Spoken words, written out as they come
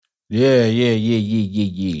Yeah.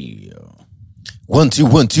 1 2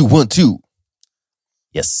 1 2 1 2.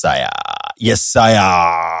 Yes, sire.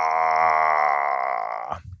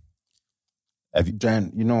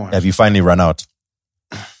 Dan, you know. Have you finally run out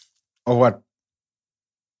Of what?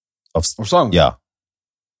 of Songs? Yeah.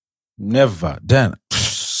 Never. Dan.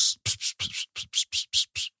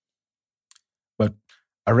 But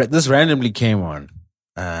this randomly came on.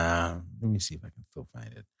 Let me see if I can still find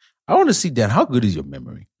it. I want to see, Dan, how good is your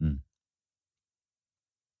memory?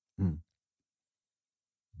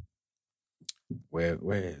 Where?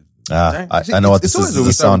 I know what this is.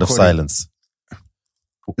 The sound of silence.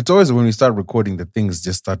 It's always when we start recording that things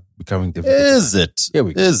just start becoming difficult. Is it? Here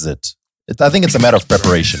we go. Is it? I think it's a matter of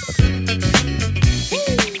preparation. Okay.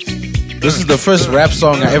 This is the first rap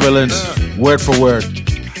song I ever learned word for word.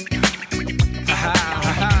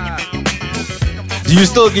 Can you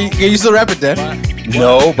still rap it, Dan?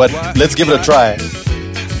 No, but let's give it a try.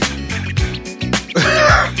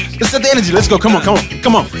 Let's set the energy. Let's go. Come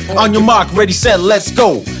on. On your mark, ready, set, let's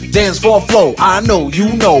go. Dance for a flow. I know,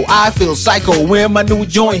 you know, I feel psycho when my new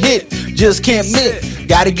joint hit. Just can't miss.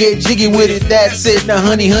 Gotta get jiggy with it. That's it. Now,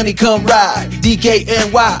 honey, come ride.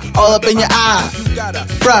 DKNY, all up in your eye.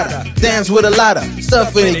 Prada, dance with a lot of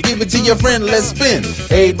stuff in it. Give it to your friend, let's spin.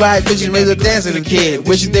 8 right bitches made a dancing a kid.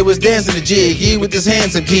 Wishes they was dancing a jig. He with his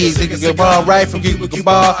handsome kids. Think a ball right from kick with a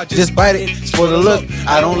ball. Just bite it. It's for the look.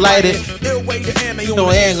 I don't light it. You know,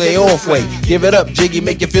 angle, they off way. Give it up, jiggy,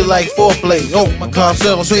 make you feel like foreplay. Oh, my car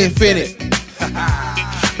sells so infinite.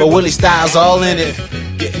 But Willie Styles all in it.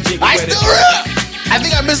 I still rap. I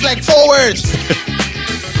think I missed like 4 words.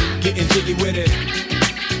 Getting jiggy with it.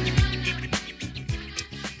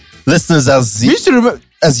 Listeners, as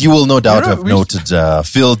you will no doubt have noted,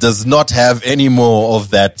 Phil does not have any more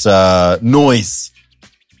of that noise.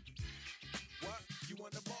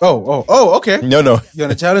 Oh, okay. No. You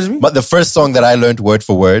want to challenge me? But the first song that I learned word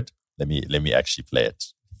for word, let me actually play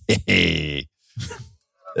it.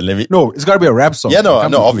 No, it's got to be a rap song. Yeah, no,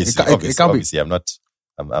 obviously. It can't obviously. I'm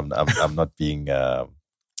not being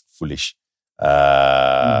foolish.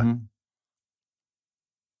 Mm-hmm.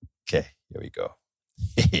 Okay, here we go.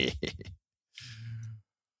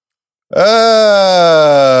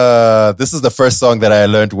 This is the first song that I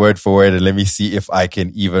learned word for word, and let me see if I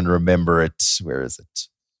can even remember it. Where is it?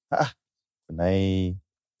 Am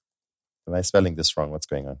I spelling this wrong? What's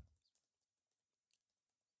going on?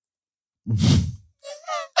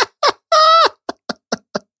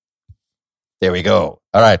 There we go.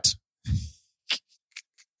 All right.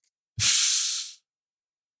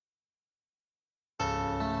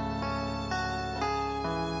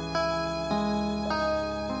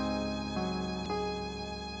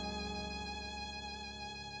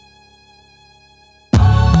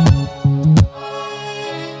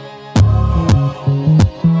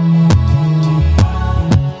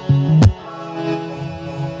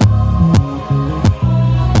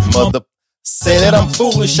 Say that I'm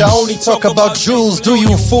foolish, I only talk about jewels. Do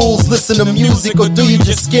you fools listen to music or do you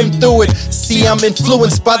just skim through it? See, I'm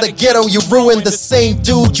influenced by the ghetto, you ruined the same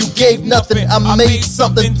dude. You gave nothing, I made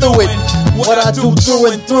something through it. What I do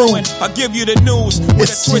through and through, I'll give you the news.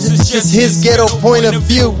 It's just his ghetto point of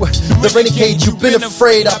view. The renegade, you've been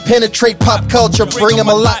afraid. I penetrate pop culture, bring him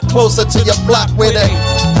a lot closer to your block where they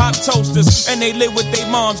pop toasters, and they live with their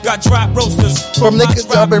moms, got drop roasters. From niggas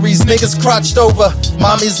robberies, niggas crotched over.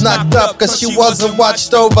 Mommy's knocked up cause she wasn't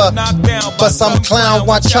watched over. But some clown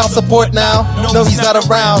want child support now. No, he's not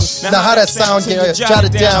around. Now how that sound? Yeah, jot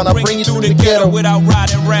it down. I'll bring you through the ghetto without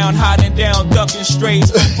riding around, hiding down, ducking strays.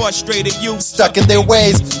 Frustrated youth stuck in their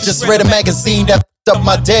ways. Just read a magazine that up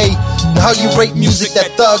my day. How you rate music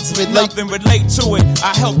that thugs relate to it.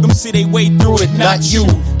 I help them see they way through it, not you.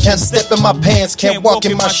 Can't step in my pants, can't walk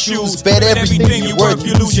in my shoes. Bet everything you worth,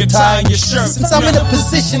 you lose your tie and your shirt. Since I'm in a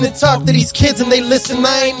position to talk to these kids and they listen,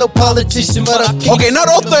 I ain't no politician, but I can't. Okay, not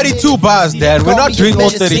all 32 bars, Dad. We're not doing all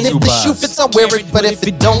 32 bars. If the shoe fits, I wear it, but if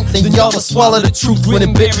it don't, then y'all will swallow the truth when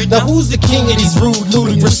it bit. Now who's the king of these rude,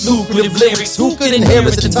 ludicrous, lucrative lyrics? Who could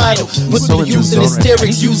inherit the title? With the using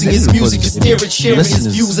hysterics, using his music to steer it, sharing his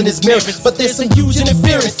views and his merits. But there's some huge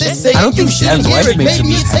interference. They say you shouldn't hear it.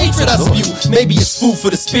 Maybe it's hatred I spew. Maybe it's food for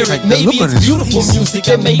the spirit. Maybe it's beautiful music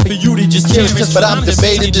that made for you to just hear it. But I'm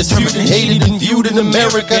debated, disputed, hated, and viewed in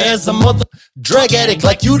America as a mother drug addict.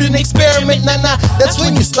 Like you didn't experiment. Nah. That's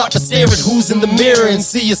when you start to stare at who's in the mirror and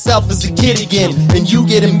see yourself as a kid again. And you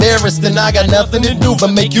get embarrassed, and I got nothing to do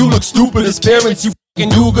but make you look stupid as parents. You can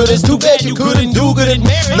do good, it's too bad you couldn't do good at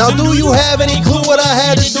marriage. Now do you have any clue what I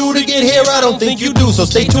had to do to get here? I don't think you do, so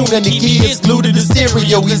stay tuned. And the key is glued to the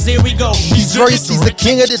stereo. Here we go. He's Royce, he's the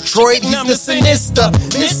king of Detroit, he's the sinister.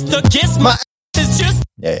 Mr. Kiss my is just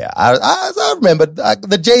Yeah. I remember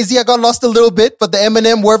the Jay-Z. I got lost a little bit, but the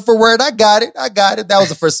Eminem word for word, I got it. That was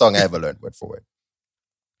the first song I ever learned word for word.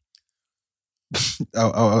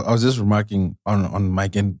 I was just remarking on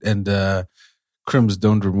Mike and Crims,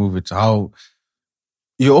 don't remove it. How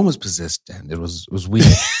you're almost possessed, Dan. It was weird.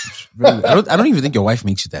 I don't even think your wife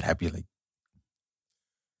makes you that happy. Like,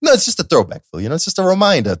 no, it's just a throwback, Phil. You know, it's just a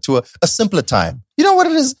reminder to a simpler time. You know what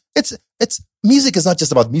it is? It's music is not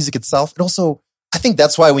just about music itself. It also, I think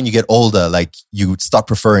that's why when you get older, like you start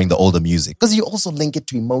preferring the older music because you also link it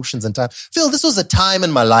to emotions and time. Phil, this was a time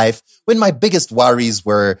in my life when my biggest worries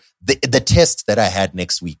were the test that I had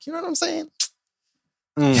next week. You know what I'm saying?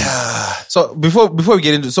 Yeah. So before we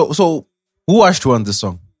get into so who asked you on this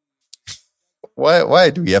song? Why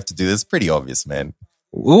do we have to do this? Pretty obvious, man.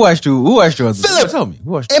 Who asked you on this? Philip, tell me.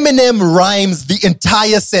 Who asked you? Eminem rhymes the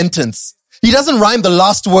entire sentence. He doesn't rhyme the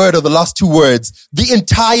last word or the last two words. The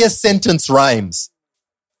entire sentence rhymes.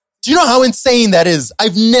 Do you know how insane that is?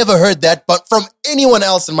 I've never heard that but from anyone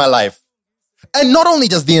else in my life. And not only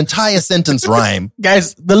does the entire sentence rhyme.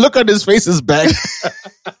 Guys, the look on his face is back.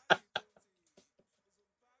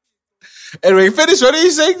 Anyway, finish. What are you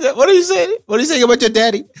saying? What are you saying about your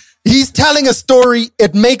daddy? He's telling a story.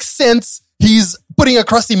 It makes sense. He's putting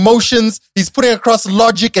across emotions. He's putting across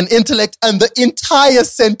logic and intellect. And the entire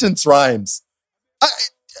sentence rhymes.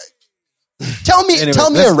 Tell me a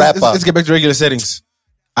rapper. Let's get back to regular settings.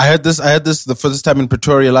 I heard this the first time in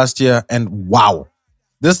Pretoria last year, and wow,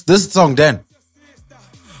 this song, Dan.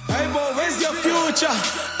 Where's your future?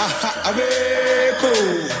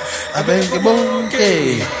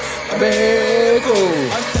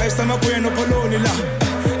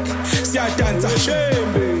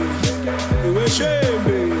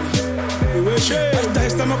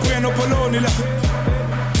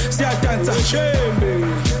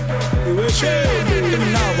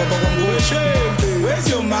 Where's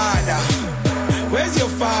your mother? Where's your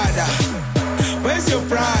father? Where's your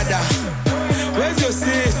brother? Where's your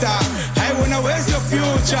sister? I wanna, where's your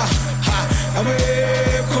future?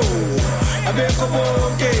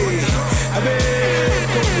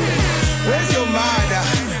 Where's your mother?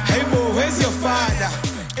 Hey, boy, where's your father?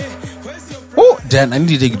 Oh, Dan, I need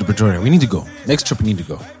to take you to Pretoria. We need to go. Next trip, we need to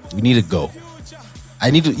go. You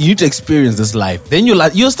need to experience this life. Then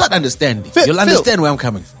you'll start understanding. You'll understand where I'm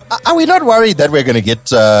coming from. Are we not worried that we're going to get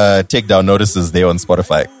takedown notices there on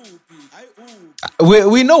Spotify?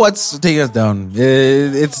 We know what's taking us down.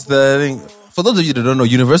 It's the thing. For those of you that don't know,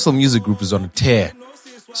 Universal Music Group is on a tear.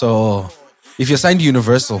 So if you're signed to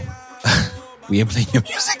Universal, we ain't playing your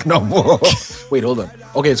music no more. Wait, hold on.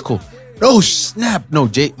 Okay, it's cool. Oh, snap.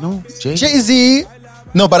 Jay-Z.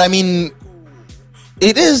 No, but I mean...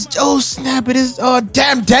 It is. Oh, snap. It is. Oh,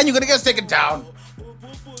 damn, Dan, you're going to get us taken down.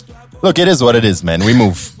 Look, it is what it is, man. We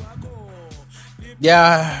move.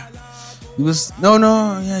 Yeah. He was... No.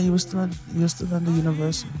 Yeah, he was still under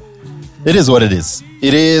Universal. It is what it is.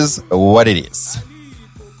 It is what it is.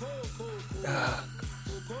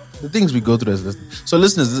 The things we go through as listeners. So,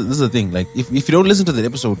 listeners, this is the thing. Like, if you don't listen to that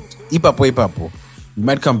episode, Ipapo, you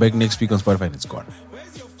might come back next week on Spotify and it's gone.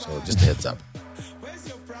 So, just a heads up.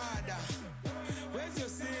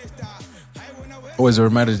 Always a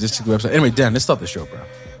reminder to just check the website. Anyway, Dan, let's start the show, bro.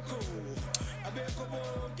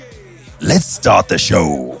 Let's start the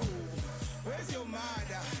show.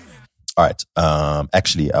 All right.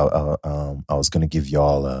 Actually, I was going to give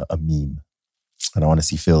y'all a meme, and I want to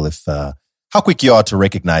see, Phil, if how quick you are to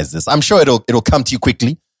recognize this. I'm sure it'll come to you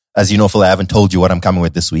quickly. As you know, Phil, I haven't told you what I'm coming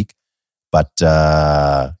with this week, but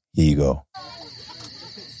here you go.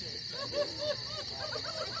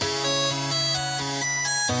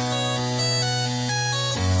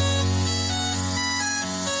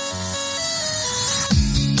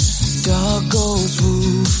 Dog goes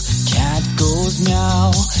woof, cat goes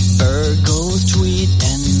meow, bird goes tweet,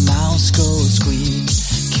 and mouse goes squeak.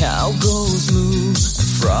 Cow goes moo,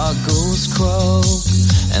 frog goes croak,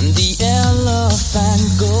 and the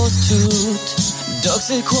elephant goes toot. Ducks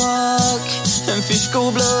say quack, and fish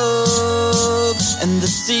go blub, and the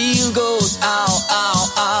seal goes ow,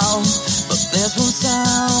 ow, ow. But there's one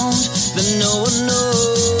sound that no one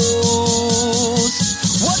knows.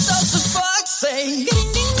 What does the fox say?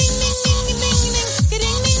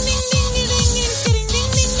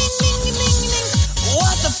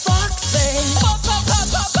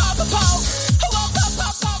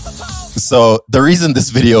 So the reason this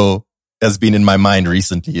video has been in my mind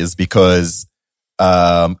recently is because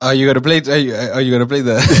are you gonna play? Are you gonna play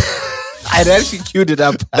the? I'd actually queued it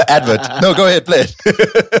up. The advert. No, go ahead, play it.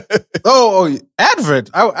 oh, advert.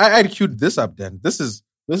 I'd queued this up. Then this is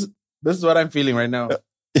what I'm feeling right now.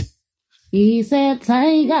 He's a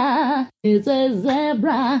tiger, he's a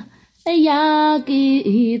zebra, a yaki,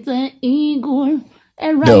 he's an eagle.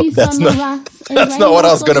 No, that's not. That's not what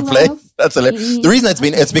I was gonna play. That's hilarious. The reason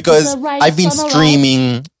it's because I've been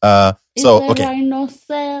streaming. So okay,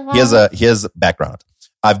 here's background.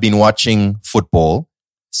 I've been watching football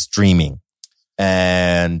streaming,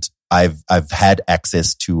 and I've had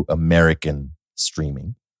access to American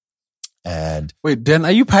streaming. And wait, Dan,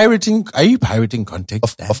 are you pirating content?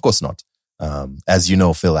 Of course not. As you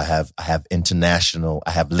know, Phil, I have international,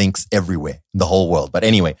 I have links everywhere in the whole world. But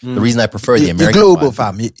anyway, the reason I prefer the American you're global, one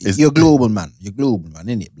fam. You're global, man. You're global, man,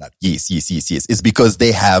 isn't it, blood? Yes. It's because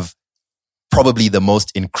they have probably the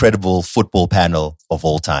most incredible football panel of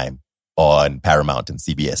all time on Paramount and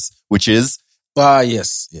CBS, which is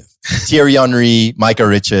yes. Thierry Henry, Micah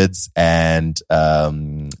Richards, and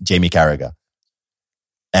Jamie Carragher.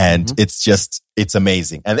 And it's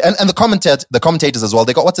amazing. And the commentators as well.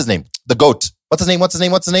 They got, what's his name? The GOAT. What's his name?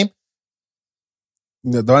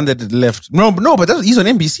 The one that left. No, but he's on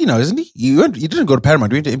NBC now, isn't he? You didn't go to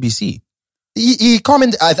Paramount. You went to NBC. He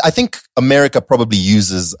commented. I think America probably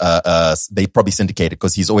uses. They probably syndicate it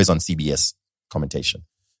because he's always on CBS commentation.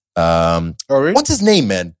 Oh, really? What's his name,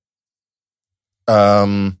 man?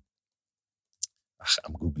 I'm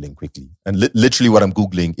Googling quickly. And literally what I'm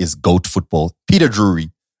Googling is GOAT football. Peter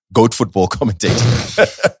Drury, GOAT football commentator.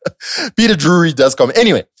 Peter Drury does comment.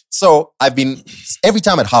 Anyway, so I've been, every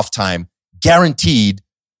time at halftime, guaranteed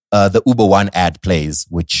the Uber One ad plays,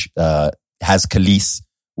 which has Khalees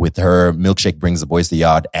with her Milkshake Brings the Boys to the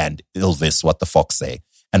Yard and Ilvis, What the Fox Say.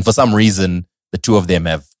 And for some reason, the two of them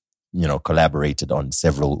have, collaborated on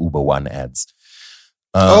several Uber One ads.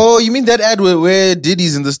 You mean that ad where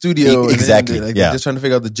Diddy's in the studio? Exactly. They're just trying to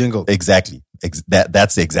figure out the jingle. Exactly.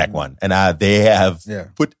 That's the exact one. And they have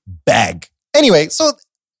put bag. Anyway, so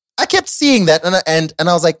I kept seeing that and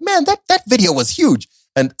I was like, man, that video was huge.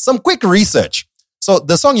 And some quick research. So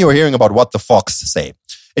the song you were hearing about, What the Fox Say,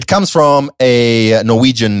 it comes from a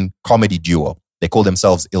Norwegian comedy duo. They call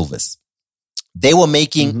themselves Ilvis. They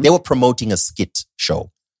were promoting a skit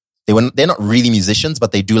show. They're not really musicians,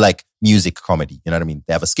 but they do like music comedy. You know what I mean?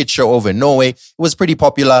 They have a skit show over in Norway. It was pretty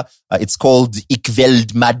popular. It's called Ik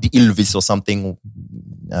Veld Mad Ilvis or something.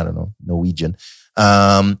 I don't know, Norwegian.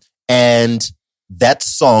 And that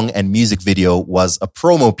song and music video was a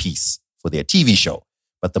promo piece for their TV show.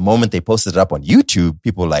 But the moment they posted it up on YouTube,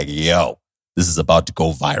 people were like, yo, this is about to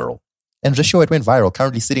go viral. And just sure, it went viral,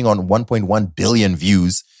 currently sitting on 1.1 billion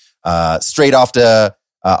views. Straight after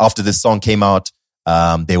this song came out,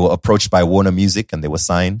 they were approached by Warner Music and they were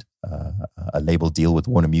signed a label deal with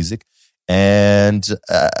Warner Music. And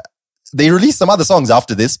they released some other songs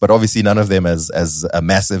after this, but obviously none of them as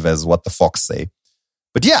massive as What the Fox Say.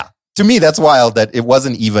 But yeah, to me, that's wild that it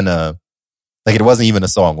wasn't even a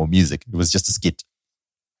song or music. It was just a skit.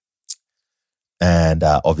 And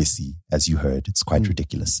obviously, as you heard, it's quite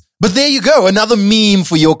ridiculous. But there you go. Another meme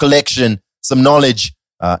for your collection. Some knowledge.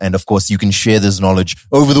 And of course, you can share this knowledge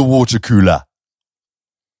over the water cooler.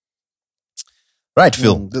 Right,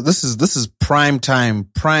 Phil. This is prime time,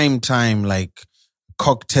 like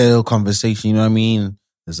cocktail conversation. You know what I mean?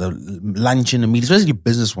 There's a lunch in the meeting, especially a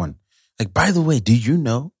business one. Like, by the way, do you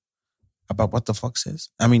know about What the Fox Says?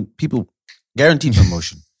 I mean, people, guaranteed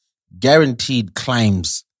promotion, guaranteed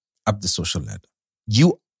climbs up the social ladder.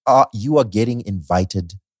 You are getting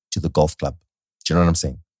invited to the golf club. Do you know what I'm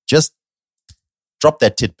saying? Just drop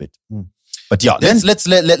that tidbit. But yeah, let's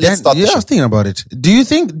start the show. I was thinking about it. Do you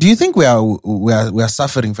think we are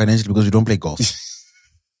suffering financially because we don't play golf?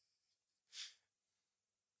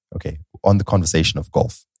 Okay, on the conversation of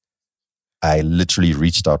golf, I literally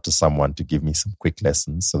reached out to someone to give me some quick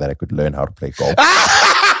lessons so that I could learn how to play golf.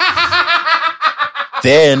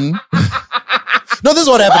 Then, no, this is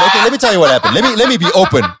what happened. Okay, let me tell you what happened. Let me be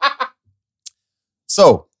open.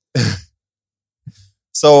 So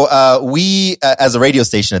we, as a radio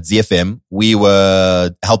station at ZFM, we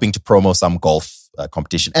were helping to promo some golf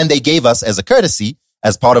competition. And they gave us as a courtesy,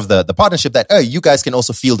 as part of the partnership, that, you guys can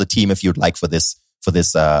also field a team if you'd like for this, they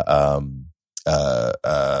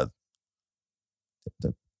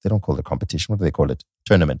don't call it a competition. What do they call it?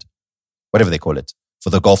 Tournament. Whatever they call it. For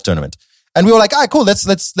the golf tournament. And we were like, cool. Let's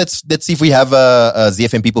see if we have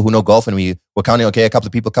ZFM people who know golf. And we were counting, okay, a couple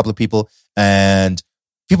of people. And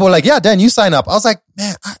people were like, yeah, Dan, you sign up. I was like,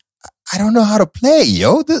 man, I don't know how to play,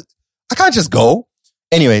 yo. I can't just go.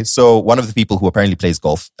 Anyway, so one of the people who apparently plays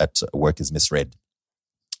golf at work is Miss Red.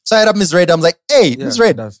 So I hit up Miss Red. I'm like, hey, Miss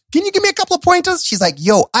Red, can you give me a couple of pointers? She's like,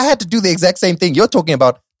 yo, I had to do the exact same thing you're talking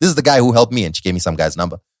about. This is the guy who helped me. And she gave me some guy's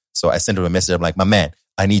number. So I sent her a message. I'm like, my man,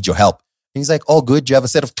 I need your help. And he's like, all good. Do you have a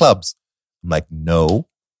set of clubs? I'm like, no,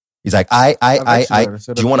 He's like, I've actually got a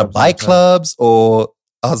set do you of want to clubs buy in town. clubs? Or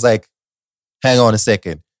I was like, hang on a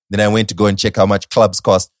second. Then I went to go and check how much clubs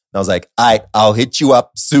cost. And I was like, I'll hit you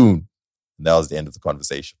up soon. And that was the end of the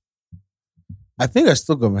conversation. I think I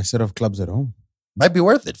still got my set of clubs at home. Might be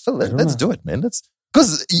worth it. Phil, let's know. do it, man.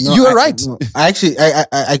 Because you were right. No,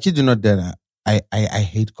 I kid you not, Dan. I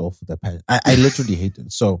hate golf with that passion. I literally hate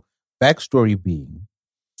it. So, backstory being,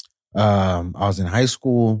 I was in high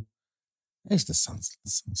school. This sounds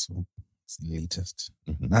so elitist.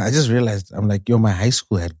 Mhm. I just realized, I'm like, my high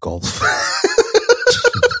school had golf.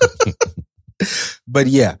 But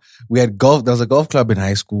yeah, we had golf. There was a golf club in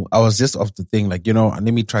high school. I was just off the thing, like, let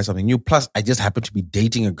me try something new. Plus, I just happened to be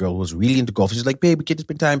dating a girl who was really into golf. She's like, babe, we can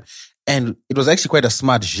spend time. And it was actually quite a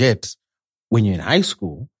smart jet when you're in high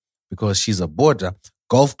school, because she's a boarder.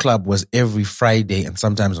 Golf club was every Friday and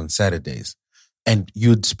sometimes on Saturdays. And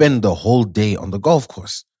you'd spend the whole day on the golf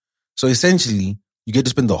course. So essentially, you get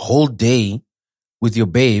to spend the whole day with your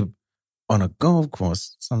babe on a golf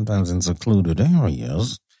course, sometimes in secluded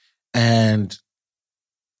areas. And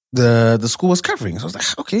the school was covering. So I was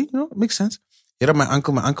like, okay, it makes sense. Hit up my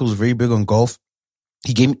uncle. My uncle was very big on golf.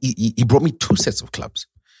 He brought me 2 sets of clubs.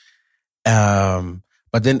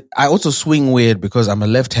 But then I also swing weird because I'm a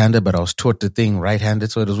left-hander, but I was taught the thing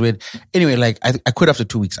right-handed, so it was weird. Anyway, like I quit after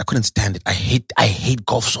 2 weeks. I couldn't stand it. I hate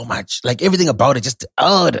golf so much. Like everything about it, just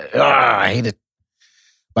I hate it.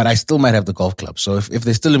 But I still might have the golf club. So if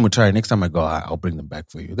they're still in Mutare, next time I go, I'll bring them back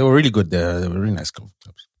for you. They were really good. They were really nice golf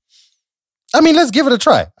clubs. I mean, let's give it a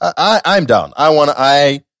try. I'm down.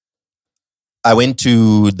 I went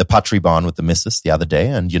to the Pottery Barn with the missus the other day,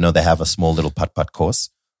 and they have a small little putt-putt course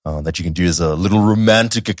that you can do as a little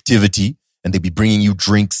romantic activity, and they'd be bringing you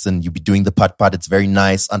drinks and you'd be doing the putt-putt. It's very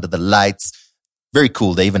nice under the lights. Very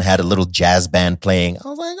cool. They even had a little jazz band playing. I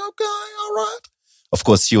was like, okay, all right. Of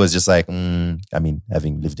course, she was just like,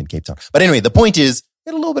 having lived in Cape Town. But anyway, the point is, we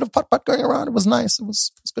had a little bit of putt-putt going around. It was nice. It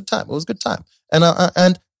was a good time. It was a good time. And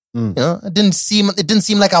it didn't seem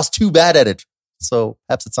like I was too bad at it. So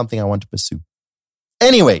perhaps it's something I want to pursue.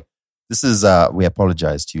 Anyway, this is, we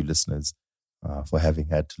apologize to you listeners for having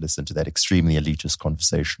had to listen to that extremely elitist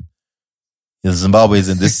conversation. Zimbabwe is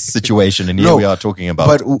in this situation, and here we are talking about.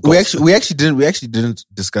 But golf. we actually didn't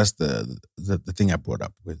discuss the thing I brought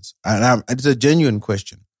up with, and it's a genuine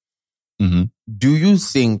question. Mm-hmm. Do you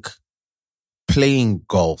think playing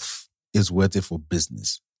golf is worth it for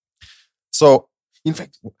business? So, in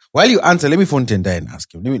fact, while you answer, let me phone Tendai and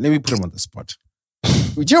ask him. Let me put him on the spot.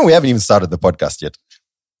 we haven't even started the podcast yet.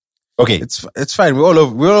 Okay, it's fine. We're all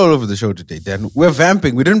over the show today. Dan, we're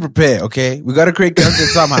vamping. We didn't prepare. Okay, we got to create content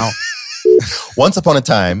somehow. Once upon a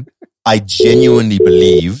time, I genuinely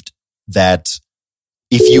believed that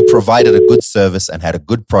if you provided a good service and had a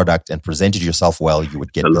good product and presented yourself well, you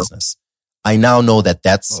would get business. I now know that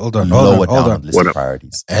that's lower down on the list of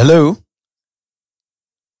priorities. Hello?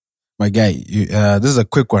 My guy, this is a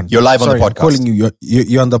quick one. You're live on the podcast. I'm calling you.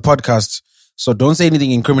 You're on the podcast. So don't say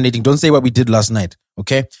anything incriminating. Don't say what we did last night.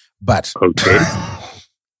 Okay? But. Okay.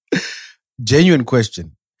 Genuine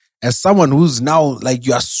question. As someone who's now, like,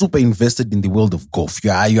 you are super invested in the world of golf.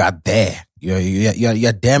 You are there.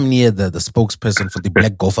 You're damn near the spokesperson for the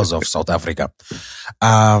black golfers of South Africa.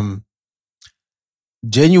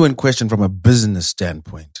 Genuine question from a business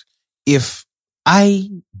standpoint. If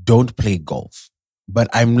I don't play golf, but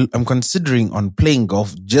I'm considering on playing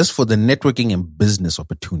golf just for the networking and business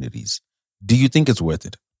opportunities, do you think it's worth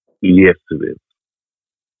it? Yes, it is.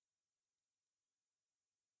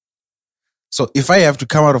 So if I have to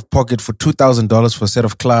come out of pocket for $2,000 for a set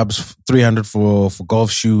of clubs, $300 for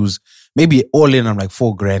golf shoes, maybe all in, I'm like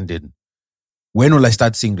 $4,000 in. When will I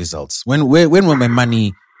start seeing results? When will my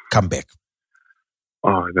money come back?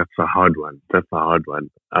 Oh, that's a hard one.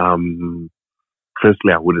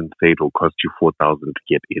 Firstly, I wouldn't say it'll cost you $4,000 to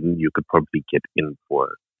get in. You could probably get in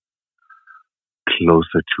for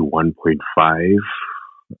closer to 1.5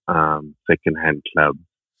 secondhand clubs.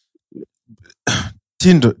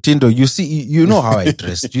 Tindo, you see, you know how I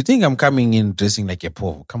dress. Do you think I'm coming in dressing like a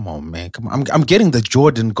poor? Come on, man. Come on. I'm getting the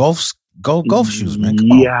Jordan golf shoes, man.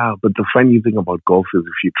 Come on. But the funny thing about golf is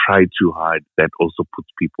if you try too hard, that also puts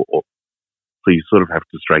people off. So you sort of have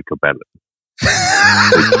to strike a balance.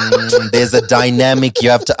 There's a dynamic you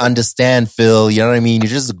have to understand, Phil. You know what I mean? You're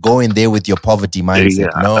just going there with your poverty mindset.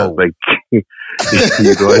 No. Like, you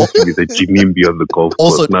don't want to be the Jinimbi on the golf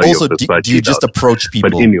course. Also, do you just approach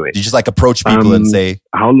people? But anyway. Do you just like approach people and say,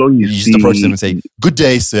 how long you just approach them and say, good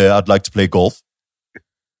day, sir, I'd like to play golf?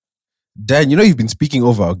 Dan, you've been speaking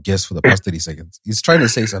over our guest for the past 30 seconds. He's trying to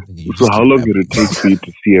say something. So how long did it take for you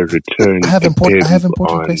to see a return? I have important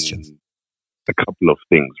questions. a couple of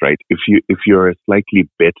things, right? If you're a slightly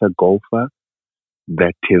better golfer,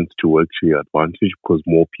 that tends to work to your advantage because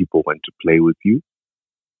more people want to play with you.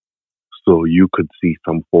 So you could see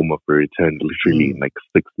some form of a return literally in like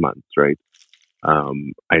 6 months, right?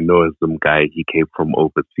 I know some guy, he came from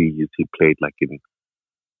overseas. He played like in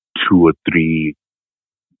 2 or 3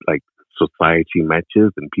 like society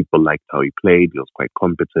matches, and people liked how he played. He was quite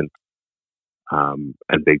competent, and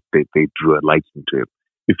they drew a liking to him.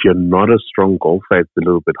 If you're not a strong golfer, it's a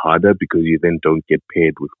little bit harder because you then don't get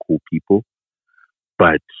paired with cool people.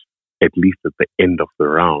 But at least at the end of the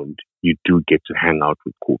round, you do get to hang out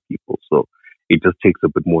with cool people. So it just takes a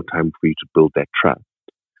bit more time for you to build that trust.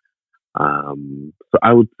 So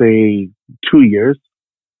I would say 2 years.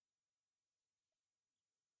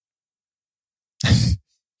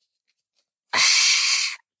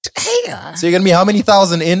 So you're going to be how many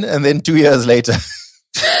thousand in and then 2 years later?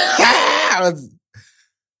 I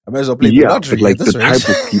might as well play the lottery. But like the type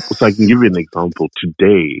of people. So I can give you an example.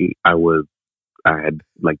 Today, I had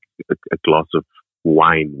like a glass of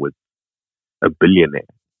wine with a billionaire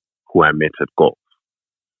who I met at golf.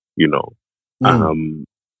 You know,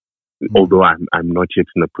 although I'm not yet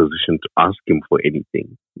in a position to ask him for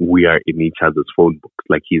anything, we are in each other's phone books.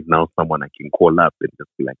 Like he's now someone I can call up and just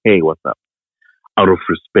be like, "Hey, what's up?" Out of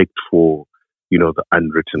respect for, you know, the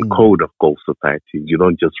unwritten code of golf societies, you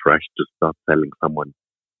don't just rush to start selling someone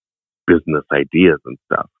business ideas and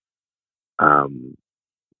stuff.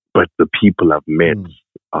 But the people I've met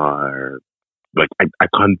are like, I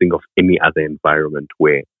can't think of any other environment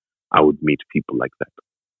where I would meet people like that.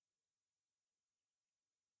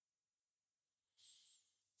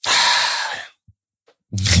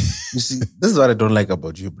 You see, this is what I don't like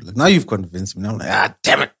about you. Now you've convinced me. Now I'm like,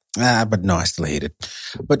 damn it. But no, I still hate it.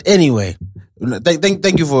 But anyway,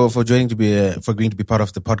 thank you for joining for agreeing to be part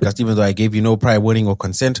of the podcast, even though I gave you no prior warning or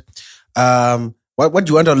consent. What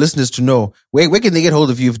do you want our listeners to know? Where can they get hold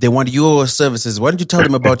of you if they want your services? Why don't you tell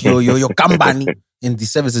them about your company and the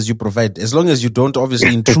services you provide, as long as you don't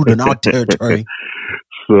obviously intrude on our territory?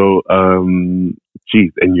 So, and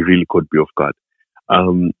you really caught me off guard.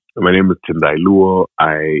 My name is Tendai Luo.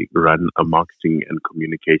 I run a marketing and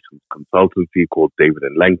communications consultancy called David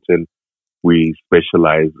 & Langton. We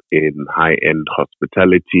specialize in high-end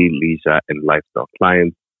hospitality, leisure, and lifestyle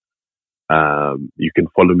clients. You can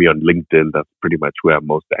follow me on LinkedIn. That's pretty much where I'm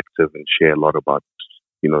most active and share a lot about,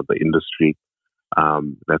 you know, the industry.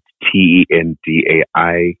 That's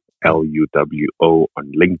TENDAILUWO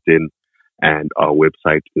on LinkedIn. And our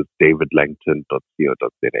website is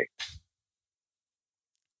davidlangton.co.za.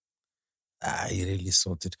 You really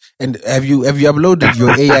sorted. And have you uploaded your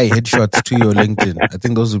AI headshots to your LinkedIn? I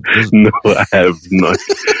think those. No, I have not.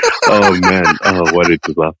 Oh man! Oh, what a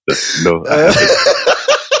disaster! No, I haven't.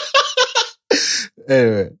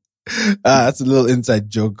 Anyway, that's a little inside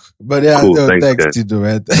joke. But yeah, Cool, no, thanks, thanks Tito,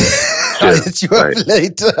 man. I'll hit you up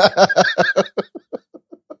later.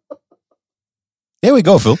 There we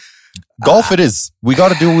go, Phil. Golf it is. We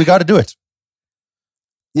got to do it.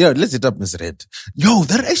 Yo, let's hit up Miss Red. Yo,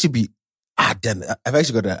 that'd actually be. Damn, I've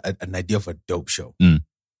actually got an idea for a dope show. I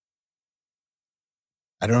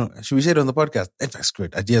don't know. Should we say it on the podcast? In fact, screw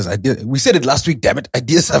it. Ideas. We said it last week, damn it.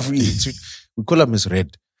 Ideas are free. We call her Miss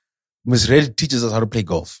Red. Miss Red teaches us how to play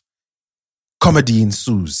golf. Comedy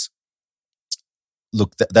ensues.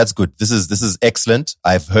 Look, that's good. This is excellent.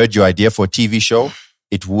 I've heard your idea for a TV show.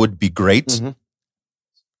 It would be great.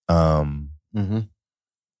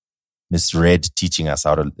 Miss Red teaching us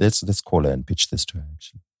how to. Let's call her and pitch this to her.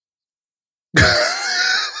 Actually.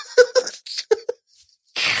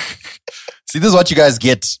 See, this is what you guys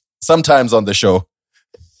get sometimes on the show.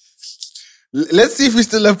 Let's see if we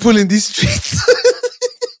still have pull in these streets.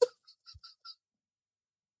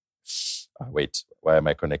 Wait, why am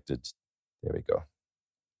I connected? There we go.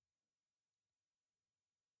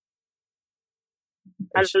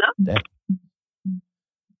 Hello?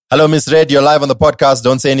 Hello, Miss Red. You're live on the podcast.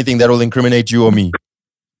 Don't say anything that will incriminate you or me.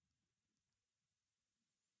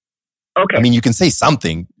 Okay. I mean, you can say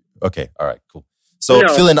something. Okay. All right. Cool. So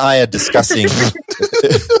Phil and I are discussing.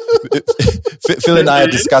 Phil and I are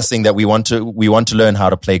discussing that we want to learn how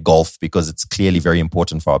to play golf because it's clearly very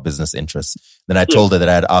important for our business interests. Then I told her that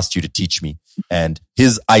I had asked you to teach me, and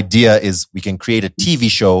his idea is we can create a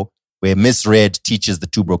TV show where Miss Red teaches the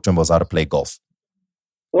two broke Twimbos how to play golf.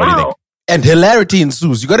 Wow. What do you think? And hilarity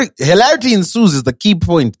ensues. Hilarity ensues is the key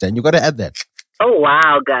point, and you got to add that. Oh,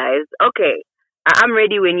 wow, guys. Okay. I'm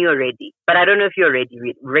ready when you're ready. But I don't know if you're ready,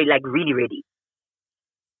 like really ready.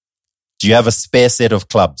 Do you have a spare set of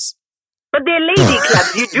clubs? But they're lady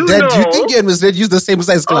clubs. You do Dad, know. do you think you and Miss Red use the same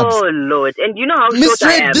size clubs? Oh Lord! And you know how Miss short I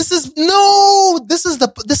Red, am. this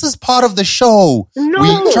is part of the show. No.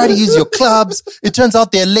 We try to use your clubs. It turns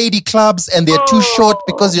out they're lady clubs and they're too short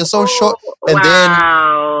because you're so short. And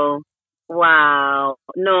Wow.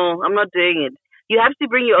 No, I'm not doing it. You have to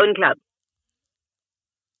bring your own clubs.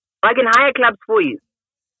 I can hire clubs for you.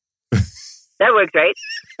 That works, right?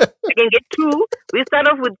 I can get 2. We start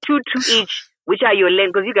off with 2 each, which are your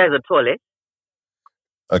length, because you guys are tall, eh?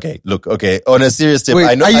 Okay, look, on a serious tip, Wait,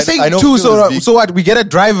 I know. are you I saying know 2? Phil is being- So what? We get a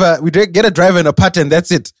driver. We get a driver and a part, and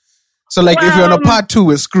that's it. So like, if you're on a part 2,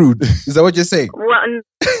 we're screwed. Is that what you're saying? Well,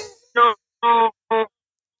 no.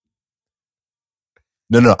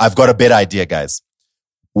 No, I've got a better idea, guys.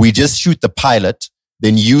 We just shoot the pilot,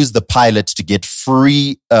 then use the pilot to get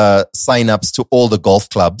free sign-ups to all the golf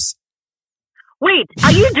clubs. Wait,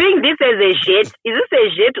 are you doing this as a shit? Is this a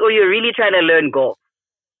shit, or you're really trying to learn golf?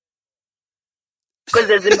 Because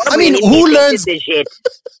I mean, who learns? It's a shit.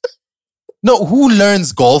 No, who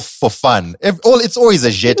learns golf for fun? It's always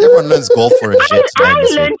a jet. Everyone learns golf for a jet. I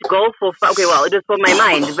learned golf for fun. Okay, well, it was for my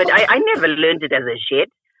mind, but I never learned it as a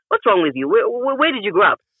shit. What's wrong with you? Where did you grow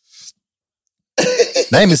up?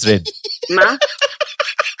 Name is Red. Ma?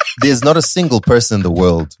 There's not a single person in the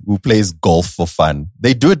world who plays golf for fun.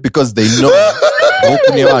 They do it because they know. That's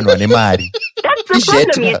the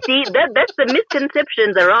problem, you see. That's the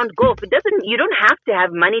misconceptions around golf. You don't have to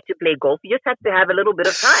have money to play golf. You just have to have a little bit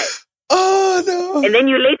of time. Oh no! And then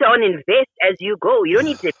you later on invest as you go. You don't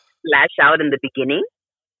need to splash out in the beginning.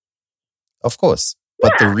 Of course.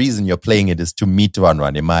 But the reason you're playing it is to meet one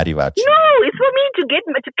Emari Vachi. No, it's for me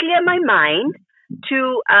to clear my mind,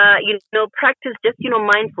 to practice just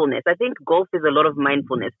mindfulness. I think golf is a lot of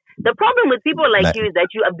mindfulness. The problem with people like you is that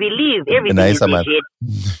you believe everything is shit.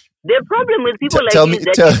 The problem with people like you is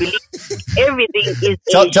that you believe everything is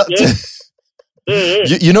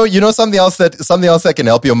shit. You know something else that can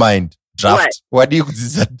help your mind. Draft. What do you could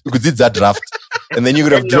that draft? And then you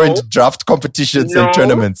could have joined draft competitions and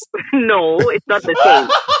tournaments. No, it's not the same.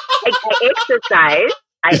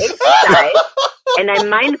 I exercise and I'm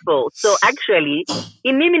mindful. So actually,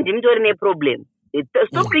 it means I'm not a problem.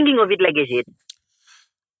 Stop thinking of it like a shit.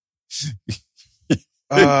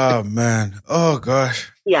 Oh man. Oh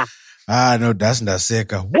gosh. Yeah. No, that's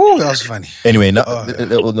Naseka. Woo, that was funny. Anyway,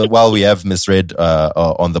 while we have Miss Red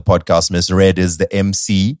on the podcast, Miss Red is the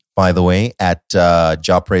MC, by the way, at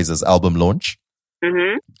Ja Praise's album launch.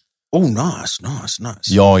 Mm-hmm. Oh, nice.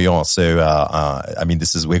 Yeah. So,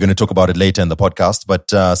 we're going to talk about it later in the podcast.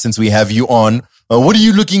 But since we have you on, what are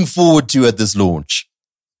you looking forward to at this launch?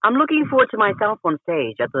 I'm looking forward to myself on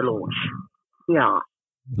stage at the launch. Yeah.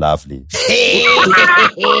 Lovely.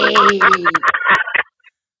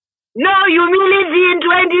 No humility in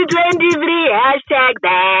 2023. Hashtag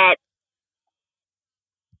that.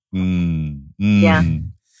 Yeah.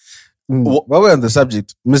 While we're on the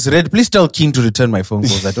subject, Miss Red, please tell King to return my phone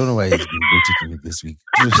calls. I don't know why he's been waiting for me this week.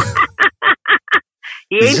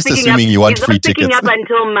 He's just assuming you want free tickets. He's not picking up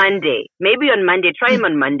until Monday. Maybe on Monday. Try him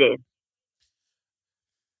on Monday.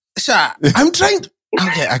 Sure. I'm trying to...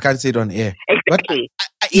 Okay, I can't say it on air. Exactly.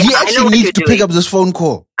 He actually needs to pick up this phone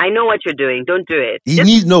call. I know what you're doing. Don't do it. He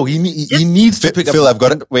needs to pick up. Phil, I've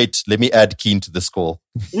got to... Wait, let me add Keen to this call.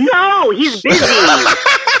 No, he's busy.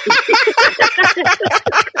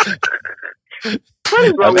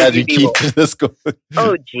 I'm adding Keen to this call.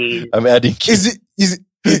 Oh, jeez. I'm adding Keen. Is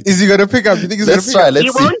he going to pick up? You think he's going to pick up? Let's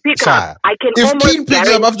see. He won't pick up. I can if almost Keen picks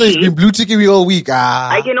up after he's been blue ticking me all week,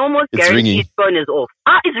 I can almost guarantee his phone is off.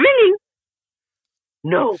 It's ringing.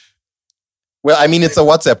 No. Well, I mean, it's a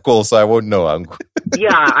WhatsApp call, so I won't know.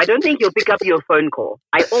 Yeah, I don't think he'll pick up your phone call.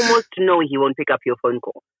 I almost know he won't pick up your phone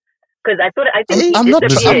call. Because I think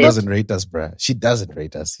She doesn't rate us, bruh. She doesn't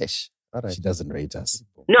rate us. Right. She doesn't rate us.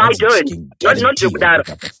 No, I don't. Not that.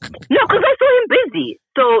 No, because I saw him busy.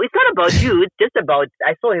 So it's not about you. It's just about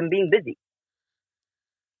I saw him being busy.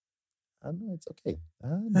 No, it's okay.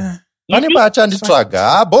 He's not answering.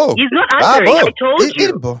 I told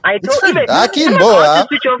you. I told you. I'm about to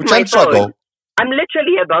switch off my phone. I'm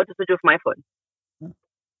literally about to switch off my phone.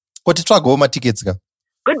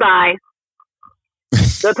 Goodbye.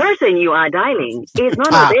 The person you are dialing is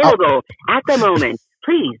not available at the moment.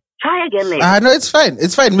 Please try again later. No, it's fine.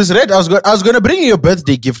 It's fine. Miss Red, I was going to bring you your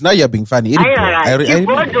birthday gift. Now you're being funny.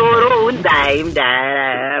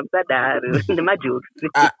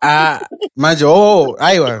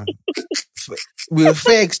 We'll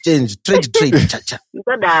fair exchange. Trade. Cha-cha.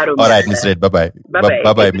 All right, Miss Red. Bye-bye.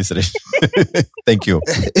 Bye-bye, Miss Red. Thank you.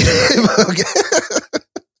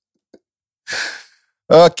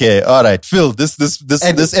 Okay, all right. Phil, this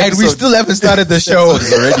episode, and we still haven't started the show.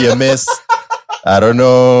 It's already a mess. I don't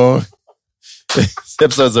know. This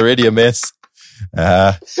episode's already a mess.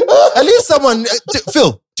 At least someone,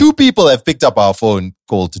 Phil, 2 people have picked up our phone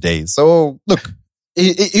call today. So look,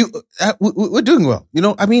 we're doing well. You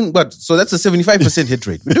know, I mean, but so that's a 75% hit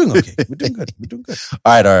rate. We're doing okay. We're doing good. We're doing good.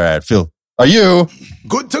 All right. Phil, are you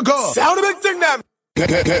good to go? Sound a big thing, them. Get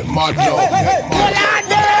mad now.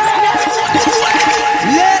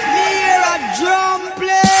 Let me hear a drum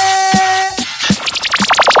play.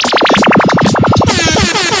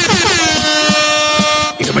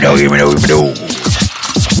 Give me do.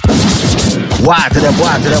 Why to them.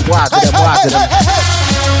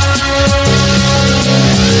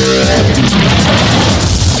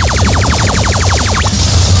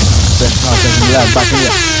 Back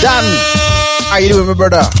here. Dan, how you doing, my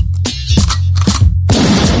brother?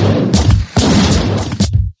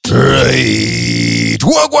 Right.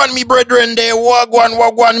 Wagwan, me brethren there.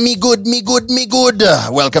 Wagwan, me good.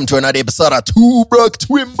 Welcome to another episode of Two Brock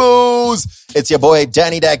Twimbos. It's your boy,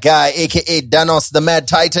 Danny that guy, a.k.a. Danos the Mad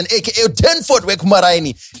Titan, a.k.a. 10-foot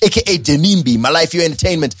Wekumaraini, a.k.a. Denimbi, my life, your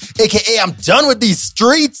entertainment, a.k.a. I'm done with these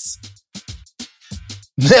streets.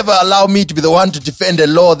 Never allow me to be the one to defend a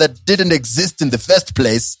law that didn't exist in the first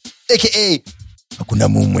place, a.k.a. Hakuna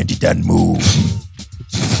mumwendi dan move.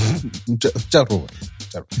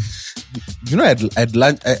 You know, I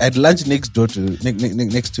had lunch next door to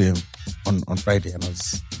next to him on Friday, and I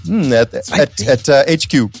was at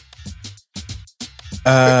HQ.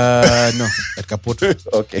 No, at Capoto.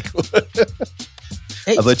 Okay, cool.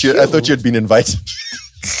 I thought you'd been invited.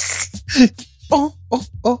 Oh.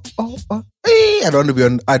 Hey, I don't want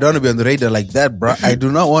to be on the radar like that, bro. I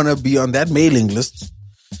do not want to be on that mailing list.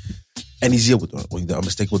 And he's here with the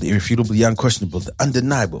unmistakable, the irrefutable, the unquestionable, the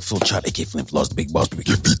undeniable Phil Chart, aka Flint Floss, the big boss, the big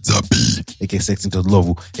pizza B, aka Sexton to the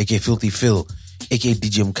Lovu, aka Filthy Phil, aka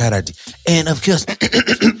DJ Mkaradi, and of course,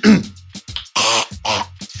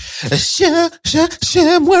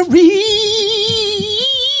 Shamwari,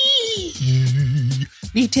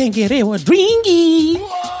 Nitengerewa Dringy.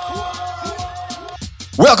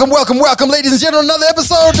 Welcome, ladies and gentlemen, another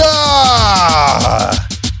episode.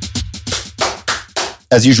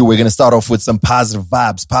 As usual, we're going to start off with some positive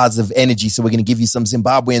vibes, positive energy. So we're going to give you some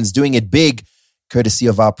Zimbabweans doing it big, courtesy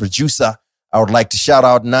of our producer. I would like to shout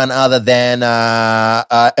out none other than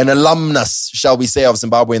an alumnus, shall we say, of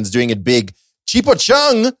Zimbabweans doing it big, Chipo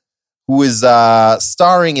Chung, who is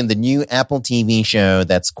starring in the new Apple TV show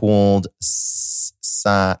that's called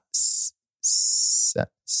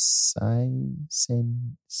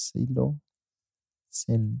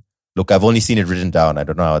Look, I've only seen it written down. I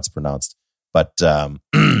don't know how it's pronounced. But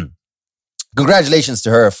congratulations to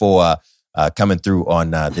her for coming through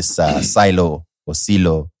on this Silo or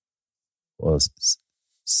Silo or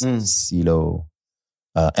Silo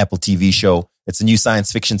Apple TV show. It's a new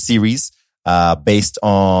science fiction series based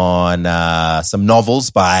on some novels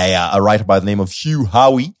by a writer by the name of Hugh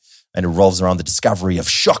Howey, and it revolves around the discovery of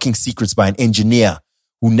shocking secrets by an engineer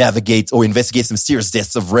who navigates or investigates mysterious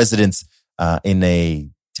deaths of residents in a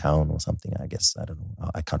town or something, I guess. I don't know.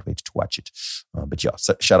 I can't wait to watch it. But yeah,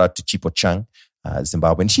 so shout out to Chipo Chung,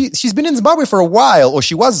 Zimbabwe. And she's been in Zimbabwe for a while, or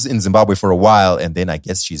she was in Zimbabwe for a while, and then I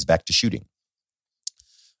guess she's back to shooting.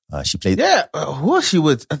 She played... Yeah, who was she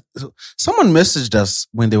with? Someone messaged us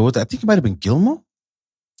when they were... I think it might have been Gilmore.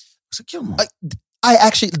 Was it Gilmore? I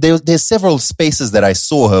actually... There's several spaces that I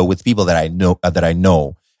saw her with people that I know.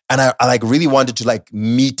 And I like really wanted to like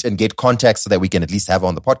meet and get contacts so that we can at least have her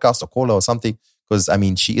on the podcast or call her or something. Because I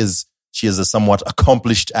mean, she is a somewhat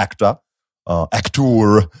accomplished actor,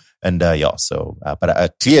 and yeah. So,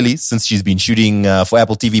 but clearly, since she's been shooting for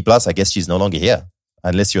Apple TV Plus, I guess she's no longer here,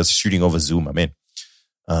 unless you're shooting over Zoom. I mean,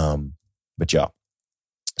 but yeah.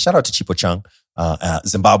 Shout out to Chipo Chung,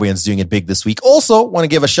 Zimbabweans doing it big this week. Also, want to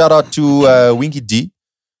give a shout out to Winky D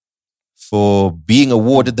for being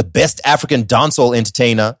awarded the best African dancehall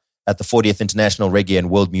entertainer at the 40th International Reggae and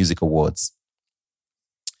World Music Awards.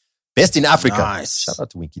 Best in Africa. Nice. Shout out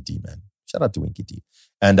to Winky D, man. Shout out to Winky D.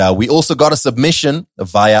 And we also got a submission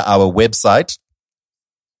via our website.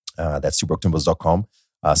 That's twobrocktwimbos.com.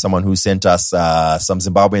 Someone who sent us some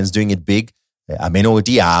Zimbabweans doing it big. Ameno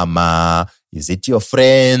Diama. Is it your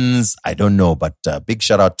friends? I don't know. But big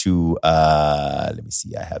shout out to, let me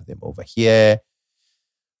see. I have them over here.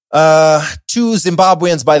 Two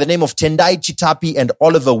Zimbabweans by the name of Tendai Chitapi and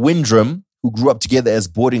Oliver Windrum, who grew up together as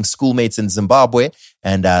boarding schoolmates in Zimbabwe.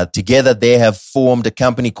 And together they have formed a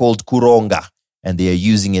company called Kuronga. And they are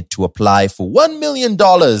using it to apply for $1 million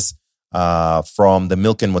from the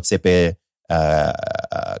Milk and Motsepe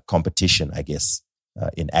competition, I guess,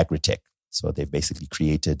 in Agritech. So they've basically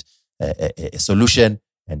created a solution,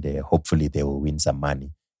 and hopefully they will win some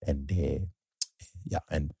money. And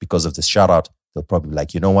and because of this shout out, they'll probably be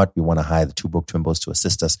like, you know what, we want to hire the Two Broke Twimbos to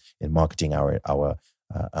assist us in marketing our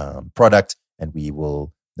product, and we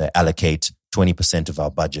will allocate 20% of our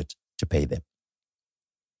budget to pay them.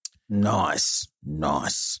 Nice.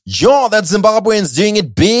 Yo, that's Zimbabweans doing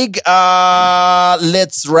it big.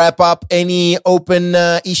 Let's wrap up any open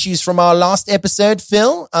issues from our last episode,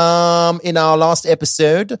 Phil. In our last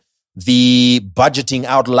episode, the Budgeting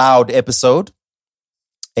Out Loud episode.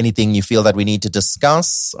 Anything you feel that we need to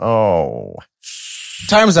discuss? Oh.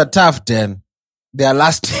 Times are tough, Dan. They are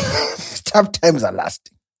lasting. Tough times are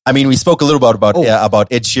lasting. I mean, we spoke a little about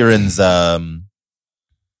Ed Sheeran's,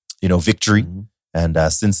 victory. Mm-hmm. And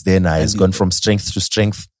since then, he's gone from strength to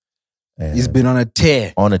strength. He's been on a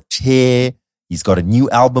tear. He's got a new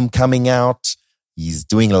album coming out. He's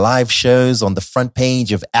doing live shows on the front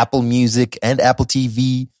page of Apple Music and Apple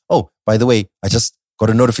TV. Oh, by the way, I just got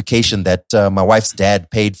a notification that my wife's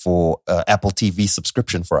dad paid for Apple TV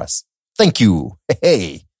subscription for us. Thank you.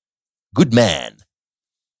 Hey, good man.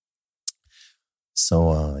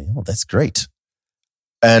 So, that's great.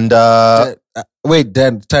 And wait,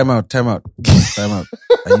 Dan, time out. Time out. What's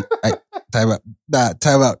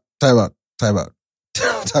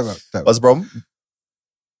the problem?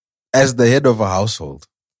 As the head of a household,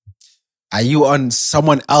 are you on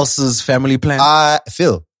someone else's family plan?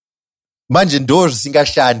 Phil, manjin doors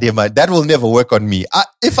singashande man. That will never work on me.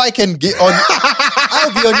 If I can get on,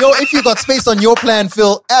 I'll be on your. If you got space on your plan,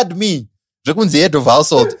 Phil, add me. Rekun's the head of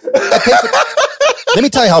household. Let me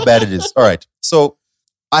tell you how bad it is. All right, so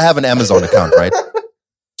I have an Amazon account, right?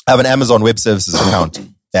 I have an Amazon Web Services account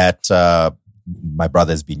that my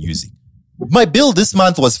brother has been using. My bill this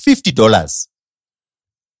month was $50.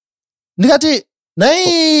 Nigati,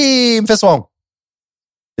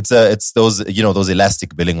 it's those, those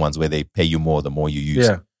elastic billing ones where they pay you more the more you use.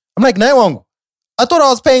 Yeah. I'm like, Naiwang, I thought I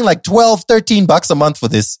was paying like $12, $13 a month for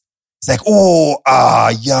this. It's like,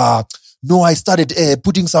 yeah. No, I started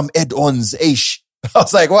putting some add-ons. I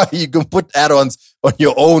was like, why? You can put add-ons on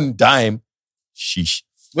your own dime. Sheesh.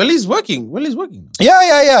 Well, he's working.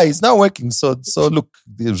 Yeah. He's now working. So look,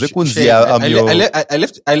 I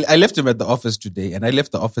left him at the office today, and I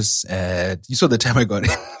left the office. You saw the time I got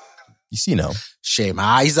in. You see now. Shame.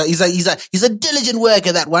 He's a diligent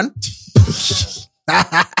worker, that one.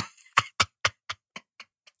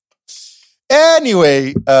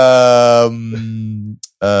 Anyway,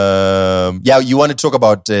 you want to talk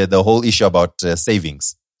about the whole issue about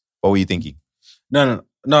savings? What were you thinking? No.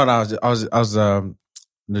 I was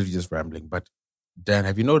literally just rambling. But Dan,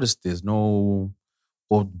 have you noticed there's no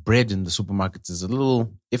bread in the supermarkets? Is a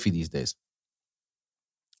little iffy these days.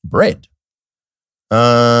 Bread.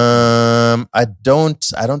 I don't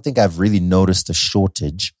think I've really noticed a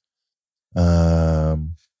shortage.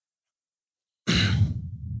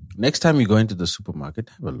 Next time you go into the supermarket,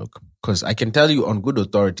 have a look. Because I can tell you on good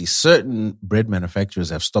authority, certain bread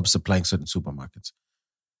manufacturers have stopped supplying certain supermarkets.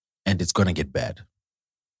 And it's going to get bad.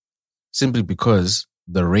 Simply because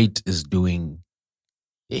the rate is doing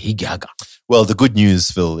a higaga. Well, the good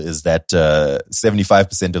news, Phil, is that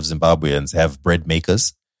 75% of Zimbabweans have bread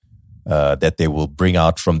makers that they will bring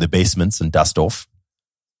out from the basements and dust off.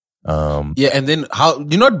 And then how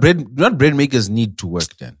do not bread makers need to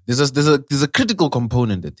work then? There's a critical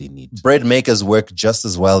component that they need. Bread makers work just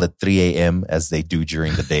as well at 3 a.m. as they do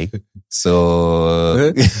during the day.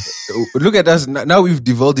 So look at us now. We've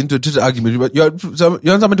devolved into a total argument. But you want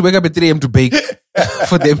someone to wake up at 3 a.m. to bake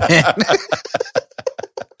for their man.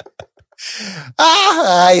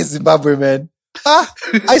 Zimbabwe man.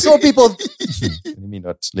 I saw people.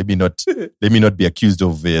 Let me not be accused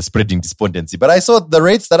of spreading despondency. But I saw the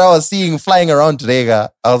rates that I was seeing flying around today. I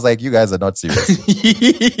was like, you guys are not serious.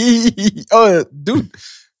 Oh, dude.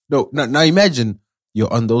 No. Now imagine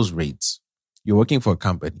you're on those rates. You're working for a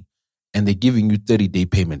company, and they're giving you 30-day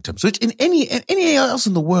payment terms. Which in any else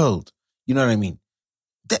in the world, you know what I mean?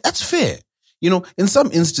 That's fair. In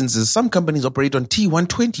some instances, some companies operate on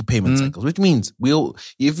T120 payment cycles, which means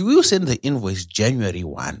if we send the invoice January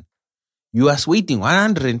 1, you are waiting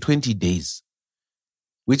 120 days,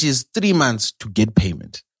 which is 3 months to get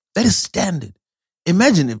payment. That is standard.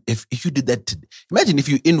 Imagine if you did that. Imagine if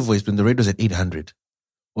you invoiced when the rate was at 800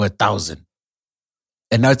 or 1,000,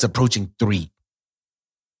 and now it's approaching 3.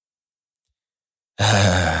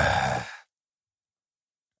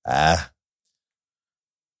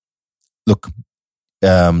 Look,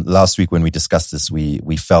 last week when we discussed this,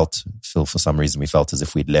 we felt, Phil, for some reason, we felt as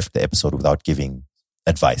if we'd left the episode without giving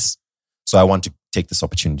advice. So I want to take this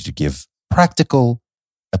opportunity to give practical,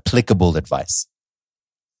 applicable advice.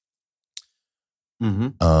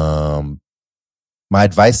 Mm-hmm. My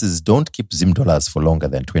advice is don't keep Zim dollars for longer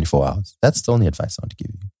than 24 hours. That's the only advice I want to give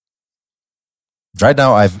you. Right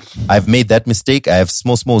now, I've made that mistake. I have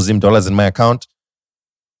small Zim dollars in my account.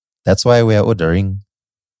 That's why we are ordering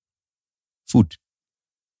food.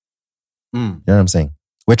 You know what I'm saying?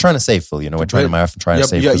 We're trying to save, Phil. We're trying to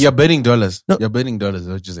save. You're burning dollars. No. You're burning dollars.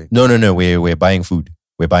 What you saying? No. We're buying food.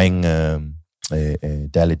 We're buying a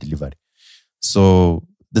daily delivery. So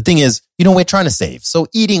the thing is, we're trying to save. So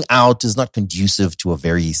eating out is not conducive to a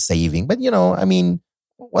very saving. But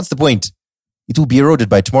what's the point? It will be eroded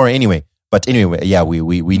by tomorrow anyway. But anyway, yeah,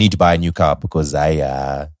 we need to buy a new car because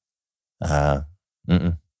Is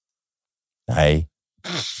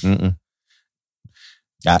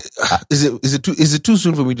it too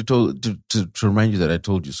soon for me to remind you that I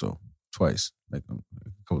told you so twice, like a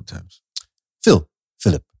couple of times? Philip.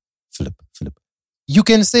 You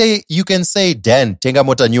can say, Dan, tenga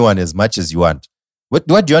mota new one as much as you want. What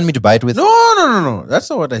do you want me to buy it with? No. That's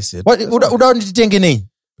not what I said. What? No,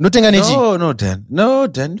 Dan. No,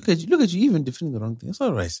 Dan. Look at you, even defending the wrong thing. That's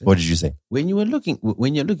not what I said. What did you say? When you're looking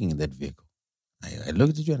at that vehicle, I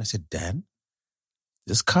looked at you and I said, Dan,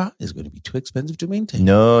 this car is going to be too expensive to maintain.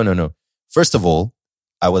 No. First of all,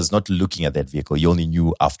 I was not looking at that vehicle. You only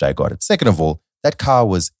knew after I got it. Second of all, that car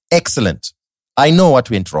was excellent. I know what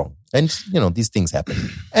went wrong. And, these things happen.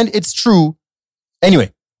 And it's true.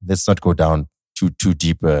 Anyway, let's not go down too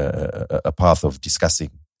deep a path of discussing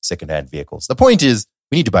second-hand vehicles. The point is,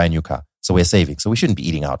 we need to buy a new car. So we're saving. So we shouldn't be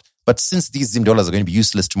eating out. But since these Zim dollars are going to be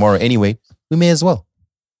useless tomorrow anyway, we may as well.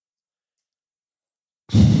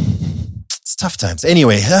 It's tough times.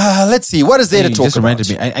 Anyway, let's see. What is there to talk just about? Reminded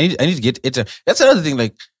me. I need to get airtime. That's another thing.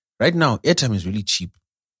 Like right now, airtime is really cheap.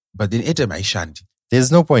 But then airtime aishandi.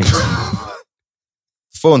 There's no point.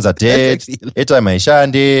 Phones are dead. Airtime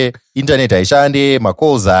aishandi. Internet aishandi. My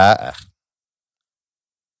calls are...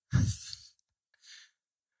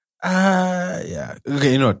 Yeah.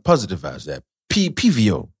 Okay, what? Positive vibes there.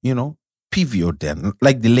 PVO, PVO then.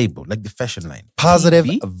 Like the label, like the fashion line. Positive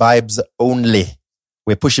vibes only.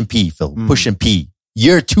 We're pushing P, Phil. Pushing P.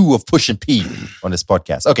 Year 2 of pushing P on this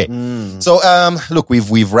podcast. Okay. So, look,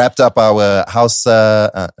 we've wrapped up our house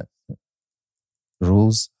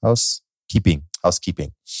rules, housekeeping. What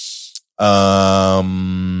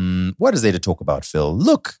is there to talk about, Phil?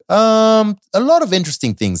 Look, a lot of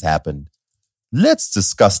interesting things happened. Let's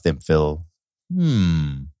discuss them, Phil.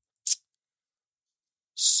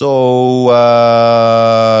 So,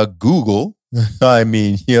 Google, I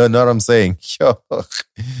mean, you know what I'm saying?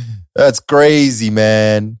 That's crazy,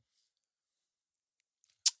 man.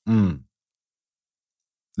 This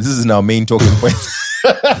is our main talking point.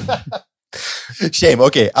 Shame.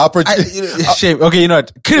 Okay. Shame. Okay. You know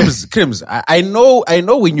what? Crims. I know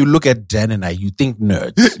when you look at Dan and I, you think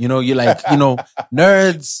nerds. You're like,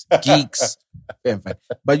 nerds, geeks.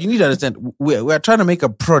 But you need to understand, we're trying to make a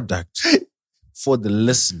product for the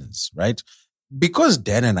listeners, right? Because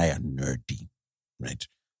Dan and I are nerdy, right?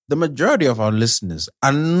 The majority of our listeners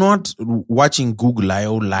are not watching Google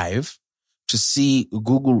I/O live to see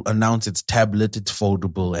Google announce its tablet, its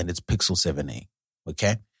foldable, and its Pixel 7a.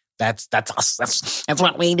 Okay? That's us. That's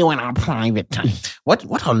what we do in our private time.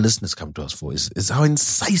 What our listeners come to us for is our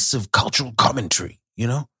incisive cultural commentary,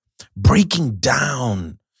 breaking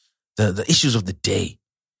down the issues of the day.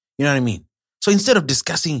 You know what I mean? So instead of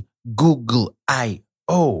discussing Google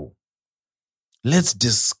I/O, let's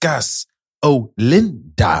discuss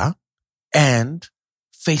Linda and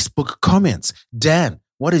Facebook comments. Dan,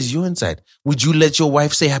 what is your insight? Would you let your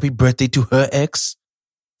wife say happy birthday to her ex?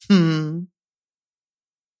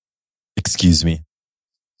 Excuse me.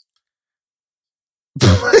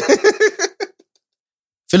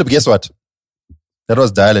 Philip, guess what? That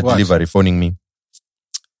was Dial Delivery phoning me.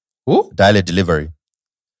 Who? Dial Delivery.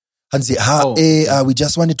 Hansi, we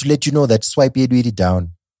just wanted to let you know that swipe yedu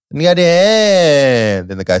down. And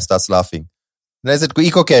then the guy starts laughing. And I said,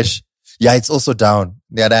 Eco Cash. Yeah, it's also down.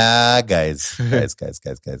 Guys.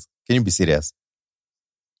 Can you be serious?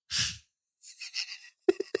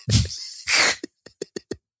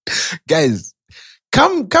 Guys,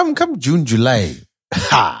 come June, July.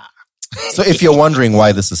 So if you're wondering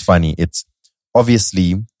why this is funny, it's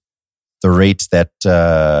obviously the rate that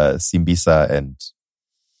Simbisa and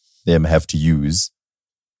them have to use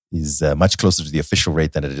is much closer to the official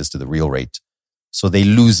rate than it is to the real rate. So they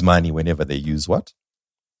lose money whenever they use what?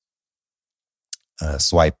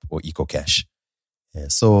 Swipe or Eco Cash.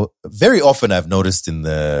 So very often I've noticed in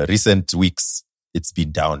the recent weeks, it's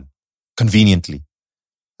been down conveniently.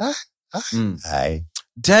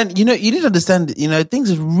 Dan, you need to understand,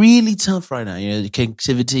 things are really tough right now. The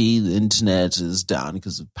connectivity, the internet is down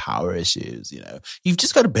because of power issues, You've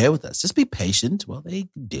just got to bear with us. Just be patient while they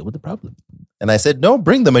deal with the problem. And I said, no,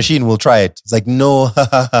 bring the machine. We'll try it. It's like, no,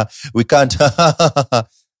 we can't. I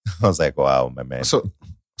was like, wow, my man. So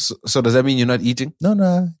does that mean you're not eating? No.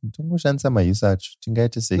 No,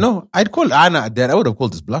 I'd call Anna, Dad. I would have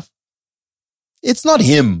called this bluff. It's not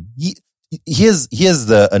him. Here's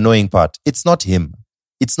the annoying part. It's not him.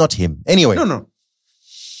 Anyway.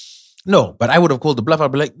 No, but I would have called the bluff.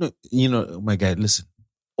 I'd be like, no, my guy, listen,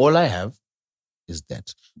 all I have is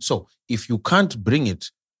that. So if you can't bring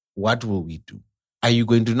it, what will we do? Are you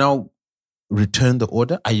going to now return the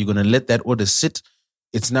order? Are you going to let that order sit?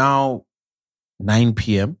 It's now 9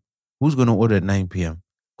 p.m. Who's going to order at 9 p.m.?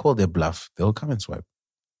 Call their bluff. They'll come and swipe.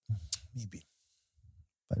 Maybe.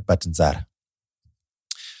 But in Zara.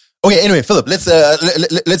 Okay, anyway, Philip,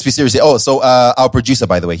 let's be serious. Oh, so our producer,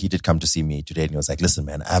 by the way, he did come to see me today and he was like, listen,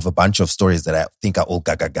 man, I have a bunch of stories that I think are all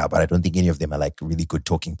gaga, but I don't think any of them are like really good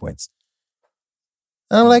talking points.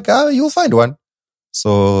 And I'm like, you'll find one.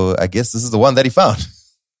 So I guess this is the one that he found.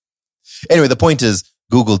 Anyway, the point is,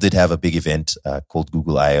 Google did have a big event called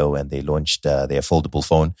Google I.O. and they launched their foldable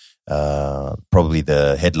phone. Probably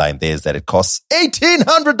the headline there is that it costs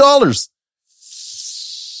 $1,800.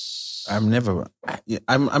 I'm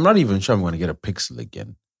not even sure I'm going to get a Pixel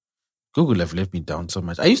again. Google have let me down so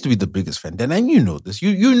much. I used to be the biggest fan. Then, and you know this.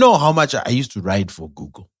 You know how much I used to ride for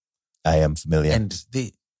Google. I am familiar. And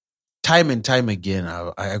they, time and time again,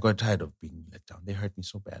 I got tired of being let down. They hurt me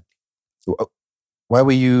so badly. Why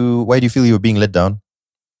do you feel you were being let down?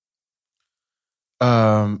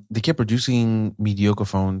 They kept producing mediocre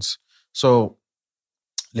phones. So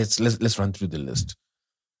let's run through the list.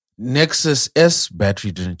 Nexus S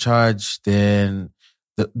battery didn't charge. Then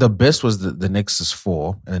the best was the Nexus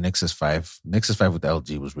 4 and the Nexus 5. Nexus 5 with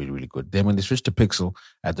LG was really, really good. Then when they switched to Pixel,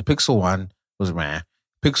 at the Pixel 1 was meh.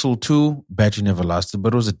 Pixel 2, battery never lasted,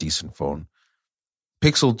 but it was a decent phone.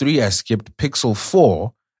 Pixel 3, I skipped. Pixel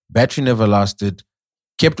 4, battery never lasted,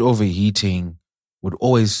 kept overheating, would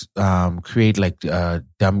always create like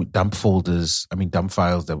dump folders, dump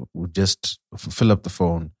files that would just fill up the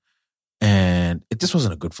phone. And it just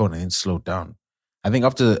wasn't a good phone. And it slowed down. I think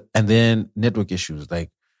and then network issues.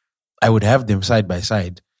 Like I would have them side by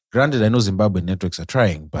side. Granted, I know Zimbabwe networks are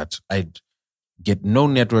trying, but I'd get no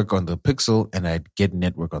network on the Pixel and I'd get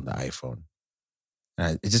network on the iPhone.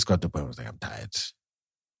 And it just got to the point where I was like, I'm tired.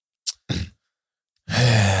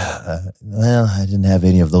 Well, I didn't have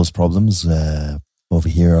any of those problems over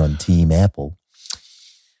here on Team Apple.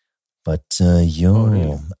 But,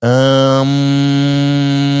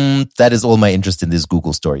 that is all my interest in this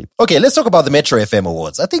Google story. Okay, let's talk about the Metro FM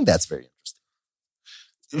Awards. I think that's very interesting.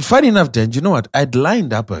 Funny enough, Dan, you know what? I'd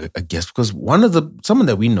lined up a guest because someone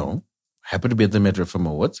that we know happened to be at the Metro FM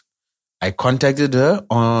Awards. I contacted her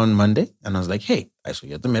on Monday and I was like, hey, I saw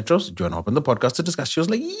you at the Metros. Do you want to hop on the podcast to discuss? She was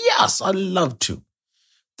like, yes, I'd love to.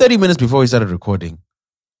 30 minutes before we started recording,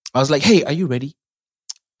 I was like, hey, are you ready?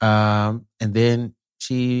 And then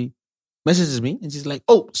she messages me and she's like,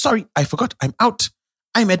 oh, sorry, I forgot. I'm out.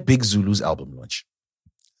 I'm at Big Zulu's album launch.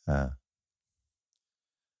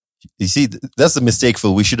 You see, that's a mistake,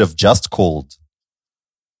 Phil. We should have just called.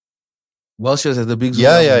 Well, she was at the Big Zulu.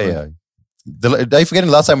 Yeah. Are you forgetting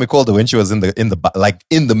last time we called her when she was in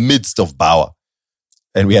the midst of Bauer,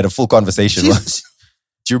 and we had a full conversation? Do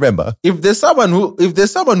you remember? If there's someone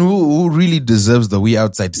who really deserves the We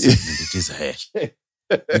Outside segment, it is her.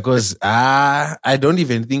 Because I don't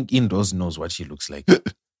even think indoors knows what she looks like.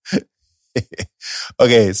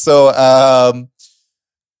 Okay, so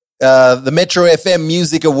the Metro FM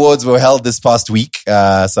Music Awards were held this past week.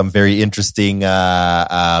 Some very interesting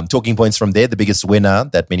talking points from there. The biggest winner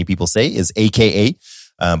that many people say is AKA.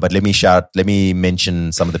 But let me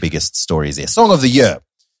mention some of the biggest stories here. Song of the Year,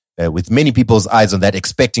 with many people's eyes on that,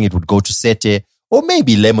 expecting it would go to Sete or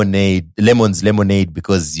maybe Lemon's Lemonade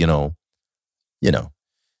because, you know.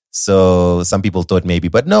 So some people thought maybe,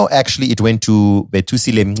 but no, actually it went to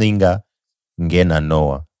Betusile Mninga Ngena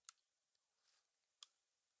Noah.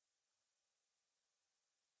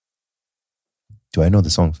 Do I know the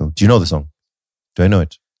song? Do you know the song? Do I know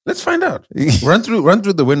it? Let's find out. Run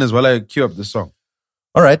through the winners while I queue up the song.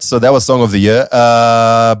 All right, so that was Song of the Year.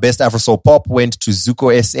 Best Afro Soul Pop went to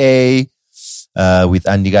Zuko SA with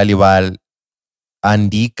Andika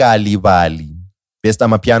Libali. Best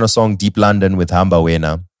Amapiano Song, Deep London with Hamba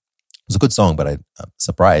Wena. It was a good song, but I'm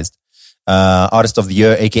surprised. Artist of the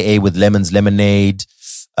Year, AKA with Lemon's Lemonade.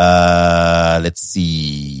 Let's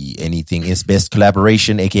see. Anything is Best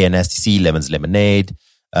Collaboration, AKA Nasty C, Lemon's Lemonade.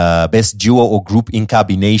 Best Duo or Group in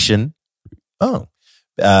Combination. Oh.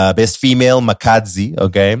 Best female, Makadzi,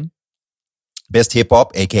 okay. Best hip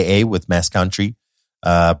hop, AKA with Mass Country.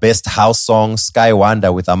 Best house song, Sky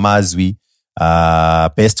Wanda with Amazwi.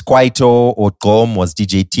 Best Kwaito or Gom was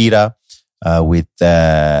DJ Tira with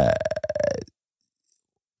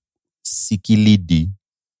Sikilidi.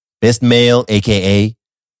 Best male, AKA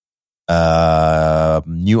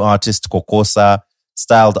new artist Kokosa.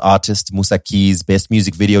 Styled artist Musa Keys. Best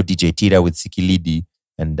music video, DJ Tira with Sikilidi.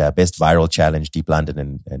 And best viral challenge, Deep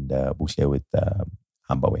London and Buhle with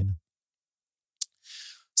Hambawena.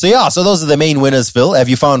 So yeah, so those are the main winners, Phil. Have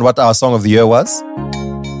you found what our song of the year was?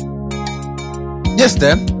 Yes,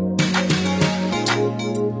 Dan.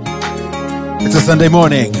 It's a Sunday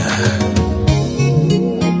morning.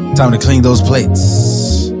 Time to clean those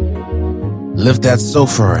plates. Lift that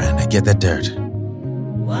sofa and get that dirt.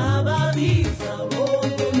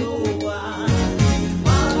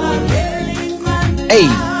 Hey.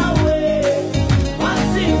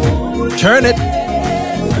 Turn it.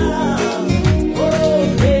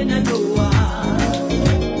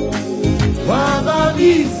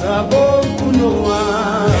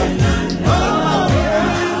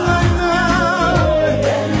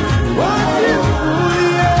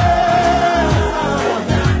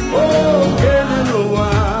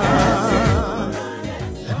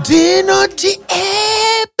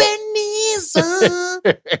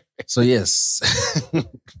 So yes.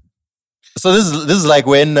 So this is like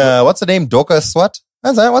when what's the name? Dorcas what?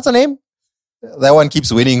 What's her name? That one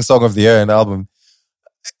keeps winning Song of the Year and album.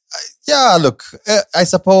 Yeah, look, I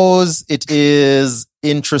suppose it is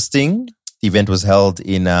interesting. The event was held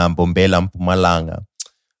in Mbombela, Mpumalanga.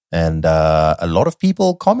 And a lot of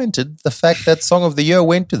people commented the fact that Song of the Year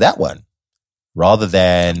went to that one rather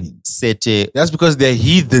than Sete. That's because they're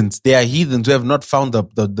heathens. They are heathens who have not found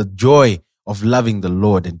the joy of loving the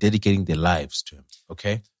Lord and dedicating their lives to Him.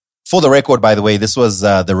 Okay? For the record, by the way, this was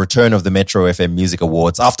the return of the Metro FM Music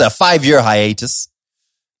Awards after a 5-year hiatus.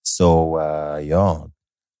 So, yeah.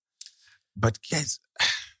 But guys,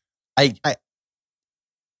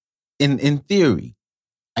 in theory,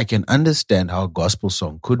 I can understand how a gospel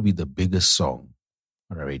song could be the biggest song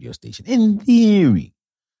on a radio station. In theory.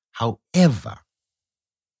 However,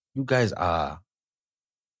 you guys are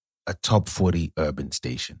a top 40 urban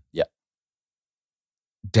station. Yeah.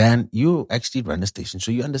 Dan, you actually run a station,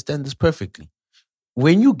 so you understand this perfectly.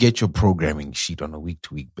 When you get your programming sheet on a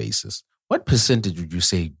week-to-week basis, what percentage would you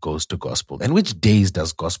say goes to gospel? And which days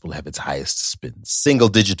does gospel have its highest spins?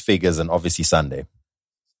 Single-digit figures and obviously Sunday.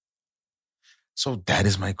 So that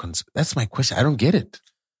is that's my question. I don't get it.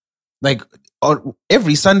 Like,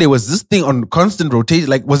 every Sunday was this thing on constant rotation?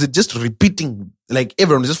 Like, was it just repeating? Like,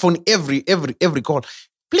 everyone was just phoning every call.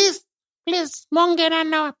 Please, Mongera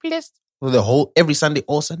now, please. Every Sunday,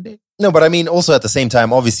 all Sunday? No, but I mean, also at the same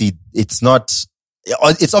time, obviously, it's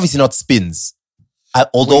obviously not spins.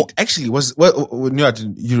 Although, wait, actually,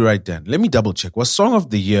 you're right, Dan. Let me double check. Was Song of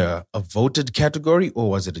the Year a voted category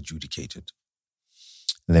or was it adjudicated?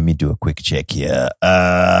 Let me do a quick check here.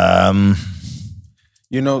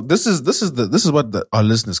 You know, this is what our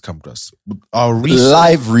listeners come to us. Our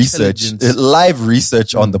live research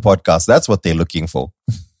on the podcast. That's what they're looking for.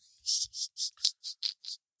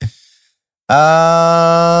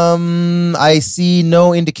 I see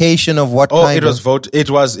no indication of what. Oh, it was voted. It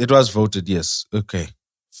was voted. Yes. Okay.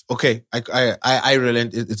 I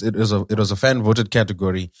relent. It was a fan voted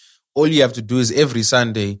category. All you have to do is every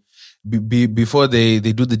Sunday, before they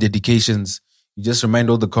do the dedications, you just remind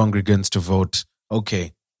all the congregants to vote.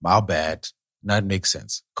 Okay, my bad. Now it makes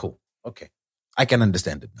sense. Cool. Okay, I can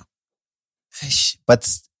understand it now. But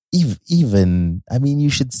even, I mean, you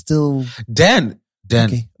should still. Dan,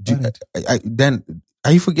 okay, Dan,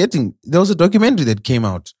 are you forgetting? There was a documentary that came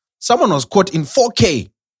out. Someone was caught in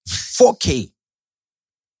 4K.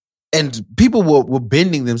 And people were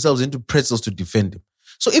bending themselves into pretzels to defend him.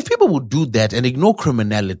 So if people would do that and ignore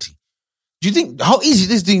criminality, do you think how easy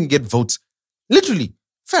this thing get votes? Literally,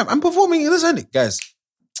 fam, I'm performing this Sunday. Guys,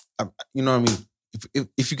 you know what I mean?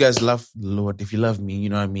 If you guys love the Lord, if you love me, you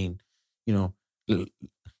know what I mean?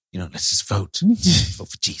 Let's just vote. Vote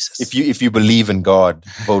for Jesus. If you believe in God,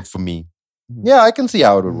 vote for me. Yeah, I can see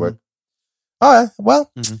how it would work. All right,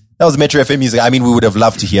 well, that was Metro FM Music. I mean, we would have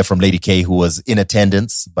loved to hear from Lady K, who was in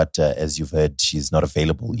attendance, but as you've heard, she's not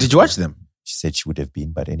available. Did you watch them? She said she would have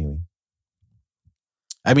been, but anyway.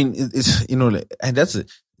 I mean, it's and that's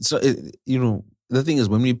it. So, the thing is,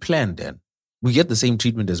 when we plan, Dan, we get the same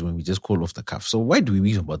treatment as when we just call off the cuff. So why do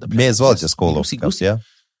we even bother? May as well just call off the cuff, yeah.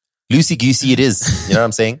 Loosey goosey it is. You know what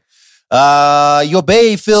I'm saying? Your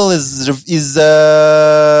Bay, Phil, is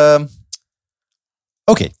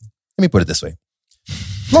okay. Let me put it this way.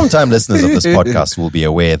 Long-time listeners of this podcast will be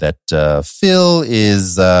aware that Phil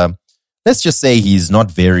is, let's just say he's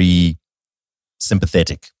not very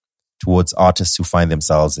sympathetic towards artists who find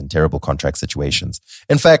themselves in terrible contract situations.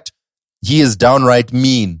 In fact, he is downright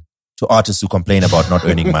mean to artists who complain about not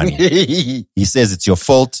earning money. He says it's your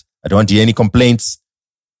fault. I don't want to hear any complaints.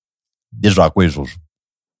 So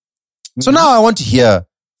now I want to hear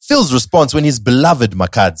Phil's response when his beloved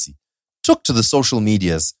Makadzi took to the social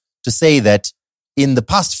medias to say that in the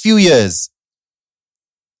past few years,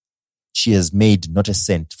 she has made not a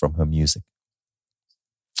cent from her music.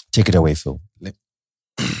 Take it away, Phil.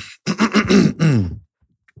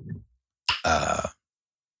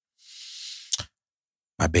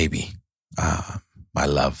 My baby, my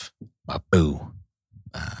love, my boo,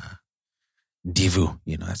 Divu.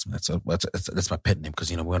 You know, that's my pet name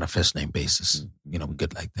because, you know, we're on a first name basis. You know, we're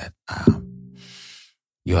good like that.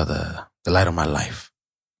 You are the light of my life,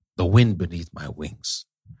 the wind beneath my wings,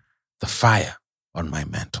 the fire on my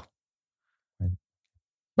mantle.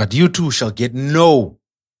 But you too shall get no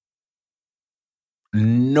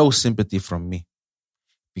sympathy from me.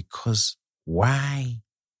 Because why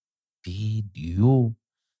did you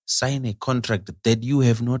sign a contract that you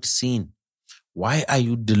have not seen? Why are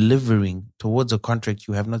you delivering towards a contract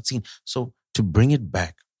you have not seen? So to bring it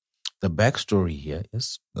back, the backstory here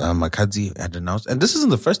is Makadzi had announced, and this isn't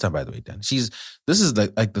the first time, by the way, Dan. This is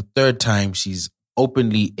like the third time she's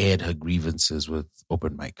openly aired her grievances with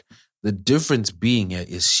Open Mic. The difference being here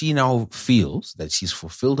is she now feels that she's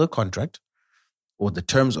fulfilled her contract, or the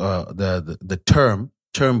terms are the term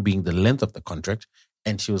being the length of the contract,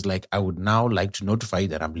 and she was like, I would now like to notify you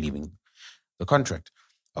that I'm leaving the contract.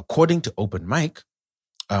 According to Open Mic,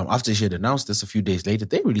 after she had announced this a few days later,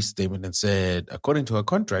 they released a statement and said, according to her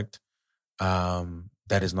contract,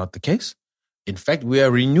 that is not the case. In fact, we are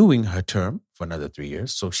renewing her term for another 3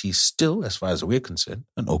 years. So she's still, as far as we're concerned,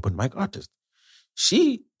 an Open Mic artist.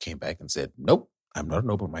 She came back and said, nope, I'm not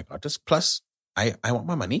an Open Mic artist. Plus, I want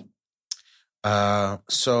my money.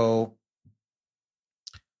 So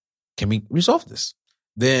can we resolve this?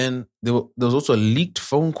 Then there was also a leaked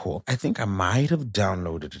phone call. I think I might have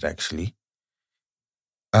downloaded it actually,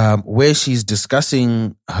 where she's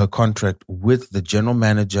discussing her contract with the general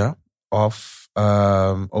manager of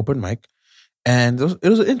Open Mic. And it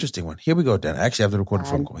was an interesting one. Here we go, Dan. I actually have the recorded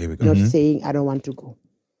phone call. Here we go. Not saying I don't want to go.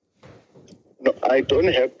 No, I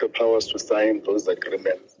don't have the powers to sign those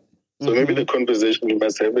agreements. So maybe the conversation you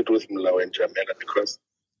must have it with Mulawa and Jamela, because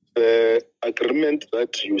the agreement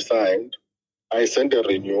that you signed, I sent a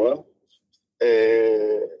renewal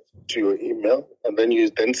to your email, and then you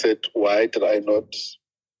then said, why did I not,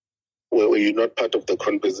 were you not part of the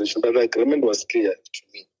conversation? But the agreement was clear to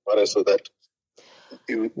me. What I saw that.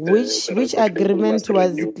 Which agreement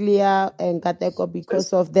was clear, Nkateko?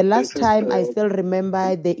 Because of the last time, I still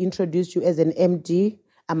remember they introduced you as an MD.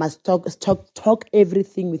 I must talk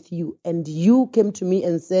everything with you. And you came to me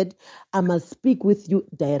and said, I must speak with you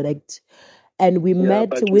direct. And we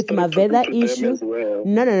met with Maveda issue. Well.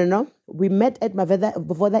 No. We met at Maveda.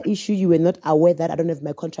 Before that issue, you were not aware that I don't have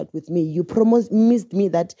my contract with me. You promised me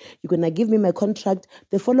that you're going to give me my contract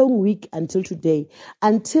the following week until today.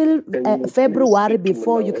 Until February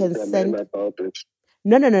before you can send.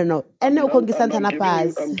 No.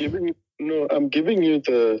 I'm giving you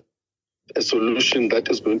a solution that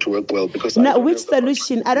is going to work well. Because now, which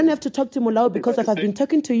solution? I don't have to talk to Mulao because I've been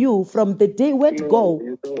talking to you from the day where to go.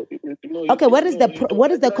 Okay, what is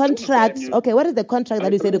the contract? Okay, what is the contract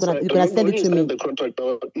that you said you're gonna send it to me?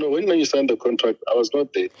 When you signed the contract, I was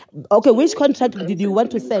not there. Okay, which contract did you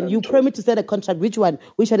want to send? You promised to send a contract. Which one?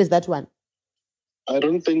 Which one is that one? I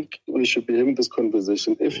don't think we should be having this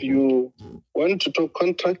conversation. If you want to talk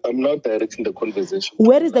contract, I'm not directing the conversation.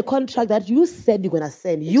 Where is the contract that you said you're going to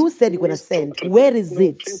send? You said you're going to send. Where is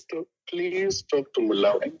it? Please talk to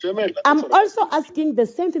Mulao and Jamela. I'm also asking the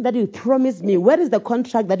same thing that you promised me. Where is the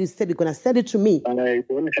contract that you said you're going to send it to me? I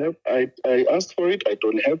don't have. I asked for it. I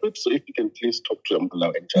don't have it. So if you can please talk to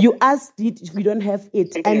Mulao and Jamela. You asked it. You don't have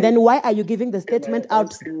it. And then why are you giving the statement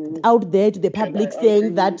out there to the public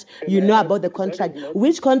saying that you know about the contract?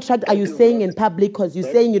 Which contract are you saying in public because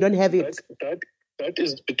you're saying you don't have it? That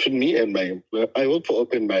is between me and my employer. I work for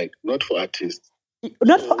Open Mic, not for artists.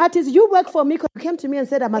 Not for artists. You work for me because you came to me and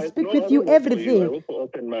said I must speak with you everything. I work for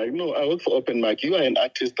Open Mic. No, I work for Open Mic. You are an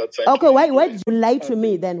artist that's... Okay, why did you lie to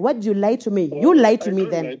me then? What did you lie to me? You lied to me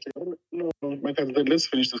then. No, my husband, let's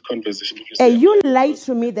finish this conversation. You lied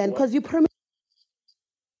to me then because you promised...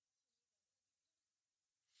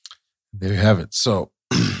 There you have it. So,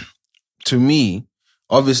 to me,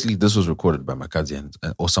 obviously this was recorded by Makadzi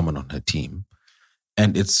or someone on her team.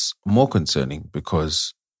 And it's more concerning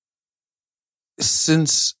because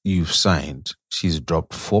since you've signed, she's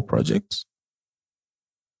dropped 4 projects.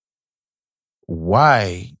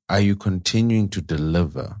 Why are you continuing to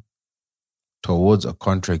deliver towards a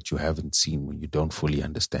contract you haven't seen when you don't fully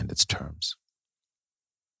understand its terms?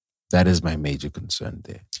 That is my major concern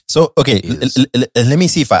there. So, okay, let me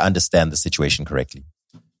see if I understand the situation correctly.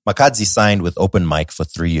 Makadzi signed with Open Mic for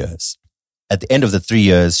 3 years. At the end of the 3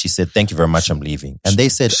 years, she said, "Thank you very much, I'm leaving." And they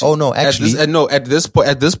said, "Oh no, actually, at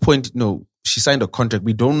this point, no, she signed a contract.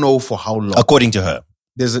 We don't know for how long." According to her,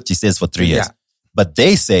 she says for 3 years. Yeah. But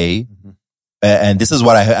they say, and this is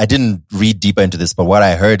what I heard. I didn't read deeper into this, but what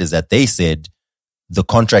I heard is that they said the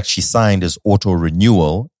contract she signed is auto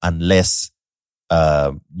renewal unless,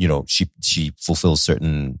 she fulfills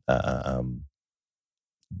certain, I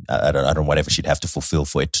don't know, whatever she'd have to fulfill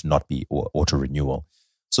for it to not be auto renewal.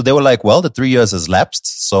 So they were like, well, the 3 years has lapsed,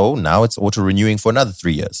 so now it's auto renewing for another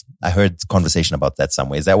 3 years. I heard conversation about that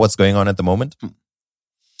somewhere. Is that what's going on at the moment?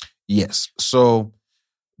 Yes. So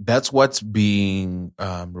that's what's being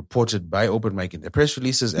reported by Open Mic in their press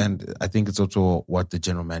releases, and I think it's also what the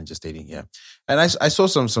general manager is stating here. And I saw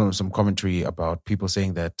some commentary about people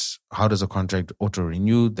saying that how does a contract auto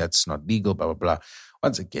renew? That's not legal. Blah blah blah.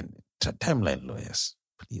 Once again, timeline lawyers,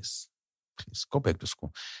 please go back to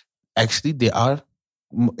school. Actually, they are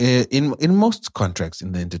in most contracts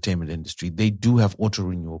in the entertainment industry. They do have auto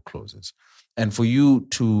renewal clauses, and for you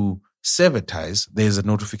to sever ties, there's a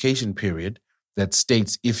notification period that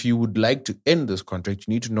states if you would like to end this contract,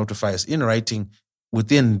 you need to notify us in writing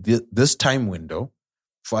within this time window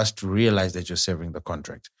for us to realize that you're severing the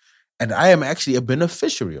contract. And I am actually a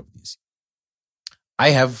beneficiary of these.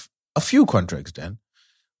 I have a few contracts, Dan,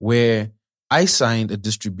 where I signed a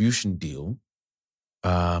distribution deal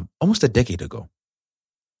almost a decade ago.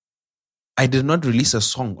 I did not release a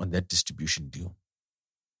song on that distribution deal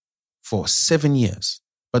for 7 years.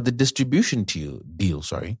 But the distribution deal,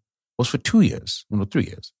 was for 2 years, 3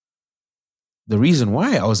 years. The reason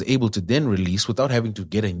why I was able to then release without having to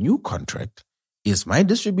get a new contract is my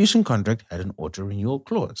distribution contract had an auto renewal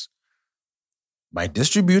clause. My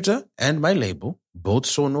distributor and my label both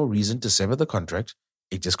saw no reason to sever the contract.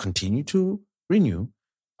 It just continued to renew.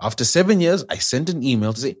 After 7 years, I sent an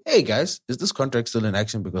email to say, "Hey guys, is this contract still in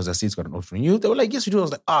action? Because I see it's got an auto renew." They were like, "Yes, we do." I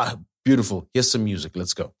was like, beautiful. Here's some music.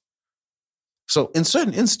 Let's go. So in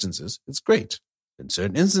certain instances, it's great. In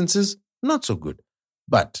certain instances, not so good.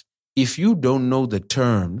 But if you don't know the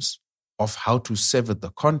terms of how to sever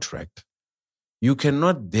the contract, you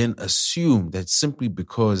cannot then assume that simply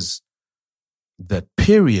because the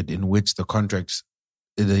period in which the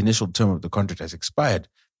initial term of the contract has expired,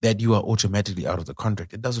 that you are automatically out of the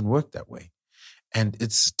contract. It doesn't work that way. And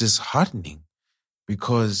it's disheartening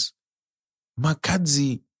because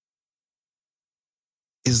Makadzi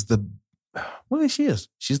is she is.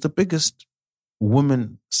 She's the biggest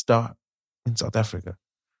woman star in South Africa.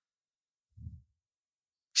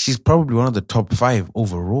 She's probably one of the top 5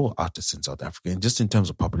 overall artists in South Africa. And just in terms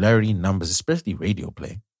of popularity, numbers, especially radio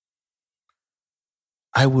play,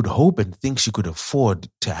 I would hope and think she could afford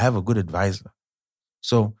to have a good advisor.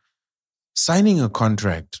 So signing a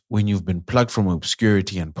contract when you've been plucked from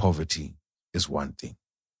obscurity and poverty is one thing.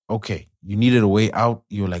 Okay, you needed a way out.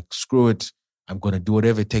 You're like, screw it. I'm going to do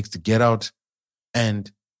whatever it takes to get out.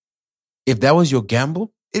 And if that was your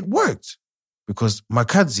gamble, it worked because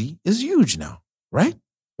Makadzi is huge now, right?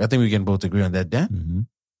 I think we can both agree on that, Dan. Mm-hmm.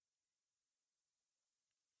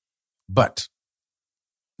 But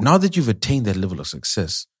now that you've attained that level of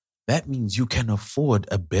success, that means you can afford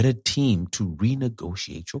a better team to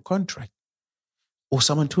renegotiate your contract or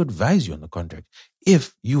someone to advise you on the contract.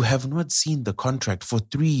 If you have not seen the contract for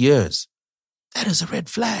 3 years, that is a red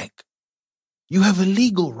flag. You have a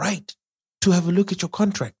legal right to have a look at your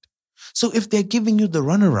contract. So if they're giving you the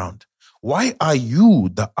runaround, why are you,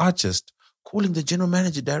 the artist, calling the general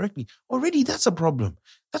manager directly? Already that's a problem.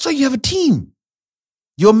 That's why you have a team.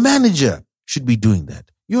 Your manager should be doing that.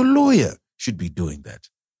 Your lawyer should be doing that.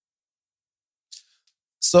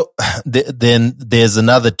 So then there's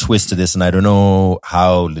another twist to this, and I don't know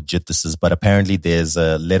how legit this is, but apparently there's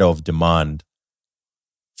a letter of demand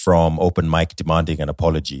from Open Mic demanding an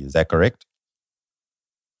apology. Is that correct?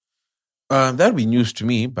 That'd be news to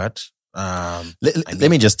me, but let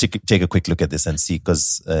me just take a quick look at this and see,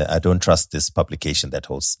 because I don't trust this publication that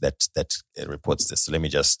reports this. So let me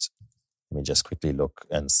just quickly look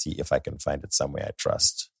and see if I can find it somewhere I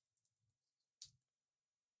trust.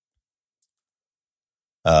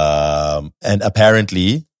 And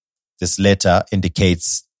apparently, this letter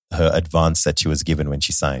indicates her advance that she was given when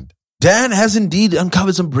she signed. Dan has indeed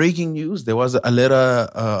uncovered some breaking news. There was a letter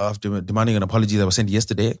of demanding an apology that was sent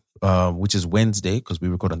yesterday which is Wednesday, because we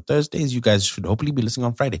record on Thursdays. You guys should hopefully be listening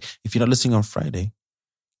on Friday. If you're not listening on Friday,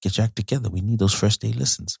 get your act together. We need those first day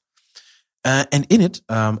listens. And in it,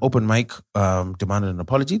 Open Mic demanded an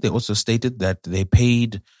apology. They also stated that they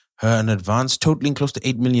paid her an advance totaling close to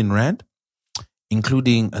 8 million rand,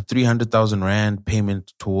 including a 300,000 rand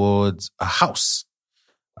payment towards a house.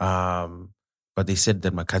 But they said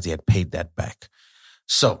that Makadzi had paid that back.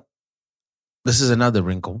 So this is another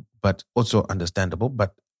wrinkle, but also understandable.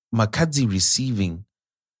 But Makadzi receiving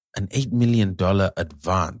an $8 million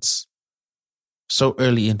advance so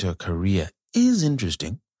early into her career is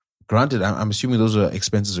interesting. Granted, I'm assuming those are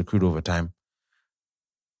expenses accrued over time.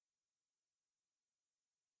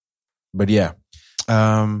 But yeah,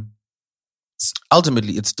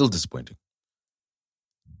 ultimately, it's still disappointing.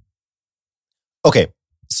 Okay,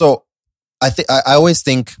 so I always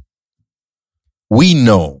think we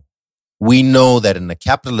know that in a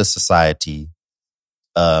capitalist society,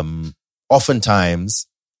 oftentimes,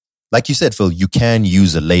 like you said, Phil, you can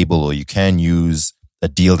use a label or you can use a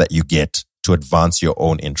deal that you get to advance your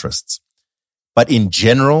own interests. But in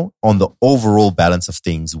general, on the overall balance of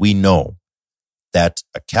things, we know that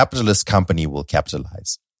a capitalist company will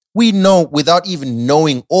capitalize. We know, without even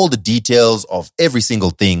knowing all the details of every single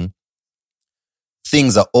thing,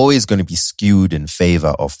 things are always going to be skewed in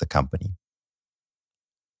favor of the company.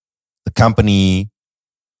 The company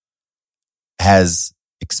has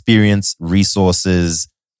experience, resources,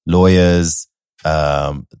 lawyers,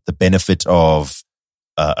 the benefit of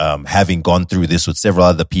having gone through this with several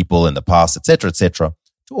other people in the past, etc.,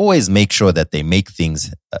 to always make sure that they make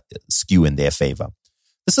things skew in their favor.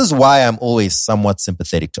 This is why I'm always somewhat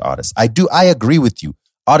sympathetic to artists. I agree with you.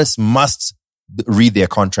 Artists must read their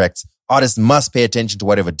contracts. Artists must pay attention to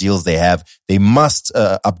whatever deals they have. They must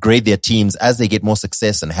upgrade their teams as they get more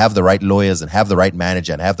success and have the right lawyers and have the right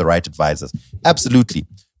manager and have the right advisors. Absolutely.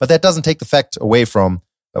 But that doesn't take the fact away from,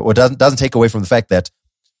 or doesn't take away from the fact that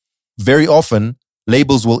very often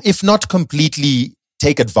labels will, if not completely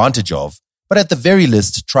take advantage of, but at the very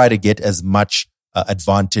least try to get as much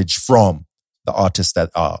advantage from the artists that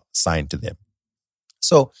are signed to them.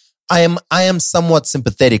 So I am somewhat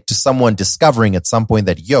sympathetic to someone discovering at some point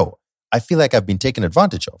that, I feel like I've been taken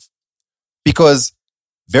advantage of. Because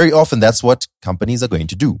very often that's what companies are going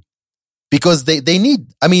to do. Because they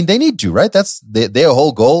need to, right? That's their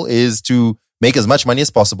whole goal is to make as much money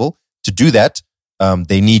as possible. To do that,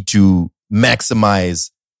 they need to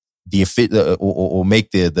maximize the or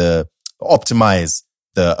make the optimize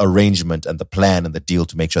the arrangement and the plan and the deal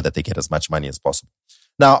to make sure that they get as much money as possible.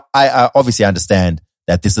 Now, I obviously understand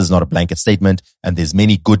that this is not a blanket statement, and there's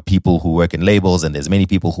many good people who work in labels, and there's many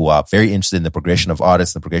people who are very interested in the progression of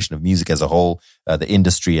artists, the progression of music as a whole, the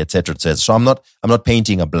industry, etc., etc. So I'm not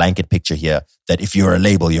painting a blanket picture here that if you're a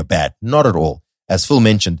label, you're bad. Not at all. As Phil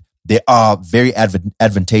mentioned, there are very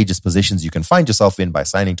advantageous positions you can find yourself in by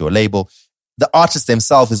signing to a label. The artist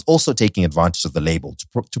themselves is also taking advantage of the label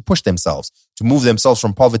to push themselves, to move themselves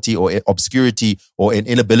from poverty or obscurity or an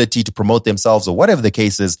inability to promote themselves or whatever the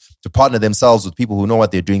case is, to partner themselves with people who know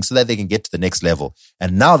what they're doing so that they can get to the next level.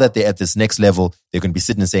 And now that they're at this next level, they're going to be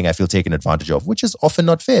sitting and saying, I feel taken advantage of, which is often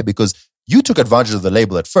not fair because you took advantage of the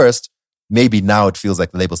label at first. Maybe now it feels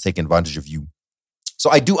like the label's taking advantage of you.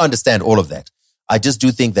 So I do understand all of that. I just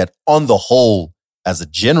do think that on the whole, as a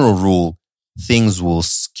general rule, things will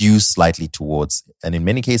skew slightly towards, and in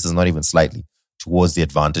many cases, not even slightly, towards the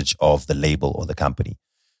advantage of the label or the company.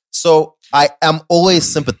 So I am always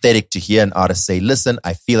sympathetic to hear an artist say, listen,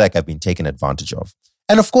 I feel like I've been taken advantage of.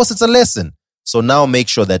 And of course, it's a lesson. So now make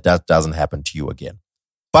sure that that doesn't happen to you again.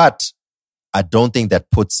 But I don't think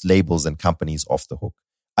that puts labels and companies off the hook.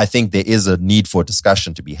 I think there is a need for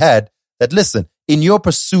discussion to be had that, listen, in your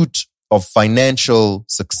pursuit of financial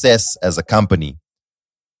success as a company,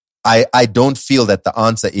 I don't feel that the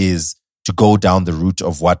answer is to go down the route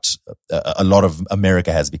of what a lot of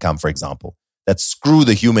America has become, for example. That screw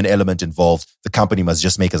the human element involved. The company must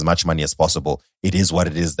just make as much money as possible. It is what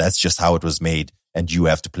it is. That's just how it was made. And you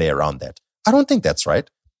have to play around that. I don't think that's right.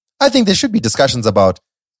 I think there should be discussions about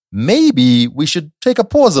maybe we should take a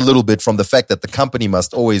pause a little bit from the fact that the company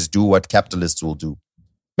must always do what capitalists will do.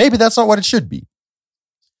 Maybe that's not what it should be.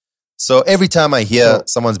 So every time I hear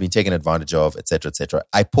someone's been taken advantage of, et cetera,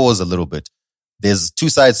 I pause a little bit. There's two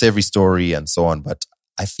sides to every story and so on, but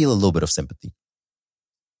I feel a little bit of sympathy.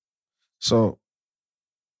 So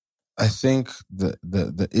I think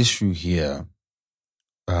the issue here,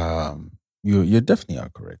 you definitely are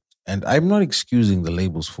correct. And I'm not excusing the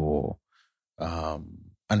labels for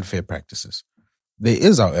unfair practices. There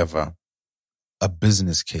is, however, a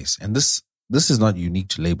business case. And this is not unique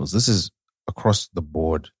to labels. This is across the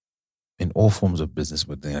board. in all forms of business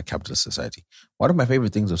within a capitalist society. One of my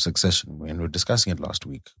favorite things of Succession, when we were discussing it last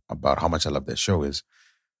week about how much I love that show, is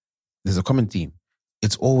there's a common theme.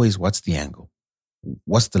 It's always, what's the angle?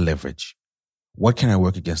 What's the leverage? What can I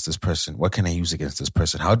work against this person? What can I use against this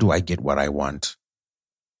person? How do I get what I want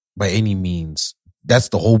by any means? That's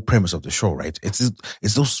the whole premise of the show, right? It's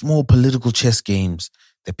those small political chess games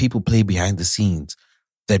that people play behind the scenes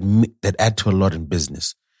that add to a lot in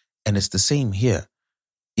business. And it's the same here.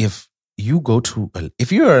 If you go to,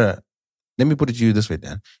 let me put it to you this way,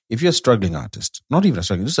 Dan. If you're a struggling artist, not even a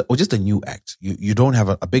struggling, just a new act, you don't have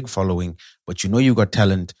a big following, but you know you've got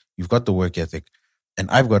talent, you've got the work ethic, and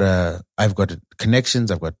I've got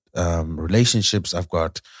connections, I've got relationships, I've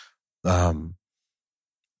got the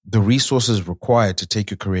resources required to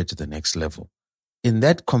take your career to the next level. In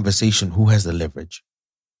that conversation, who has the leverage?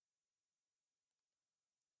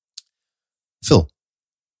 Phil,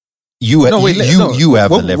 you have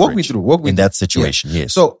the leverage. Walk me through in that situation. Yeah.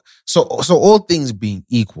 Yes. So all things being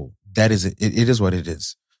equal, that is it. It is what it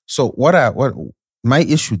is. So what my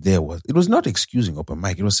issue there was, it was not excusing open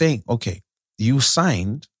mic. It was saying, okay, you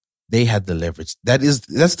signed, they had the leverage.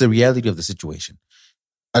 That's the reality of the situation.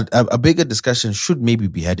 A bigger discussion should maybe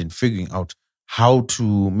be had in figuring out how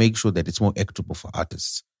to make sure that it's more equitable for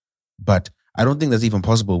artists. But I don't think that's even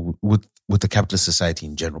possible with the capitalist society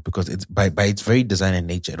in general, because it's by its very design and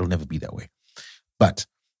nature, it'll never be that way. But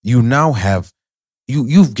you now have,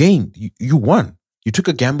 you've gained, you won. You took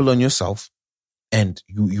a gamble on yourself and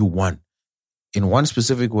you won in one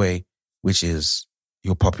specific way, which is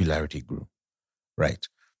your popularity grew, right?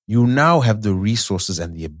 You now have the resources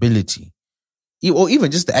and the ability, or even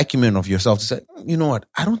just the acumen of yourself to say, you know what,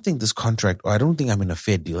 I don't think this contract, or I don't think I'm in a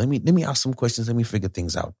fair deal. Let me ask some questions. Let me figure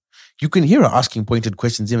things out. You can hear her asking pointed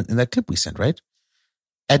questions in that clip we sent, right?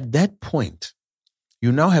 At that point,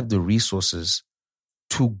 you now have the resources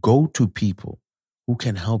to go to people who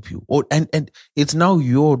can help you. And it's now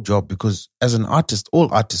your job, because as an artist,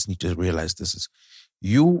 all artists need to realize this is,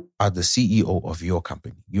 you are the CEO of your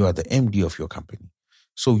company. You are the MD of your company.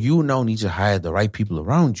 So you now need to hire the right people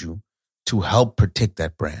around you to help protect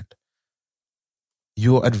that brand.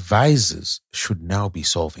 Your advisors should now be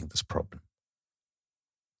solving this problem.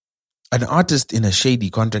 An artist in a shady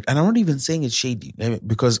contract, and I'm not even saying it's shady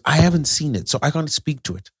because I haven't seen it, so I can't speak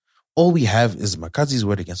to it. All we have is Makazi's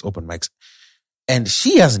word against open mics, and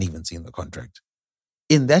she hasn't even seen the contract.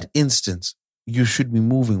 In that instance, you should be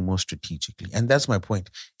moving more strategically. And that's my point.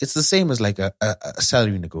 It's the same as like a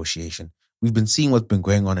salary negotiation. We've been seeing what's been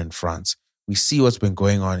going on in France. We see what's been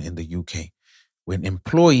going on in the UK. When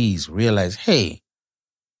employees realize, hey,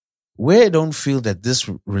 we don't feel that this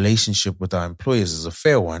relationship with our employers is a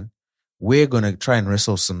fair one, we're going to try and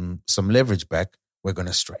wrestle some leverage back. We're going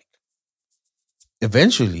to strike.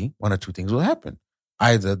 Eventually, one or two things will happen.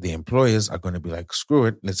 Either the employers are going to be like, screw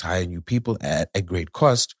it, let's hire new people at a great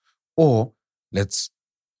cost, or let's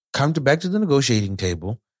come back to the negotiating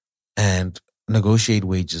table and negotiate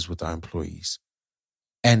wages with our employees.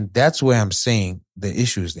 And that's where I'm saying the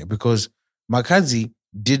issue is there, because Makazi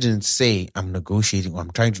didn't say I'm negotiating or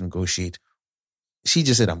I'm trying to negotiate. She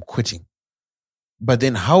just said I'm quitting. But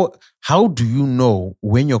then how do you know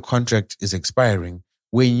when your contract is expiring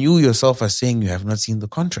when you yourself are saying you have not seen the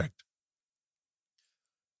contract?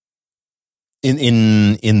 In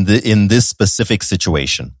this specific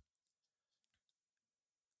situation,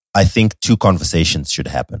 I think two conversations should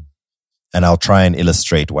happen. And I'll try and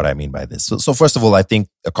illustrate what I mean by this. So first of all, I think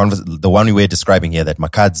the one we're describing here, that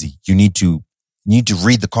Makazi, you need to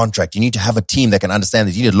read the contract. You need to have a team that can understand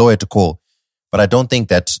it. You need a lawyer to call. But I don't think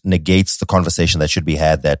that negates the conversation that should be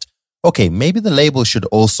had that, okay, maybe the label should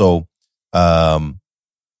also,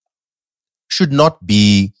 should not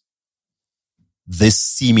be this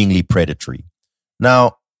seemingly predatory.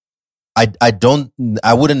 Now, I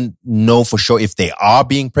wouldn't know for sure if they are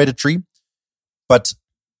being predatory, but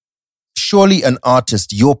surely an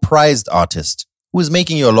artist, your prized artist, who is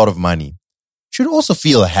making you a lot of money, should also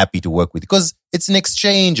feel happy to work with, because it's an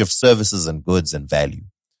exchange of services and goods and value.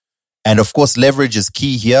 And of course, leverage is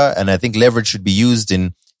key here. And I think leverage should be used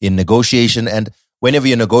in negotiation. And whenever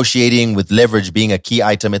you're negotiating with leverage being a key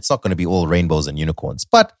item, it's not going to be all rainbows and unicorns,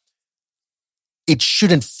 but it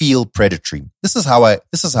shouldn't feel predatory. This is how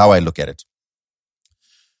I look at it.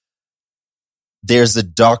 There's a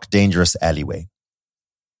dark, dangerous alleyway,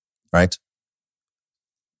 right?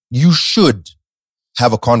 You should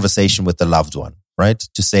have a conversation with the loved one, right?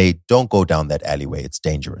 To say, don't go down that alleyway. It's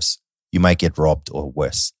dangerous. You might get robbed or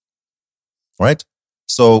worse, right?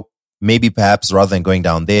 So maybe perhaps rather than going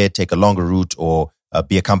down there, take a longer route or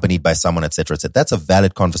be accompanied by someone, etc., etc. That's a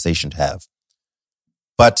valid conversation to have.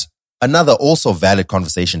 But another also valid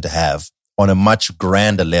conversation to have on a much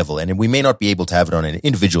grander level, and we may not be able to have it on an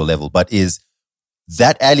individual level, but is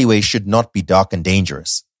that alleyway should not be dark and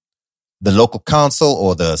dangerous. The local council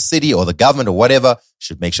or the city or the government or whatever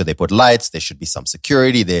should make sure they put lights. There should be some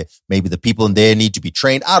security there. Maybe the people in there need to be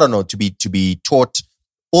trained. I don't know, to be taught.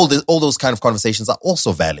 All those kind of conversations are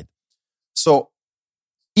also valid. So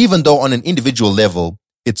even though on an individual level,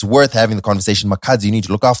 it's worth having the conversation, Makadzi, you need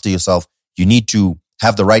to look after yourself. You need to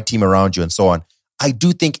have the right team around you and so on. I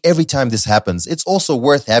do think every time this happens, it's also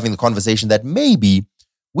worth having the conversation that maybe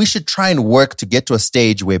we should try and work to get to a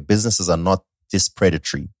stage where businesses are not this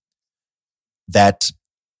predatory. That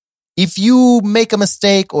if you make a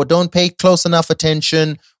mistake or don't pay close enough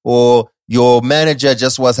attention, or your manager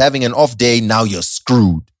just was having an off day, now you're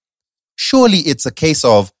screwed. Surely it's a case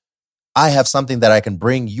of, I have something that I can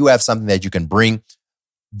bring, you have something that you can bring,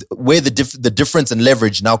 where the difference in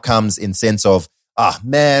leverage now comes in sense of,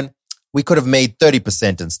 man, we could have made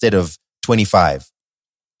 30% instead of 25%.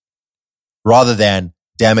 Rather than,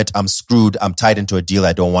 damn it, I'm screwed, I'm tied into a deal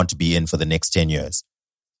I don't want to be in for the next 10 years.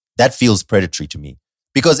 That feels predatory to me.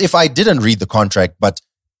 Because if I didn't read the contract, but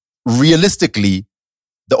realistically,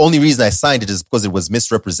 the only reason I signed it is because it was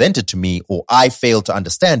misrepresented to me or I failed to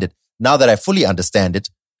understand it. Now that I fully understand it,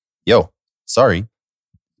 sorry.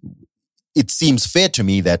 It seems fair to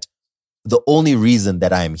me that the only reason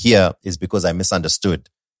that I am here is because I misunderstood.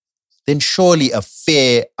 Then surely a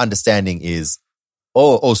fair understanding is,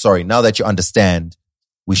 sorry, now that you understand,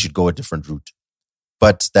 we should go a different route.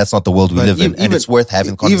 But that's not the world we live in. And it's worth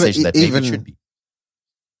having a conversation that maybe it should be.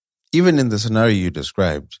 Even in the scenario you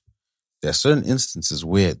described, there are certain instances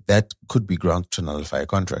where that could be ground to nullify a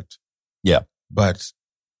contract. Yeah. But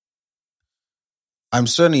I'm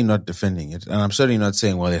certainly not defending it. And I'm certainly not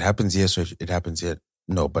saying, well, it happens here, so it happens here.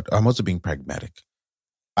 No, but I'm also being pragmatic.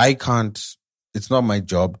 It's not my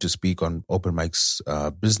job to speak on Open Mic's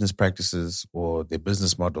business practices or their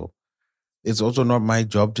business model. It's also not my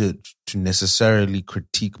job to necessarily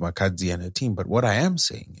critique Makadzi and her team. But what I am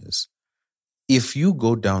saying is, if you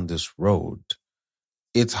go down this road,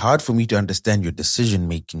 it's hard for me to understand your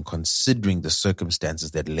decision-making considering the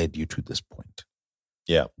circumstances that led you to this point.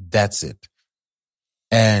 Yeah. That's it.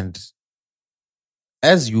 And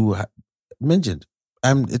as you mentioned,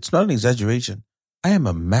 it's not an exaggeration. I am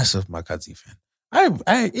a massive Makadzi fan.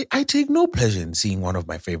 I take no pleasure in seeing one of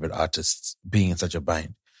my favorite artists being in such a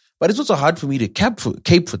bind. But it's also hard for me to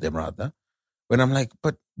cape for them, rather, when I'm like,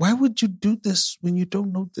 but why would you do this when you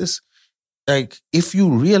don't know this? Like, if you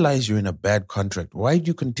realize you're in a bad contract, why do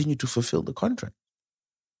you continue to fulfill the contract?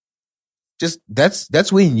 Just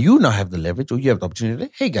that's when you now have the leverage, or you have the opportunity.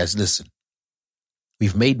 Like, hey guys, listen,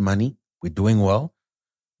 we've made money, we're doing well,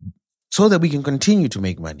 so that we can continue to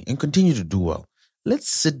make money and continue to do well. Let's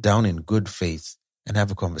sit down in good faith and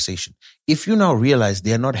have a conversation. If you now realize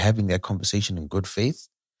they're not having that conversation in good faith,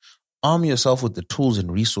 arm yourself with the tools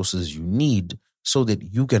and resources you need so that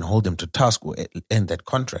you can hold them to task or end that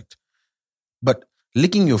contract. But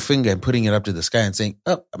licking your finger and putting it up to the sky and saying,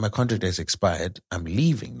 oh, my contract has expired, I'm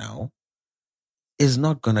leaving now, is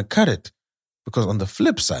not going to cut it. Because on the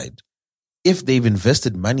flip side, if they've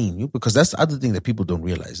invested money in you, because that's the other thing that people don't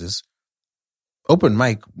realize is, Open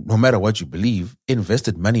Mic, no matter what you believe,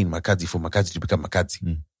 invested money in Makadzi for Makadzi to become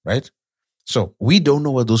Makadzi, right? So we don't know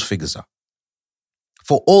what those figures are.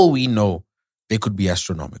 For all we know, they could be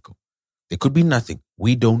astronomical. They could be nothing.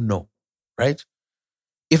 We don't know, right?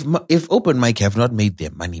 If Open Mic have not made their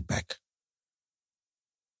money back,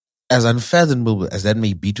 as unfathomable as that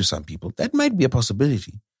may be to some people, that might be a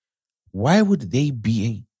possibility. Why would they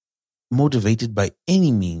be motivated by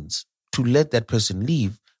any means to let that person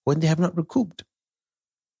leave when they have not recouped?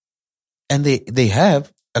 And they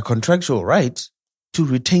have a contractual right to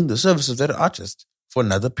retain the services of that artist for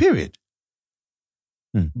another period.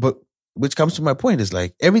 But which comes to my point is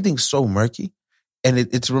like, everything's so murky. And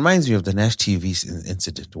it reminds me of the Nash TV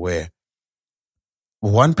incident where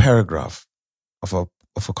one paragraph of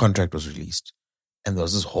a contract was released and there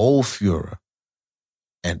was this whole furor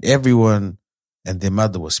and everyone and their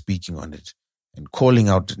mother was speaking on it and calling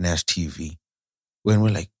out Nash TV when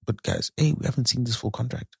we're like, but guys, hey, we haven't seen this full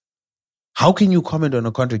contract. How can you comment on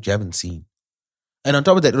a contract you haven't seen? And on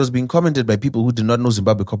top of that, it was being commented by people who did not know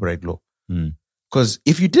Zimbabwe copyright law. Because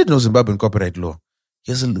if you did know Zimbabwean copyright law,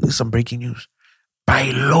 here's some breaking news.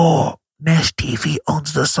 By law, Nash TV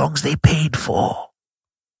owns the songs they paid for.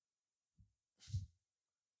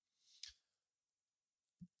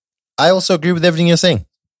 I also agree with everything you're saying.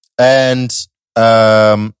 And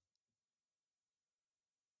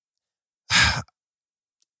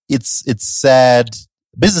it's sad.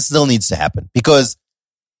 Business still needs to happen because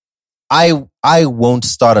I won't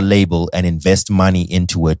start a label and invest money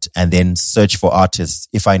into it and then search for artists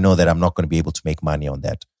if I know that I'm not going to be able to make money on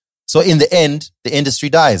that. So in the end, the industry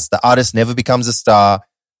dies. The artist never becomes a star.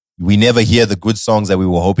 We never hear the good songs that we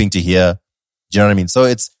were hoping to hear. Do you know what I mean? So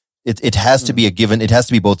it has to be a given. It has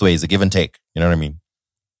to be both ways, a give and take. You know what I mean?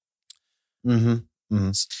 Mm-hmm.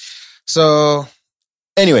 Mm-hmm. So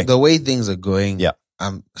anyway, the way things are going, yeah,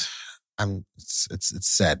 it's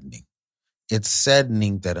saddening. It's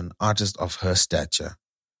saddening that an artist of her stature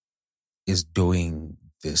is doing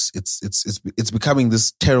this. It's becoming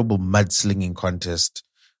this terrible mudslinging contest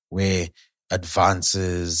where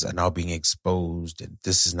advances are now being exposed and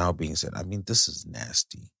this is now being said. I mean, this is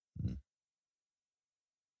nasty.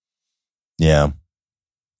 Yeah.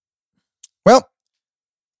 Well,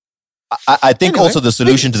 I think also the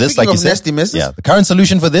solution to this, like you said, the current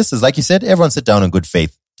solution for this is, like you said, everyone sit down in good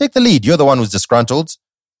faith. Take the lead. You're the one who's disgruntled,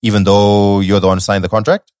 even though you're the one who signed the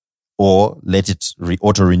contract, or let it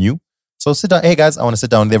auto-renew. So sit down. Hey guys, I want to sit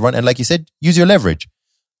down with everyone. And like you said, use your leverage.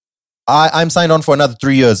 I'm signed on for another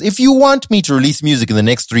 3 years. If you want me to release music in the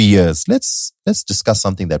next 3 years, let's discuss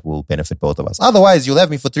something that will benefit both of us. Otherwise, you'll have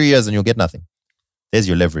me for 3 years and you'll get nothing. There's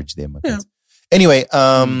your leverage there, my friends. Anyway,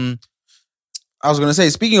 I was going to say,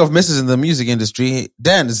 speaking of misses in the music industry,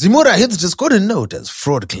 Dan, Zimura Hits just got a note as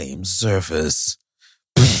fraud claims surface.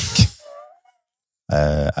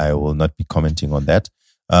 I will not be commenting on that.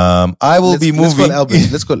 I will be moving.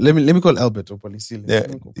 Let's call Albert. Let me call Albert or Policile.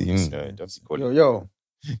 Yo.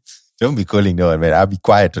 Don't be calling no one, man. I'll be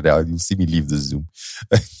quiet today. You'll see me leave the Zoom.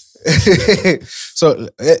 So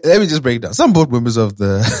let me just break it down. Some board members of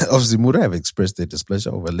Zimura have expressed their displeasure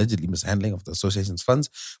over allegedly mishandling of the association's funds,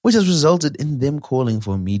 which has resulted in them calling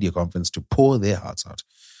for a media conference to pour their hearts out.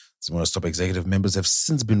 Zimura's top executive members have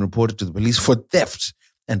since been reported to the police for theft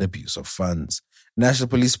and abuse of funds. National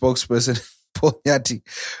Police spokesperson Paul Nyati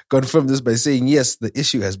confirmed this by saying, yes, the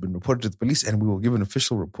issue has been reported to the police and we will give an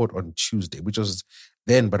official report on Tuesday, which was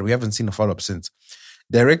then, but we haven't seen a follow-up since.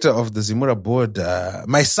 Director of the Zimura board,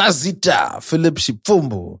 Maisazita Philip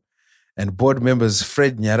Shipfumbu, and board members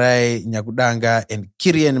Fred Nyarai Nyakudanga and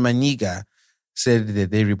Kirian Maniga said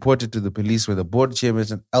that they reported to the police, where the board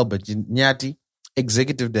chairman Albert Nyati,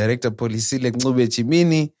 executive director Policile Ngube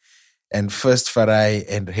Chimini, and First Farai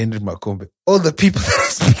and Henry Makombe. All the people that I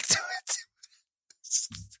speak to.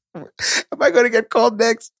 Am I going to get called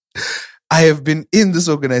next? I have been in this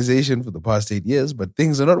organization for the past 8 years, but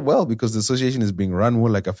things are not well because the association is being run more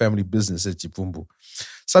like a family business at Chipumbu.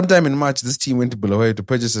 Sometime in March, this team went to Bulawayo to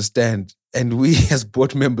purchase a stand, and we as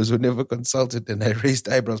board members were never consulted, and I raised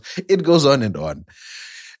eyebrows. It goes on and on.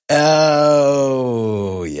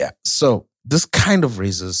 Oh, yeah. So this kind of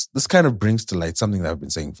brings to light something that I've been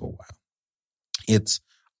saying for a while. It's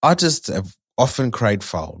artists have often cried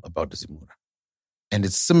foul about the Zimura. And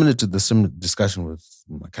it's similar to the similar discussion with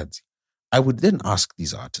Makadzi. I would then ask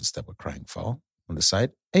these artists that were crying foul on the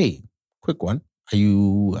side, hey, quick one. Are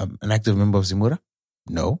you an active member of Zimura?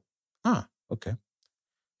 No. Ah, okay.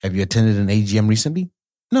 Have you attended an AGM recently?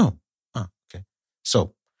 No. Ah, okay.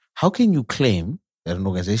 So how can you claim that an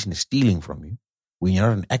organization is stealing from you when you're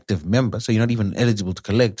not an active member, so you're not even eligible to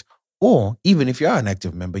collect? Or even if you are an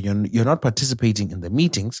active member, you're not participating in the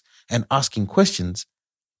meetings and asking questions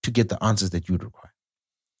to get the answers that you'd require.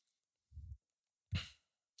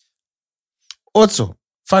 Also,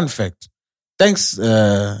 fun fact. Thanks.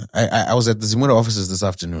 I was at the Zimura offices this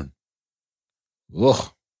afternoon. Ugh.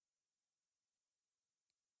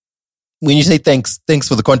 When you say thanks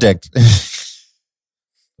for the contact.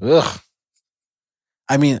 Ugh.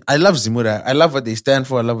 I mean, I love Zimura. I love what they stand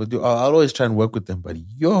for. I love what they do. I'll always try and work with them. But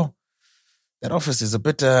that office is a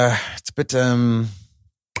bit, it's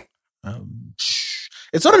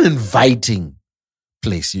not an inviting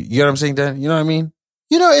place. You know what I'm saying, Dan? You know what I mean?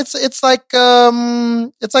 You know, it's like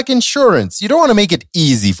insurance. You don't want to make it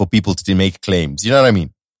easy for people to make claims. You know what I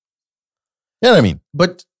mean? You know what I mean?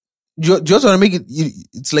 But you also want to make it.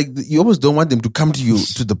 It's like you almost don't want them to come to you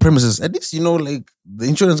to the premises. At least like the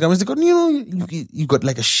insurance companies, they got you got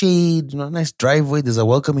like a shade, a nice driveway. There's a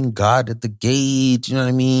welcoming guard at the gate. You know what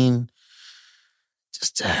I mean?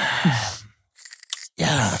 Just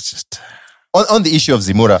it's just on the issue of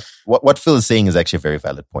Zimura. What Phil is saying is actually a very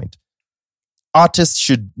valid point. Artists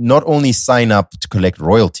should not only sign up to collect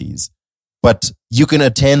royalties, but you can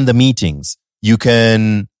attend the meetings. You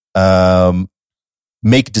can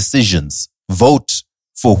make decisions, vote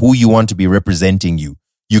for who you want to be representing you.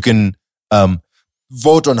 You can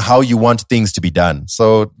vote on how you want things to be done.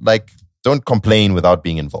 So, don't complain without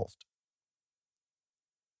being involved.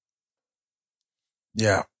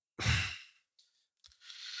 Yeah.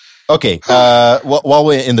 Okay. While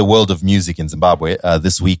we're in the world of music in Zimbabwe,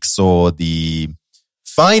 this week saw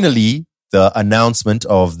finally the announcement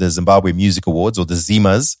of the Zimbabwe Music Awards, or the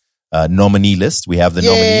Zimas nominee list. We have the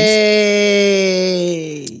nominees.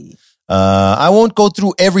 I won't go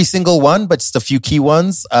through every single one, but just a few key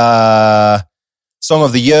ones. Song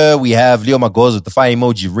of the Year, we have Leo Magoz with the Fire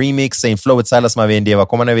Emoji remix, Saint Flo with Silas Mavende,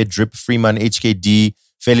 Vakomana with Drip, Freeman, HKD,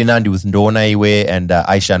 Felinandi with Ndona Iwe, and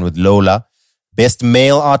Aishan with Lola. Best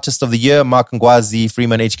Male Artist of the Year, Mark Ngwazi,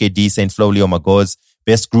 Freeman, HKD, Saint Flo, Leo Magoz.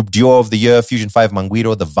 Best Group Duo of the Year, Fusion 5,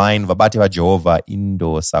 Mangwiro, The Vine, Vabati wa Jehovah,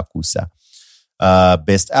 Indo Sakusa.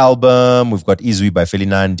 Best Album, we've got Izwi by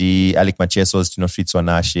Felinandi, Alec Machesos, Tino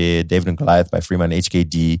Fritswanashe, David and Goliath by Freeman,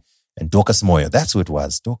 HKD, and Dorcas Moyo. That's who it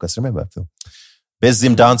was. Dorcas, remember, Phil? Best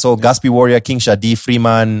Zim Dancehall, Gatsby Warrior, King Shadi,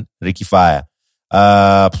 Freeman, Ricky Fire.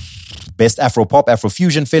 Best Afro Pop, Afro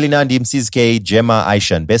Fusion, Felinandi, MCZK, Gemma,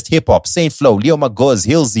 Aishan. Best Hip Hop, Saint Flo, Leo Magoz,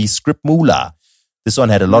 Hilsey, Script Mula. This one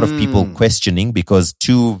had a lot of people questioning because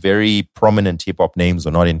two very prominent hip hop names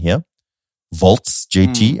were not in here. Volts,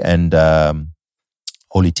 JT, and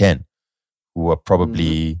Holy 10, who are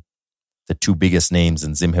probably the two biggest names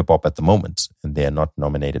in Zim hip hop at the moment, and they are not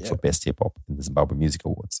nominated for Best Hip Hop in the Zimbabwe Music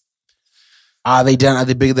Awards. Are they done? Are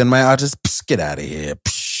they bigger than my artist? Psst, get out of here.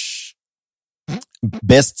 Psh.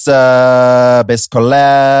 Best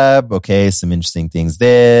collab. Okay, some interesting things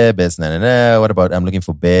there. Best What about? I'm looking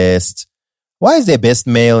for best. Why is there best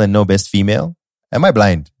male and no best female? Am I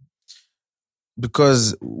blind?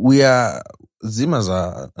 Because Zimas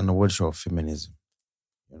are an award show of feminism.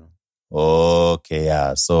 You know. Okay,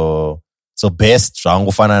 yeah. So best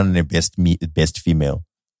Rangofana and best female.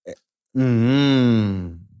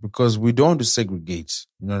 Because we don't want to segregate.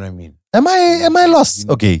 You know what I mean? Am I lost?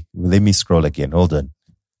 Okay, let me scroll again. Hold on.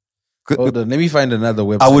 Let me find another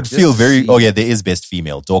website. I would feel very... Oh yeah, there is best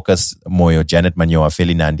female. Dorcas Moyo, Janet Manyoa,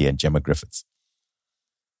 Felinandi, and Gemma Griffiths.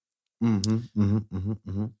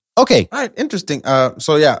 Okay. All right, interesting.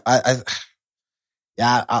 So yeah, I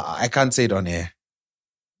can't say it on air.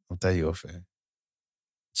 I'll tell you off air.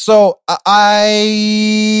 So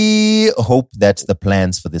I hope that the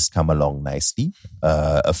plans for this come along nicely.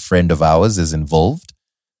 A friend of ours is involved.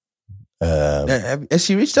 Has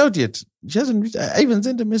she reached out yet? She hasn't reached. I even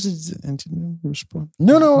sent a message and she didn't respond.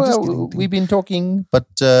 No. We've been talking, but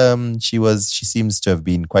she seems to have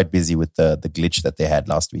been quite busy with the glitch that they had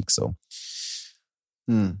last week. So,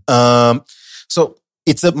 so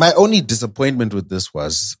my only disappointment with this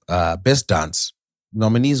was Best Dance.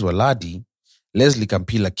 Nominees were Ladi, Leslie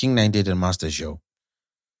Campila, King 98, and Master Joe.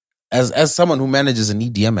 As someone who manages an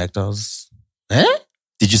EDM act, I was,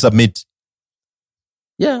 Did you submit?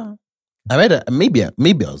 Yeah. Maybe I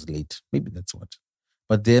was late. Maybe that's what.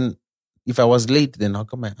 But then, if I was late, then how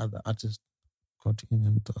come my other artist got in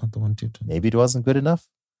and the other one did? Maybe it wasn't good enough.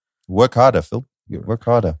 Work harder, Phil. Work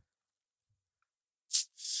harder.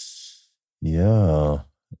 Yeah.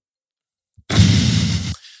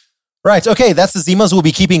 Right. Okay. That's the Zimas. We'll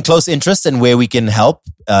be keeping close interest in where we can help,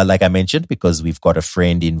 like I mentioned, because we've got a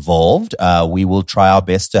friend involved. We will try our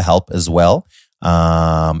best to help as well.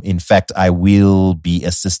 In fact, I will be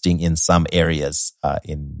assisting in some areas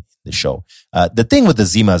in the show. The thing with the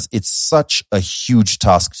Zimas, it's such a huge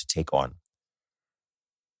task to take on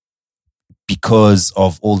because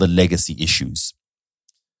of all the legacy issues.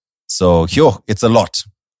 So, it's a lot.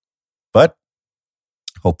 But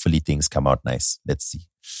hopefully things come out nice. Let's see.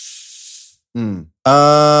 It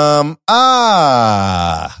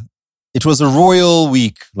was a royal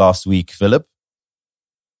week last week, Philip.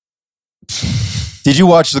 Did you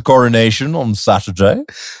watch the coronation on Saturday?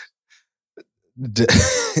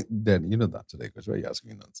 Dan, you know that today, because why are you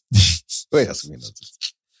asking me nonsense?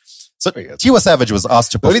 So Tiwa Savage was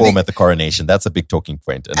asked to perform at the coronation. That's a big talking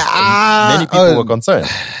point. And many people were concerned.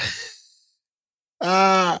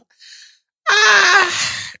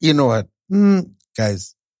 You know what?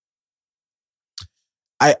 Guys,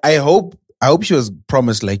 I hope she was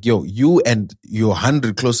promised like, you and your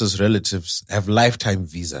 100 closest relatives have lifetime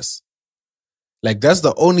visas. Like that's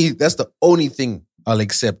the only thing I'll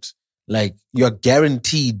accept. Like you're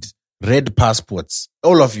guaranteed red passports.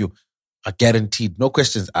 All of you are guaranteed. No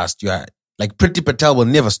questions asked. You are like Priti Patel will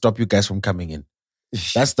never stop you guys from coming in.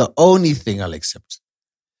 That's the only thing I'll accept.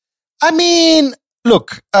 I mean,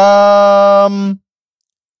 look,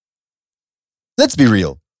 let's be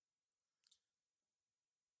real.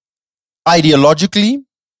 Ideologically,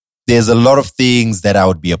 there's a lot of things that I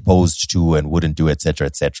would be opposed to and wouldn't do, etc.,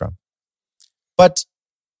 etc. But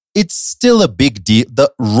it's still a big deal.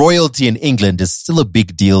 The royalty in England is still a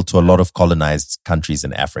big deal to a lot of colonized countries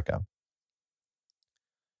in Africa.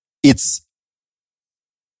 It's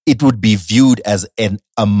it would be viewed as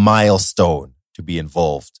a milestone to be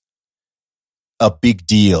involved. A big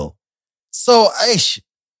deal. So,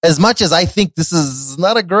 as much as I think this is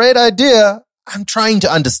not a great idea, I'm trying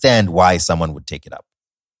to understand why someone would take it up.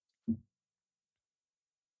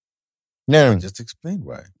 No, just explain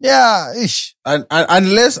why. Yeah,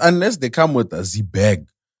 unless they come with a Z-bag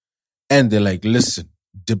and they're like, listen,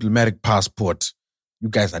 diplomatic passport, you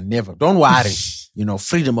guys are never, don't worry,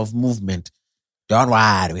 freedom of movement, don't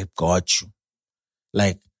worry, we've got you.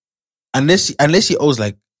 Like, unless he owes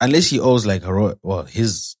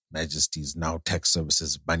His Majesty's now tax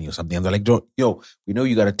services money or something, and they're like, we know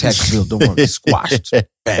you got a tax bill, don't worry, squashed,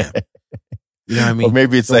 bam. You know what I mean? Or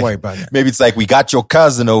maybe it's don't worry about that. Maybe it's like, we got your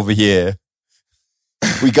cousin over here.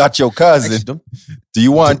 We got your cousin. Actually, do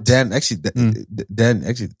you want Dan?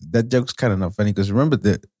 That joke's kind of not funny because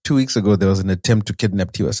remember 2 weeks ago there was an attempt to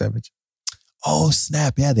kidnap Tiwa Savage. Oh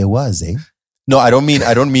snap! Yeah, there was. No, I don't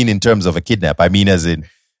mean in terms of a kidnap. I mean as in,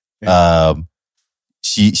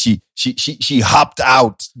 she hopped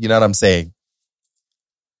out. You know what I'm saying?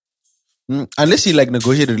 Unless he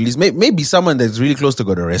negotiated release, maybe someone that's really close to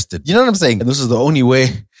got arrested. You know what I'm saying? And this is the only way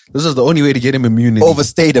to get him immunity.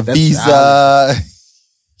 Overstayed a visa.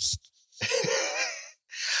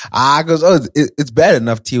 Because it's bad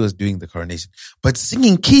enough T was doing the coronation, but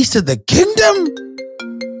singing Keys to the Kingdom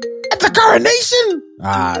at the coronation.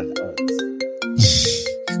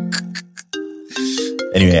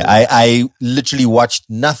 Anyway, I literally watched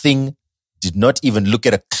nothing. Did not even look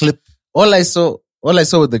at a clip. All I saw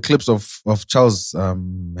were the clips of Charles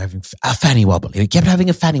having a fanny wobble. He kept having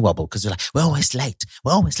a fanny wobble because they're like, we're always late.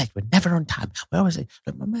 We're never on time. We're always late.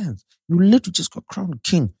 Like, my man, you literally just got crowned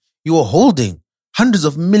king. You were holding hundreds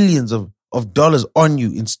of millions of dollars on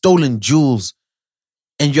you in stolen jewels,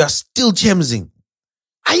 and you are still chemsing.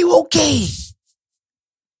 Are you okay?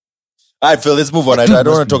 All right, Phil, let's move on. I don't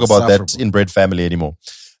want to talk about that inbred family anymore.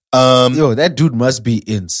 That dude must be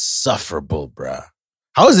insufferable, bruh.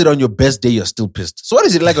 How is it on your best day you're still pissed? So what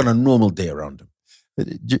is it like on a normal day around him?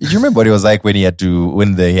 Do you remember what it was like when he had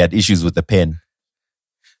issues with the pen?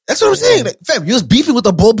 That's what I'm saying. Like, fam, you was beefing with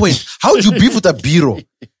a ballpoint. How would you beef with a biro?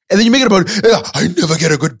 And then you make it about, I never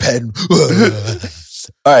get a good pen.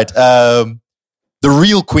 All right. The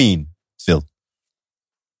real queen, Phil.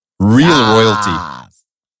 Real royalty.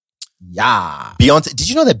 Yeah. Beyonce. Did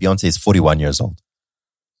you know that Beyonce is 41 years old?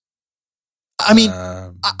 I mean,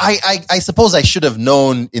 I suppose I should have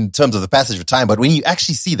known in terms of the passage of time, but when you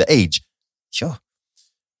actually see the age, sure.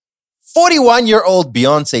 41-year-old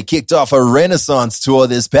Beyonce kicked off a Renaissance tour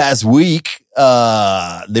this past week,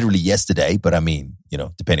 literally yesterday, but I mean,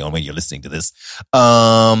 depending on when you're listening to this.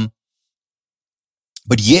 But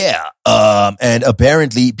yeah, and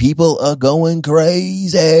apparently people are going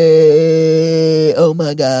crazy. Oh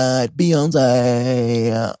my God,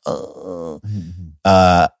 Beyonce.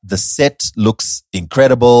 The set looks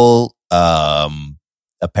incredible.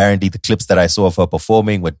 Apparently the clips that I saw of her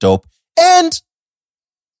performing were dope. And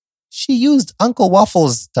she used Uncle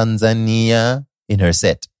Waffles Tanzania in her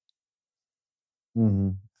set.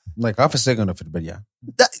 Mm-hmm. Like half a second of it, but yeah.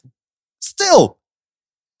 Still.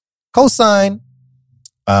 Cosign.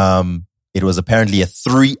 It was apparently a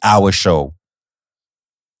 3-hour show.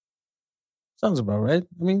 Sounds about right.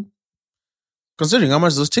 I mean, considering how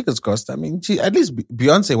much those tickets cost, I mean, at least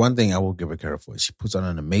Beyonce, one thing I will give her credit for is she puts on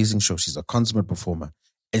an amazing show. She's a consummate performer.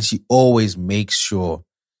 And she always makes sure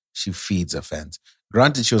she feeds her fans.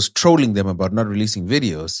 Granted, she was trolling them about not releasing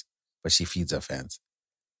videos, but she feeds her fans.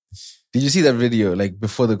 Did you see that video,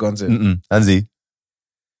 before the concert? Hansi.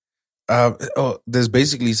 There's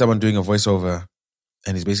basically someone doing a voiceover,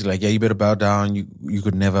 and he's basically like, yeah, you better bow down. You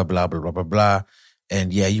could never blah, blah, blah, blah, blah.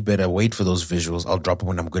 And yeah, you better wait for those visuals. I'll drop them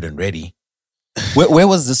when I'm good and ready. Where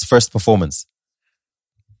was this first performance?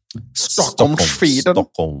 Stockholm, Sweden.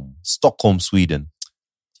 Stockholm, Sweden.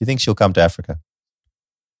 Do you think she'll come to Africa?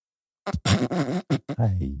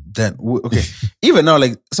 Then, okay. Even now,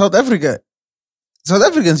 South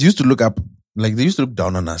Africans used to look up, they used to look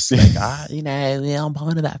down on us. We're on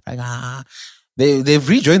part of Africa. They've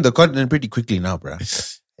rejoined the continent pretty quickly now, bro.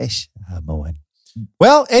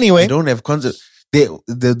 Well, anyway. They don't have concert.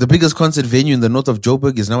 The biggest concert venue in the north of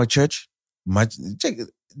Joburg is now a church. Much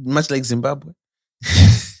like Zimbabwe.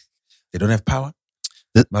 They don't have power.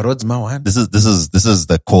 My road's my one. This is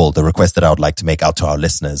the request that I would like to make out to our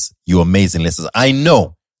listeners. You amazing listeners. I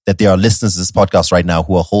know that there are listeners to this podcast right now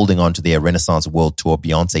who are holding on to their Renaissance World Tour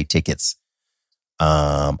Beyonce tickets.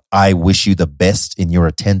 I wish you the best in your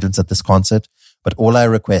attendance at this concert, but all I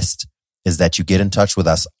request is that you get in touch with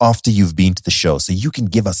us after you've been to the show so you can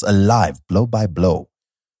give us a live blow by blow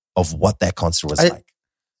of what that concert was like.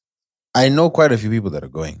 I know quite a few people that are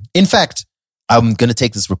going. In fact, I'm going to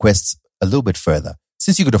take this request a little bit further.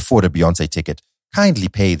 Since you could afford a Beyonce ticket, kindly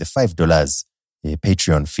pay the $5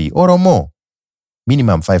 Patreon fee or more.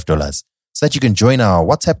 Minimum $5. So that you can join our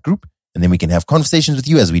WhatsApp group and then we can have conversations with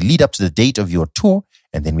you as we lead up to the date of your tour.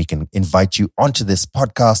 And then we can invite you onto this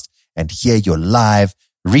podcast and hear your live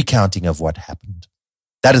recounting of what happened.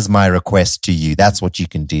 That is my request to you. That's what you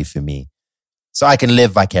can do for me. So I can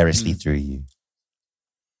live vicariously through you.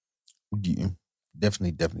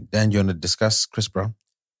 Definitely. Dan, you want to discuss Chris Brown?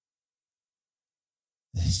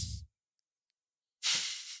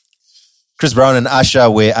 Chris Brown and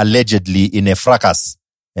Usher were allegedly in a fracas.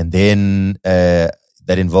 And then that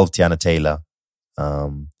involved Tiana Taylor. I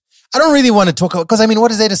don't really want to talk about, because I mean,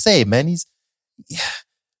 what is there to say, man? Do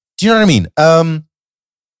you know what I mean?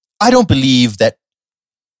 I don't believe that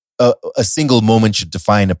a single moment should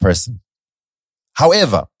define a person.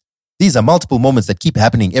 However, these are multiple moments that keep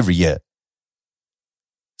happening every year.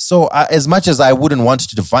 So as much as I wouldn't want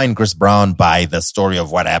to define Chris Brown by the story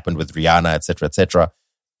of what happened with Rihanna, etc.,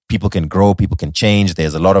 people can grow, people can change.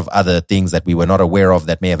 There's a lot of other things that we were not aware of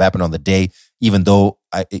that may have happened on the day, even though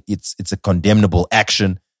it's a condemnable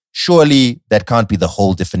action. Surely that can't be the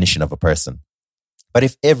whole definition of a person. But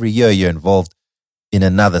if every year you're involved in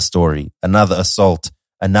another story, another assault,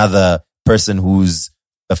 another person who's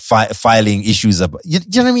filing issues about, you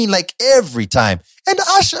know what I mean? Like every time. And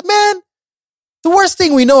Usher, man, the worst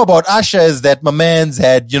thing we know about Usher is that my man's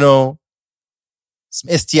had, some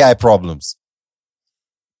STI problems.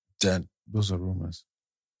 Those are rumors.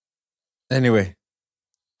 Anyway.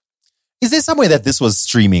 Is there somewhere that this was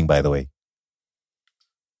streaming, by the way?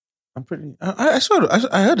 I'm pretty... I saw it.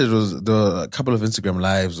 I heard it was a couple of Instagram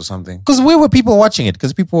lives or something. Because where were people watching it?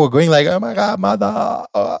 Because people were going like, oh my God, mother.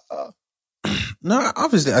 No,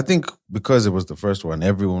 obviously, I think because it was the first one,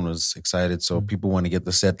 everyone was excited. So people want to get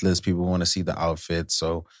the set list. People want to see the outfits.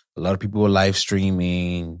 So a lot of people were live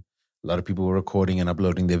streaming. A lot of people were recording and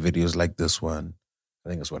uploading their videos like this one. I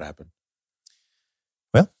think that's what happened.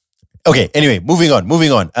 Well, okay. Anyway, moving on.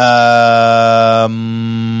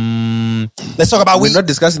 Let's talk about... We're not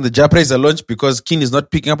discussing the Japreza launch because Keen is not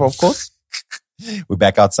picking up, of course. We're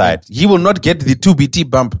back outside. He will not get the 2BT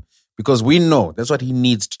bump because we know that's what he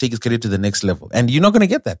needs to take his career to the next level. And you're not going to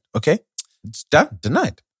get that, okay? It's done,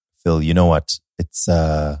 denied. Phil, you know what? It's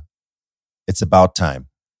about time.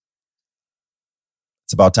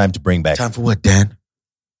 It's about time to bring back... Time for what, Dan?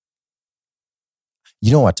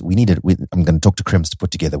 You know what? I'm going to talk to Crims to put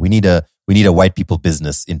together. We need a white people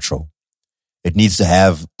business intro. It needs to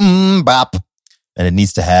have bop, and it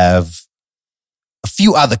needs to have a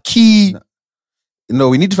few other key. No,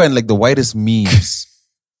 we need to find like the whitest memes,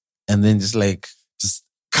 and then just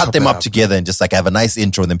cut them up together and just like have a nice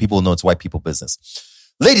intro, and then people will know it's white people business.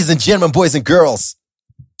 Ladies and gentlemen, boys and girls.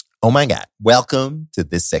 Oh my God. Welcome to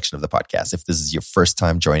this section of the podcast. If this is your first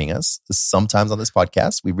time joining us, sometimes on this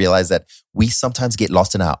podcast, we realize that we sometimes get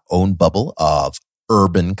lost in our own bubble of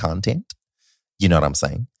urban content. You know what I'm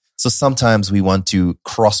saying? So sometimes we want to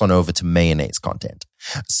cross on over to mayonnaise content.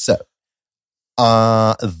 So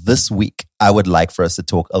this week, I would like for us to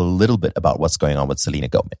talk a little bit about what's going on with Selena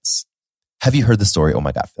Gomez. Have you heard the story? Oh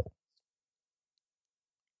my God, Phil.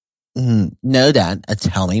 No, Dad.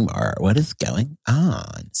 Tell me more. What is going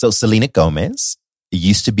on? So Selena Gomez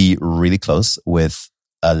used to be really close with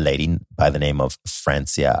a lady by the name of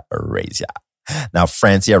Francia Raisa. Now,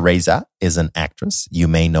 Francia Raisa is an actress. You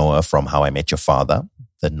may know her from How I Met Your Father,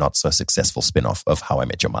 the not so successful spinoff of How I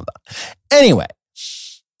Met Your Mother. Anyway,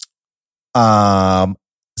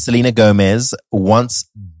 Selena Gomez once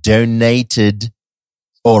donated,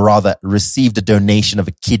 or rather received a donation of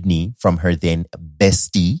a kidney from her then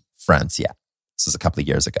bestie, Francia. This was a couple of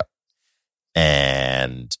years ago.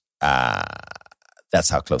 And that's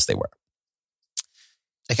how close they were.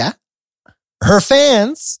 Okay. Her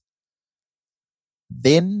fans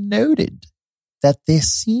then noted that there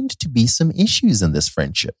seemed to be some issues in this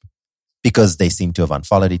friendship because they seemed to have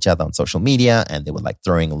unfollowed each other on social media and they were like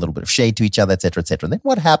throwing a little bit of shade to each other, etc., etc. And then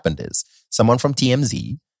what happened is someone from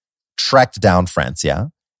TMZ tracked down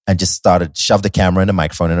Francia and just shoved a camera and a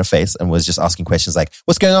microphone in her face and was just asking questions like,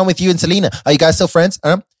 what's going on with you and Selena? Are you guys still friends?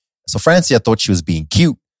 So Francia thought she was being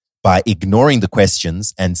cute by ignoring the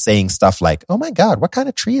questions and saying stuff like, oh my God, what kind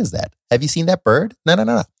of tree is that? Have you seen that bird?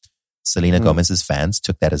 No. Selena Gomez's fans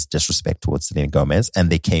took that as disrespect towards Selena Gomez and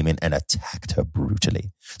they came in and attacked her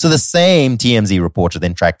brutally. So the same TMZ reporter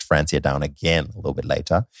then tracked Francia down again a little bit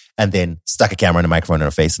later and then stuck a camera and a microphone in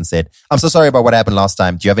her face and said, I'm so sorry about what happened last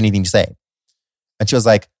time. Do you have anything to say? And she was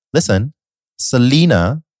like, listen,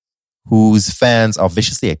 Selena, whose fans are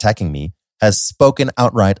viciously attacking me, has spoken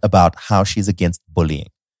outright about how she's against bullying.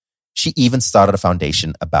 She even started a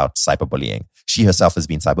foundation about cyberbullying. She herself has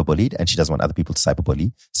been cyberbullied and she doesn't want other people to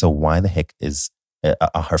cyberbully. So why the heck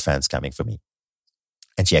are her fans coming for me?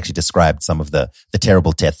 And she actually described some of the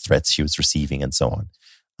terrible death threats she was receiving and so on.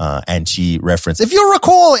 And she referenced, if you'll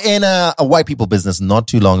recall, in a White People Business not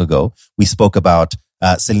too long ago, we spoke about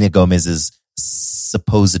Selena Gomez's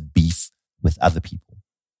supposed beef with other people,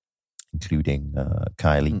 including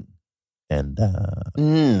Kylie and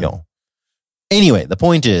Anyway, the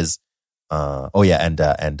point is, and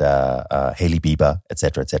Hailey Bieber,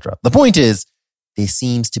 etc., etc. The point is, there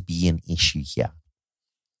seems to be an issue here.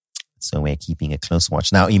 So we're keeping a close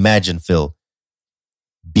watch. Now imagine, Phil,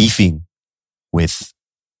 beefing with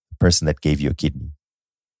the person that gave you a kidney.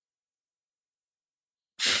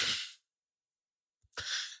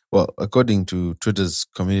 Well, according to Twitter's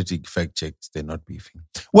community fact checks, they're not beefing.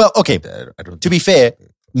 Well, okay. To be fair,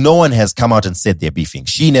 no one has come out and said they're beefing.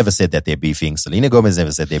 She never said that they're beefing. Selena Gomez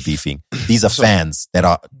never said they're beefing. These are fans that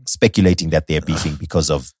are speculating that they're beefing because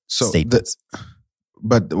of statements.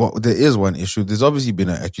 But there is one issue. There's obviously been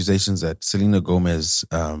accusations that Selena Gomez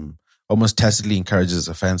almost tacitly encourages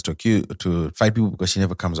her fans to fight people because she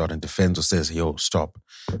never comes out and defends or says, yo, stop.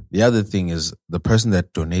 The other thing is the person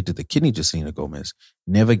that donated the kidney to Selena Gomez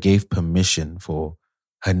never gave permission for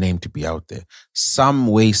her name to be out there. Some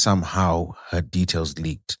way, somehow, her details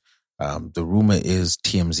leaked. The rumor is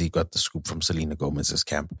TMZ got the scoop from Selena Gomez's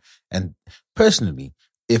camp. And personally,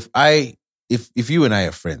 if you and I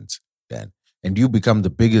are friends, Dan, and you become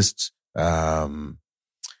the biggest, prop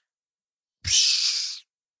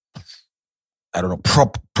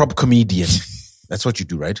comedian. That's what you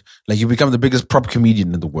do, right? Like you become the biggest prop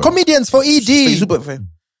comedian in the world. Comedians for ED.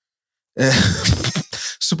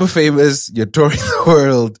 Super famous. You're touring the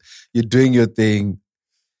world. You're doing your thing.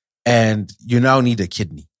 And you now need a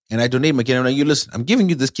kidney. And I donate my kidney. I'm like, you listen, I'm giving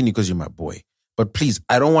you this kidney because you're my boy. But please,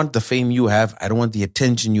 I don't want the fame you have. I don't want the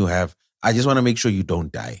attention you have. I just want to make sure you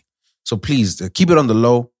don't die. So please keep it on the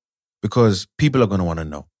low because people are going to want to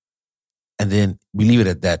know. And then we leave it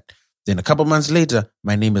at that. Then a couple months later,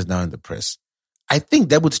 my name is now in the press. I think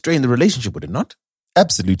that would strain the relationship, would it not?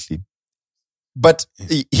 Absolutely. But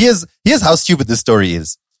here's how stupid this story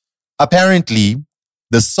is. Apparently,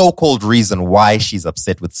 the so-called reason why she's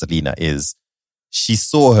upset with Selena is she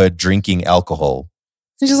saw her drinking alcohol.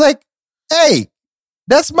 And she's like, hey,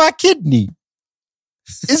 that's my kidney.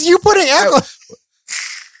 Is you putting alcohol?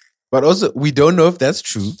 But also, we don't know if that's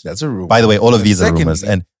true. That's a rumor. By the way, all of these are rumors.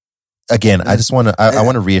 And again, I just want to, I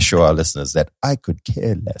want to reassure our listeners that I could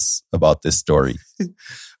care less about this story.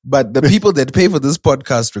 But the people that pay for this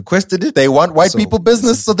podcast requested it. They want white people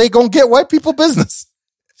business, so they gonna get white people business.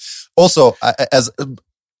 Also,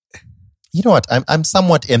 you know what? I'm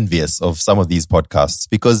somewhat envious of some of these podcasts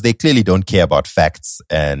because they clearly don't care about facts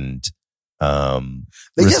and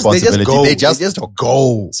responsibility. They just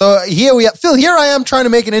go. So here we are. Phil, here I am trying to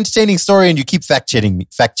make an entertaining story and you keep fact checking me.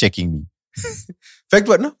 Fact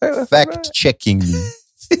what? No. Fact checking me.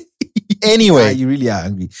 Anyway. You really are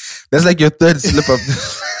angry. That's like your third slip up.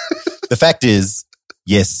 The fact is,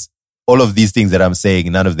 yes, all of these things that I'm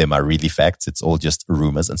saying, none of them are really facts. It's all just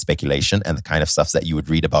rumors and speculation and the kind of stuff that you would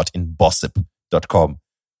read about in Bossip.com,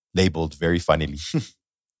 labeled very funnily.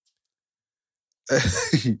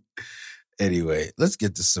 Anyway, let's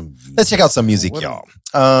get to some music. Let's check out some music, y'all.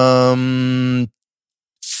 Friend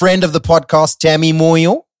of the podcast, Tammy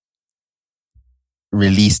Moyo,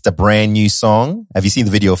 released a brand new song. Have you seen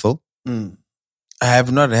the video, Phil? I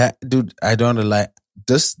have not had, dude, I don't lie.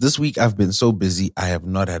 This week I've been so busy, I have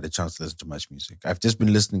not had a chance to listen to much music. I've just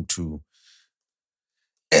been listening to...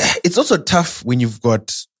 It's also tough when you've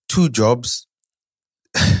got two jobs,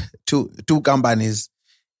 two companies,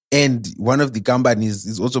 and one of the companies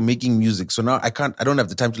is also making music. So now I don't have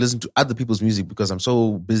the time to listen to other people's music because I'm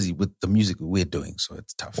so busy with the music we're doing. So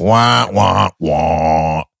it's tough. Wah, wah,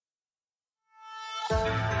 wah.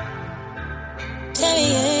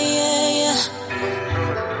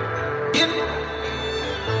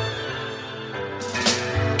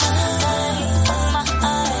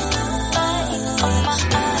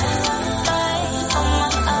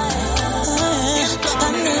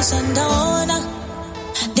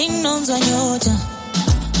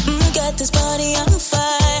 Get this body on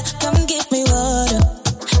fire. Come give me water.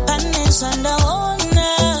 Panis and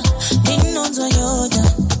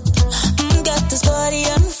got this body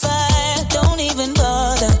on fire. Don't even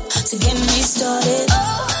bother to get me started.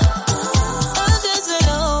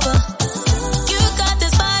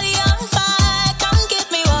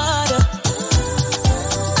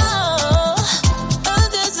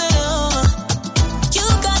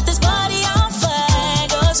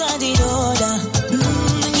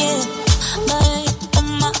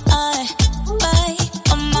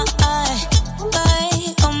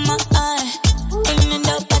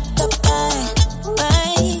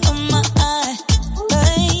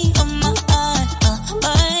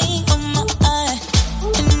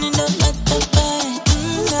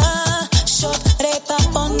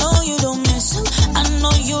 stop, oh no, you don't miss. I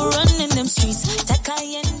know you're running them streets.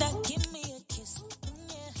 Takayenda, give me a kiss.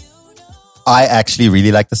 I actually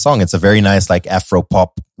really like the song. It's a very nice, like,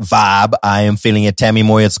 Afro-pop vibe. I am feeling it. Tammy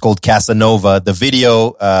Moyo, it's called Casanova. The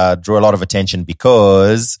video drew a lot of attention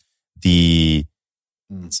because it's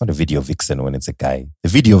not a video vixen when it's a guy. The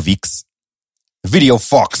video vix. The video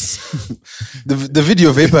fox. the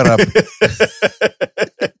video vapor rap.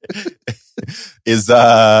 is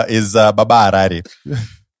Baba Harare.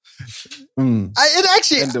 It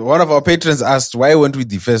actually... And one of our patrons asked, why weren't we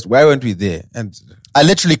the first? Why weren't we there? And I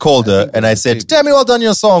literally called her and I said, tell me well done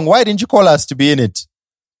your song. Why didn't you call us to be in it?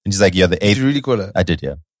 And she's like, you're the 8th. Did you really call her? I did,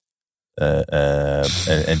 yeah.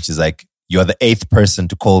 And she's like, you're the 8th person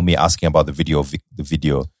to call me asking about the video.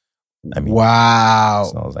 I mean, wow.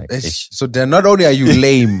 So I was like, so then not only are you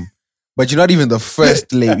lame, but you're not even the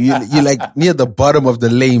first lame. You're like near the bottom of the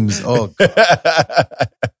lames. Oh, God.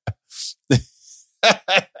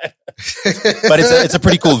 But it's a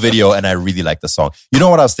pretty cool video, and I really like the song. You know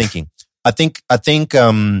what I was thinking? I think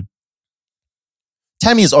Tammy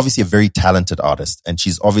is obviously a very talented artist, and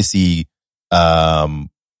she's obviously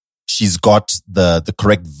she's got the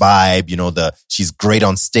correct vibe. You know, she's great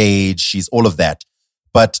on stage. She's all of that.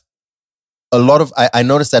 But a lot of I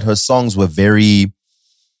noticed that her songs were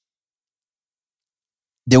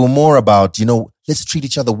they were more about, you know, let's treat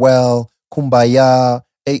each other well, kumbaya.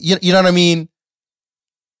 You know what I mean?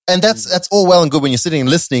 And that's all well and good when you're sitting and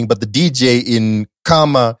listening, but the DJ in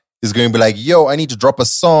Karma is going to be like, yo, I need to drop a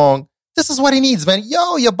song. This is what he needs, man.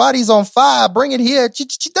 Yo, your body's on fire. Bring it here.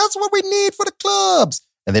 That's what we need for the clubs.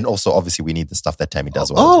 And then also, obviously, we need the stuff that Tammy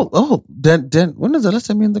does well. Then when is the last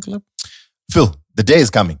time you're in the club? Phil, the day is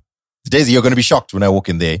coming. The days you're going to be shocked when I walk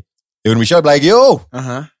in there. You're going to be shocked like, yo.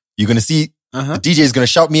 You're going to see the DJ is going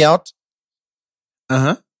to shout me out.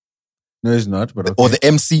 No, it's not. But okay. Or the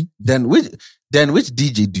MC. Then which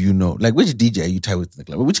DJ do you know? Like, which DJ are you tied with in the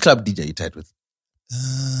club? Which club DJ are you tied with?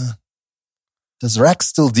 Does Rax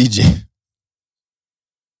still DJ?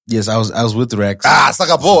 Yes, I was with Rax.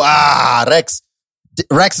 Sakabo. Rex.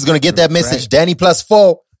 Rax is going to get that message. Danny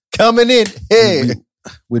 +4 coming in. Hey.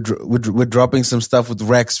 We're dropping some stuff with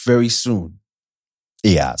Rax very soon.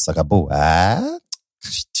 Yeah, Sakabo.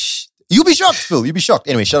 You'll be shocked, Phil. You'll be shocked.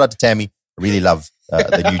 Anyway, shout out to Tammy. I really love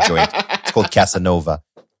the new joint. It's called Casanova.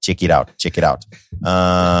 Check it out.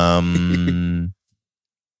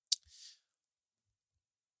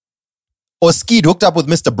 Oskid hooked up with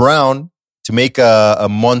Mr. Brown to make a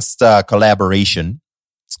monster collaboration.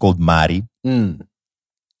 It's called Mari.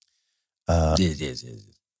 Yes.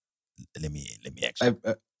 Let me actually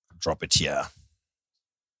drop it here.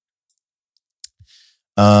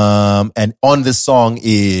 And on this song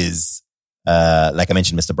is, like I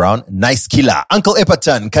mentioned, Mr. Brown, Nice Killer, Uncle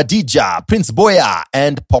Epperton, Khadija, Prince Boya,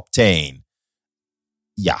 and Poptane.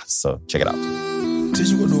 Yeah, so check it out.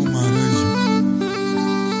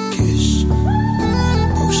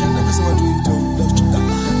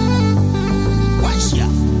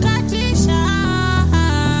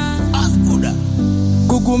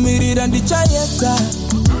 Kugumirira ndichayeka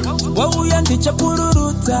wauya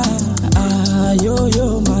ndichapururuta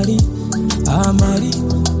ayoyo mari amari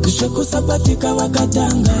ndishokusapatika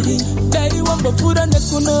wakatangari dai wambopfura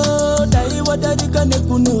nekuno dai wadarika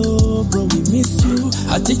nekuno bro we miss you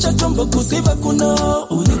hatichatombo kuziva kuno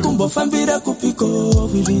uri kumbofambira kupiko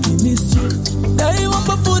we really miss you dai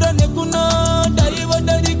wambopfura nekuno dai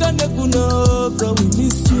wadarika nekuno bro we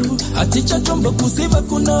miss you hatichatombo kuziva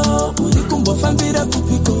kuno uri kumbofambira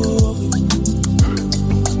kupiko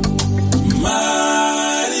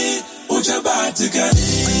mari uchabatika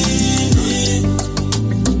nini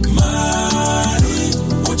mari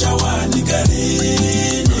uchawanika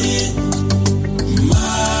nini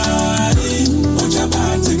mari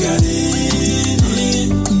uchabatika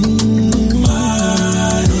nini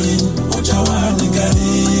mari uchawanika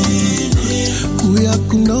nini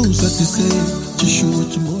kuyakunda usatise chishuo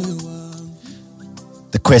chimoyo.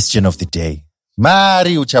 The question of the day.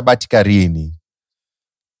 Mari uchabatika rini.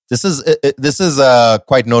 This is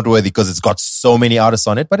quite noteworthy because it's got so many artists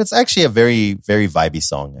on it, but it's actually a very, very vibey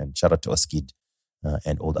song. And shout out to Oskid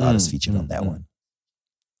and all the artists featured on that one.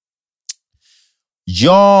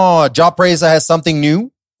 Ja Praiser has something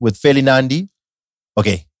new with Feli Nandi.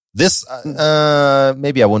 Okay, this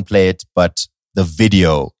maybe I won't play it, but the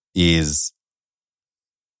video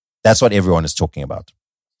that's what everyone is talking about.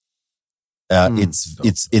 It's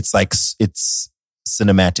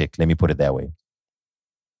cinematic. Let me put it that way.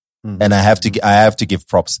 And I have to give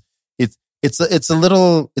props. It's a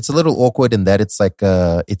little awkward in that it's like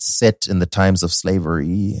it's set in the times of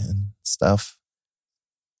slavery and stuff.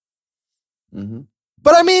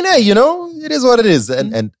 But I mean, hey, it is what it is.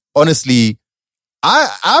 And honestly,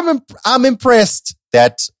 I'm impressed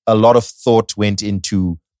that a lot of thought went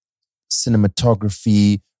into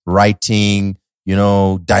cinematography, writing,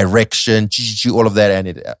 direction, all of that, and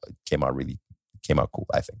it came out cool,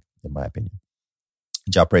 I think, in my opinion.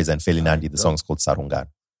 Ja Praiser and Felinandi, the song's called Sarungan.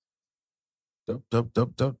 Dope.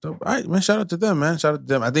 All right, man, shout out to them, man. Shout out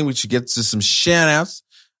to them. I think we should get to some shout-outs.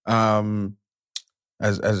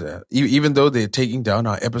 Even though they're taking down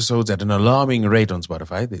our episodes at an alarming rate on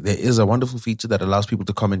Spotify, there is a wonderful feature that allows people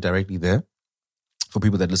to comment directly there for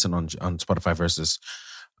people that listen on Spotify versus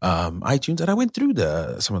iTunes. And I went through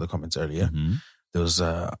some of the comments earlier. Mm-hmm. There was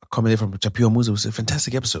a comment from Chapio Musa. It was a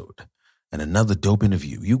fantastic episode and another dope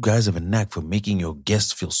interview. You guys have a knack for making your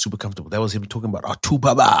guests feel super comfortable. That was him talking about our Tu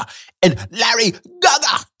Baba and Larry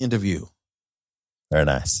Gaga interview. Very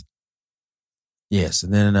nice. Yes,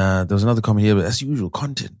 and then there was another comment here, but as usual,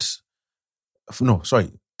 content. No,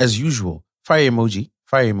 sorry. As usual, fire emoji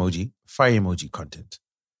content.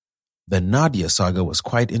 The Nadia saga was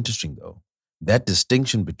quite interesting, though. That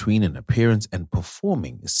distinction between an appearance and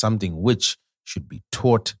performing is something which should be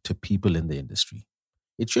taught to people in the industry.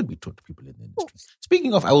 It should be taught to people in the industry.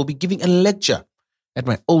 Speaking of, I will be giving a lecture at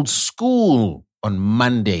my old school on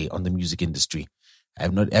Monday on the music industry.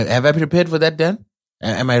 Have I prepared for that, Dan?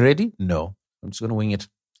 Am I ready? No. I'm just going to wing it.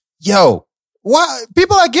 Yo, what?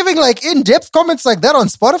 People are giving like in-depth comments like that on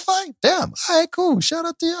Spotify? Damn. All right, cool. Shout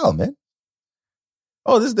out to y'all, man.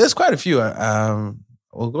 Oh, there's quite a few.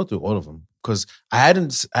 We'll go through all of them because I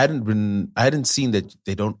hadn't seen that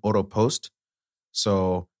they don't auto post.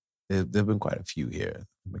 So there've been quite a few here.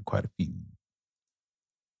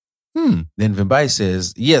 Then Vimbai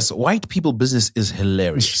says, yes, white people business is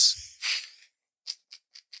hilarious.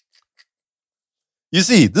 You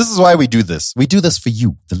see, this is why we do this. We do this for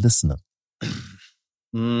you, the listener.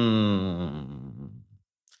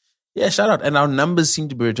 Yeah, shout out. And our numbers seem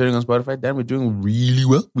to be returning on Spotify. Dan, we're doing really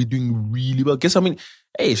well. Guess how many?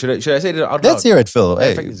 Hey, should I say it out loud? Let's hear it, Phil.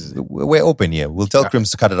 Hey, we're open here. We'll tell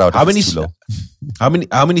Crims to cut it out. How many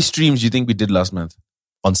streams do you think we did last month?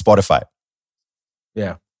 On Spotify?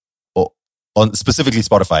 Yeah. Or on specifically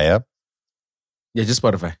Spotify, yeah? Yeah, just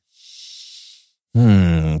Spotify.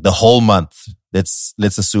 The whole month. Let's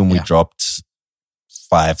assume we dropped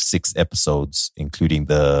 5-6 episodes, including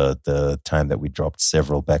the time that we dropped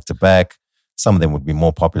several back to back. Some of them would be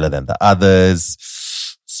more popular than the others.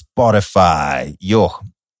 Spotify.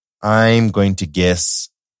 I'm going to guess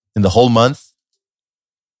in the whole month.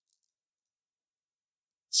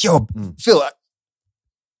 Phil.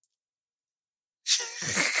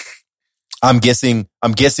 I'm guessing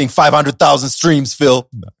 500,000 streams, Phil.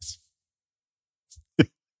 Nice.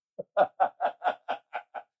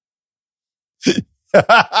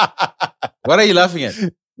 What are you laughing at?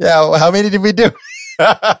 Yeah, how many did we do?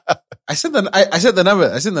 I said the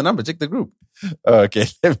number. Check the group. Okay,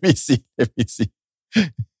 let me see.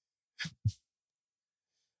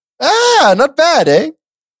 Not bad, eh?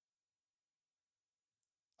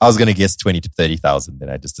 I was gonna guess 20 to 30,000. Then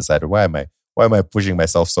I just decided, why am I pushing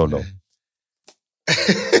myself so low?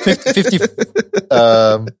 50.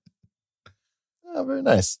 Very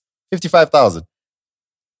nice. 55,000.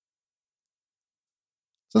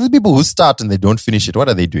 So the people who start and they don't finish it, what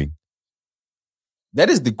are they doing? That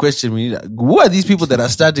is the question we need. Who are these people that are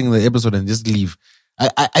starting the episode and just leave?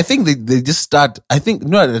 I think they just start. I think,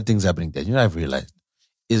 other things happening there. I've realized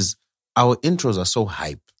is our intros are so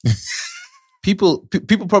hype. People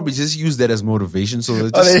probably just use that as motivation. So they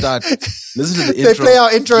just start, listen to the intro. They play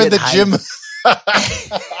our intro in the gym.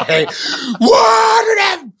 Hey, what?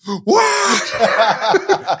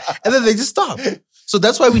 And then they just stop. So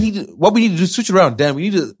that's why we need to switch around, Dan. We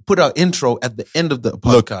need to put our intro at the end of the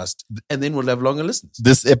podcast, and then we'll have longer listens.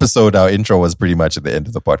 This episode, our intro was pretty much at the end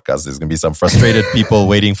of the podcast. There's going to be some frustrated people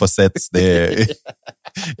waiting for sets there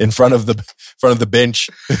in front of the bench.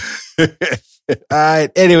 All right.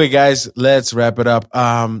 Anyway, guys, let's wrap it up.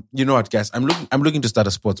 You know what, guys? I'm looking to start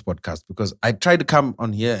a sports podcast because I tried to come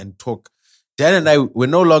on here and talk. Dan and I, we're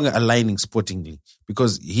no longer aligning sportingly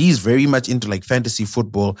because he's very much into like fantasy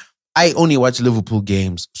football. I only watch Liverpool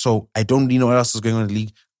games, so I don't really know what else is going on in the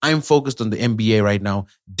league. I'm focused on the NBA right now.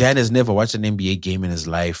 Dan has never watched an NBA game in his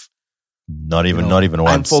life. Not even once.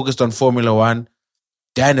 I'm focused on Formula One.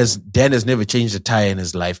 Dan has never changed a tire in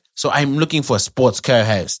his life. So I'm looking for a sports car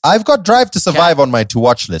host. I've got Drive to Survive on my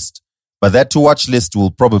to-watch list. But that to-watch list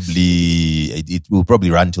will probably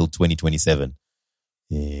run till 2027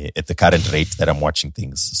 at the current rate that I'm watching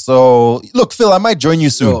things. So, look, Phil, I might join you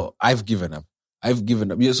soon. No, I've given up.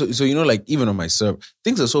 Yeah, so like even on my server,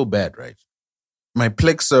 things are so bad, right? My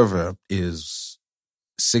Plex server is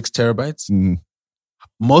 6 terabytes.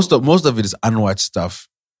 most of it is unwatched stuff.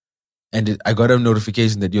 And I got a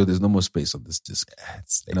notification that, there's no more space on this disc.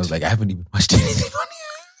 And I was like, I haven't even watched anything on here.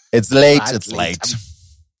 It's late. It's late.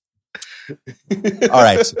 All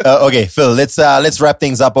right. Okay, Phil, let's wrap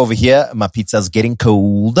things up over here. My pizza's getting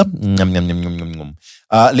cold. Ladies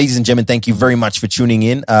and gentlemen, thank you very much for tuning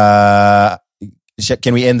in. Can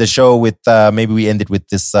we end the show with, maybe we end it with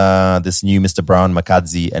this new Mr. Brown,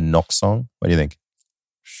 Makadzi, and Knock song? What do you think?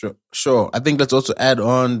 Sure. I think let's also add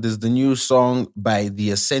on, there's the new song by The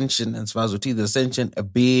Ascension and Swazoti, The Ascension,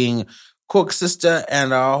 being Cook's sister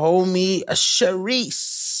and our homie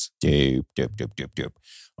Sharice. Dope.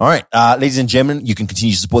 All right, ladies and gentlemen, you can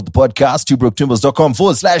continue to support the podcast,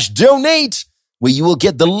 twobroketwimbos.com/donate, where you will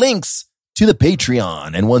get the links to the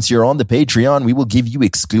Patreon. And once you're on the Patreon, we will give you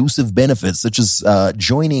exclusive benefits, such as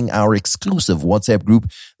joining our exclusive WhatsApp group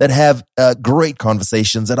that have great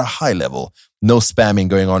conversations at a high level. No spamming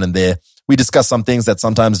going on in there. We discuss some things that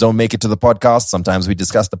sometimes don't make it to the podcast. Sometimes we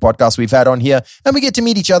discuss the podcasts we've had on here, and we get to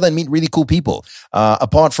meet each other and meet really cool people.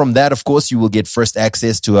 Apart from that, of course, you will get first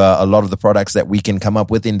access to a lot of the products that we can come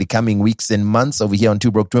up with in the coming weeks and months over here on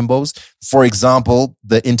Two Broke Twimbos. For example,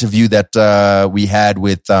 the interview that we had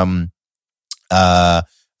with Cabal,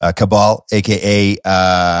 aka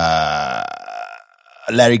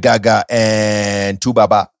Larry Gaga and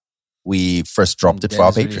Tubaba. We first dropped it for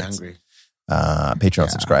our patrons. Really Patreon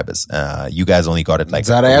subscribers. You guys only got it like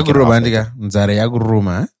I'm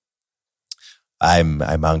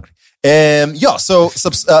hungry. So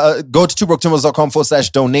go to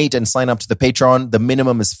twobroketwimbos.com/donate and sign up to the Patreon. The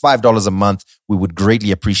minimum is $5 a month. We would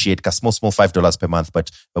greatly appreciate it. Small $5 per month,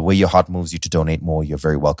 but where your heart moves you to donate more, you're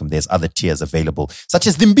very welcome. There's other tiers available, such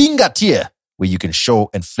as the Mbinga tier, where you can show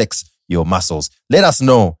and flex your muscles. Let us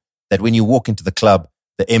know that when you walk into the club,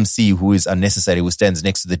 the MC who is unnecessary, who stands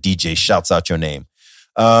next to the DJ, shouts out your name.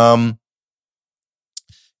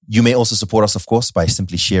 You may also support us, of course, by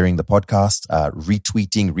simply sharing the podcast,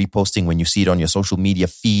 retweeting, reposting when you see it on your social media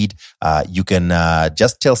feed. You can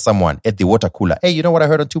just tell someone at the water cooler, hey, you know what I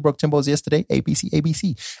heard on Two Broke Timbos yesterday?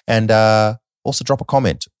 ABC. And also drop a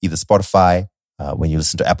comment, either Spotify, when you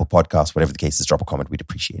listen to Apple Podcasts, whatever the case is, drop a comment. We'd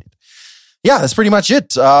appreciate it. Yeah, that's pretty much it.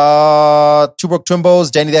 Two Broke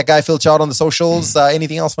Twimbos, Danny That Guy, Phil Child on the socials.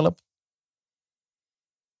 Anything else, Philip?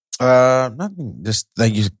 Nothing. Just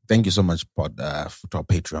thank you so much, to our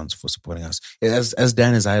Patreons for supporting us. As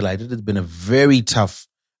Dan has highlighted, it's been a very tough,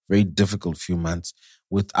 very difficult few months.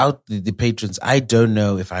 Without the patrons, I don't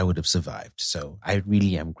know if I would have survived. So I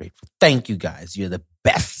really am grateful. Thank you guys. You're the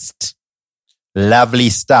best. Lovely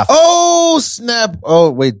stuff. Oh, snap. Oh,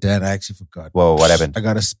 wait, Dan, I actually forgot. Whoa, what happened? I've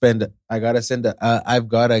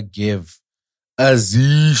got to give a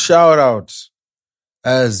Z shout out.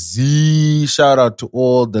 A Z shout out to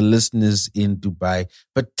all the listeners in Dubai,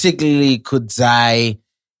 particularly Kudzai,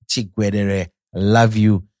 Chigwedere. I love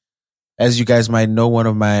you. As you guys might know, one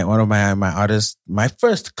of my artists, my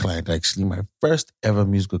first client, actually, my first ever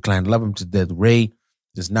musical client, love him to death. Ray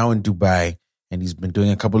is now in Dubai. And he's been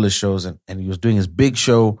doing a couple of shows, and he was doing his big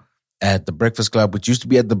show at the Breakfast Club, which used to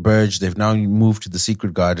be at the Burj. They've now moved to the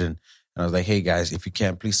Secret Garden. And I was like, hey guys, if you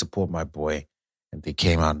can, please support my boy. And they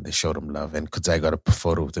came out and they showed him love. And Kudzai got a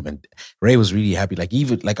photo with him. And Ray was really happy. Like,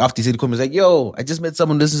 even like after he said he came, he was like, yo, I just met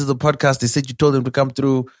someone listens to the podcast. They said you told them to come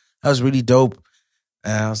through. That was really dope.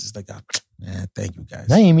 And I was just like, thank you guys.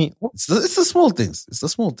 Naomi, it's the small things. It's the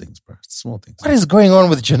small things, bro. It's the small things. What is going on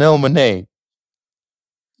with Janelle Monáe?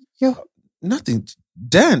 Yo. Nothing.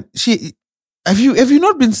 Dan, have you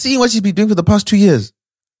not been seeing what she's been doing for the past 2 years?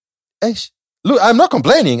 Look, I'm not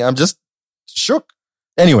complaining. I'm just shook.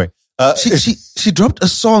 Anyway, she dropped a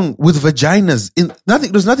song with vaginas in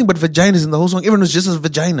nothing. There's nothing but vaginas in the whole song. Everyone was just as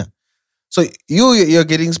vagina. So you're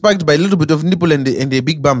getting sparked by a little bit of nipple and the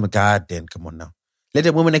big bum. God damn, come on now. Let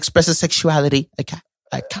a woman express her sexuality. Okay.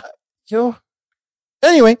 Yo.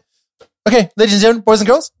 Anyway, okay, ladies and gentlemen, boys and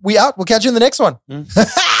girls, we out. We'll catch you in the next one.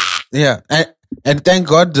 Yeah, and thank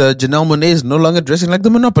God Janelle Monáe is no longer dressing like the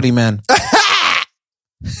Monopoly Man.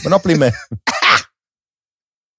 Monopoly Man.